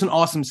that was just an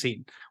awesome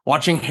scene.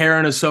 Watching Hera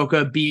and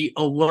Ahsoka be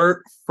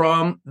alert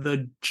from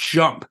the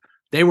jump.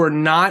 They were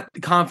not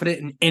confident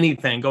in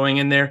anything going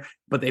in there,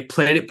 but they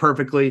played it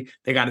perfectly.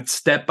 They got it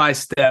step by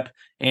step,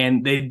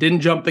 and they didn't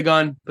jump the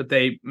gun, but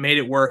they made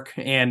it work.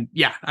 And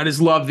yeah, I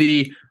just love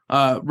the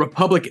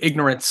Republic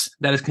ignorance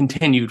that has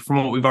continued from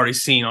what we've already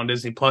seen on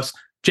Disney Plus.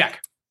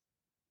 Jack.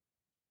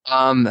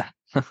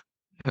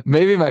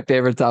 Maybe my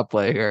favorite top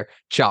play here,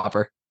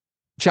 Chopper.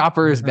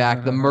 Chopper is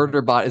back. The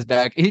murder bot is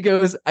back. He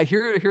goes, I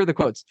hear the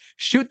quotes.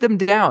 "Shoot them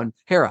down,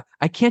 Hera.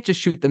 I can't just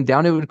shoot them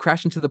down. It would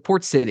crash into the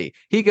port city."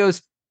 He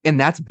goes, "And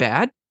that's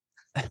bad?"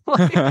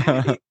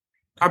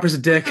 Chopper's a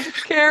dick. I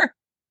don't care.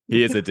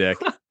 He is a dick.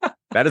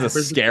 That is a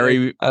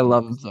scary, I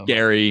love him so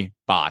scary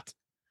bot.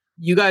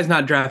 You guys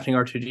not drafting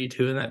R2D2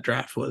 in that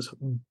draft was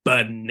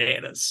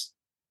bananas.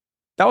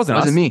 That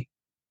wasn't me.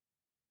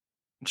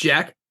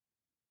 Jack?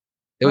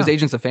 It was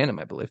Agents of Phantom,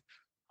 I believe.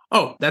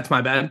 Oh, that's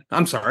my bad.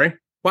 I'm sorry.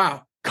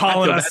 Wow.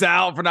 Calling us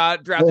out for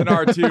not drafting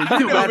R2. I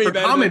feel bad for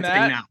commenting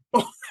now.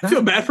 I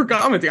feel bad for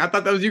commenting. I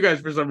thought that was you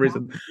guys for some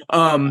reason.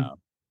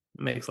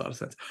 Makes a lot of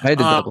sense. I had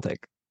to double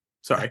take.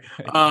 Sorry.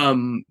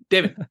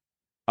 David.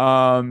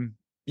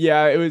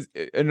 Yeah, it was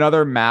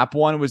another map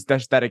one was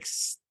just that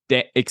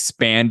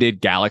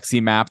expanded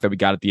galaxy map that we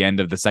got at the end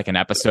of the second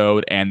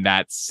episode, and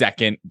that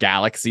second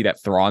galaxy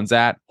that Thrawn's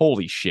at.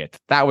 Holy shit.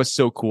 That was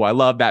so cool. I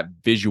love that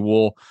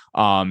visual.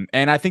 And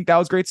I think that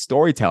was great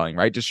storytelling,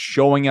 right? Just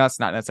showing us,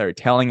 not necessarily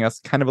telling us,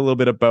 kind of a little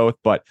bit of both,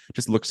 but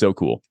just looks so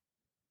cool.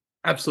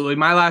 Absolutely.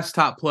 My last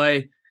top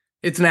play,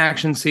 it's an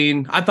action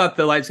scene. I thought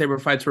the lightsaber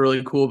fights were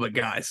really cool, but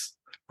guys,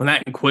 when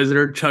that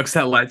Inquisitor chucks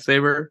that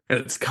lightsaber and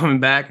it's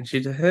coming back and she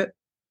just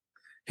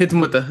hits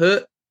him with the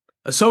hook.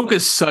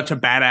 Ahsoka's such a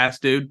badass,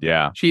 dude.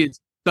 Yeah. She is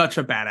such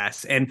a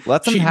badass. And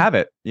let them have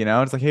it.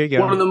 It's like, here you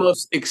go. One of the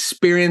most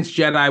experienced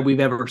Jedi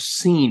we've ever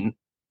seen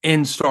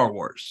in Star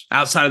Wars,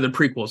 outside of the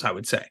prequels, I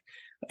would say.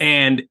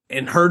 And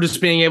her just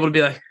being able to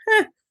be like,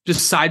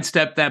 just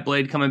sidestep that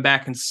blade coming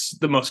back in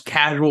the most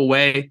casual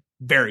way.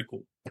 Very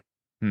cool.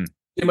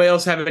 Anybody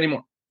else have any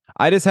more?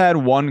 I just had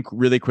one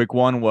really quick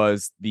one,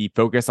 was the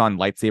focus on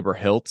lightsaber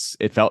hilts.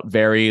 It felt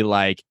very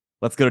like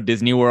let's go to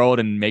Disney World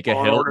and make a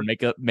hilt and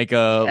make a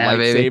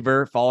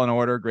lightsaber, Fallen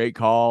Order, great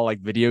call, like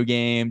video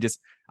game. Just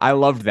I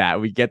loved that.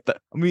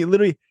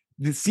 Literally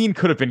the scene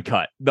could have been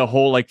cut. The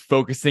whole like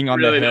focusing on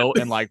the hilt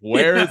and like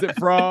where is it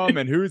from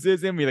and whose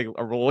is it? We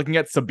are looking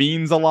at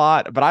Sabine's a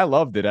lot, but I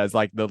loved it as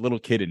like the little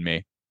kid in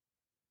me.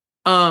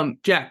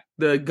 Jack,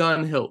 the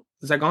gun hilt,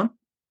 is that gone?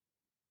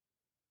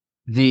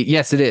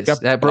 Yes, it is.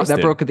 That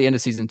broke at the end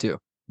of season 2.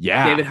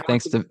 Yeah, David,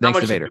 thanks to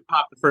Vader.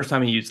 Pop the first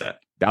time he used that.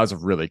 That was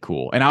really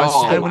cool, and I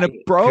was sad when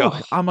it broke.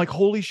 God. I'm like,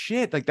 holy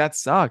shit! Like that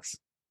sucks.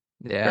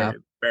 Yeah,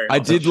 very I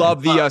did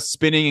love the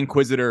spinning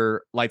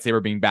Inquisitor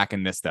lightsaber being back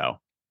in this though.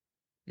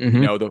 Mm-hmm.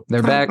 You know,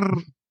 they're back.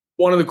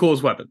 One of the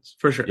coolest weapons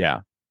for sure.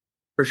 Yeah,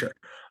 for sure.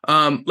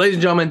 Ladies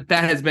and gentlemen,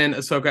 that has been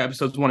Ahsoka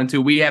episodes 1 and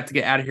 2. We have to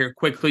get out of here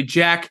quickly.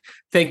 Jack,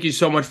 thank you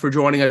so much for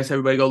joining us.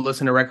 Everybody go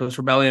listen to Reckless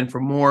Rebellion for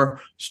more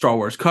Star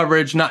Wars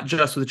coverage, not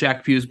just with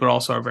Jack Hughes, but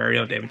also our very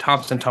own David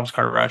Thompson, Thomas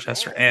Carter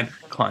Rochester, and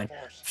Klein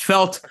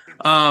Felt.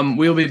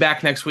 We'll be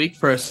back next week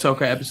for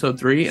Ahsoka episode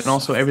 3 and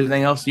also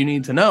everything else you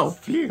need to know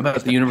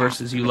about the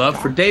universes you love.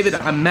 For David,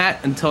 I'm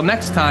Matt. Until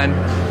next time,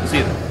 we'll see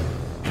you then.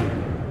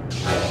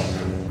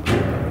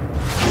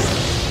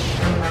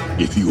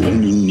 If you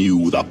only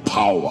knew the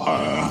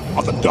power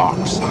of the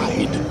dark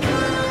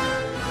side.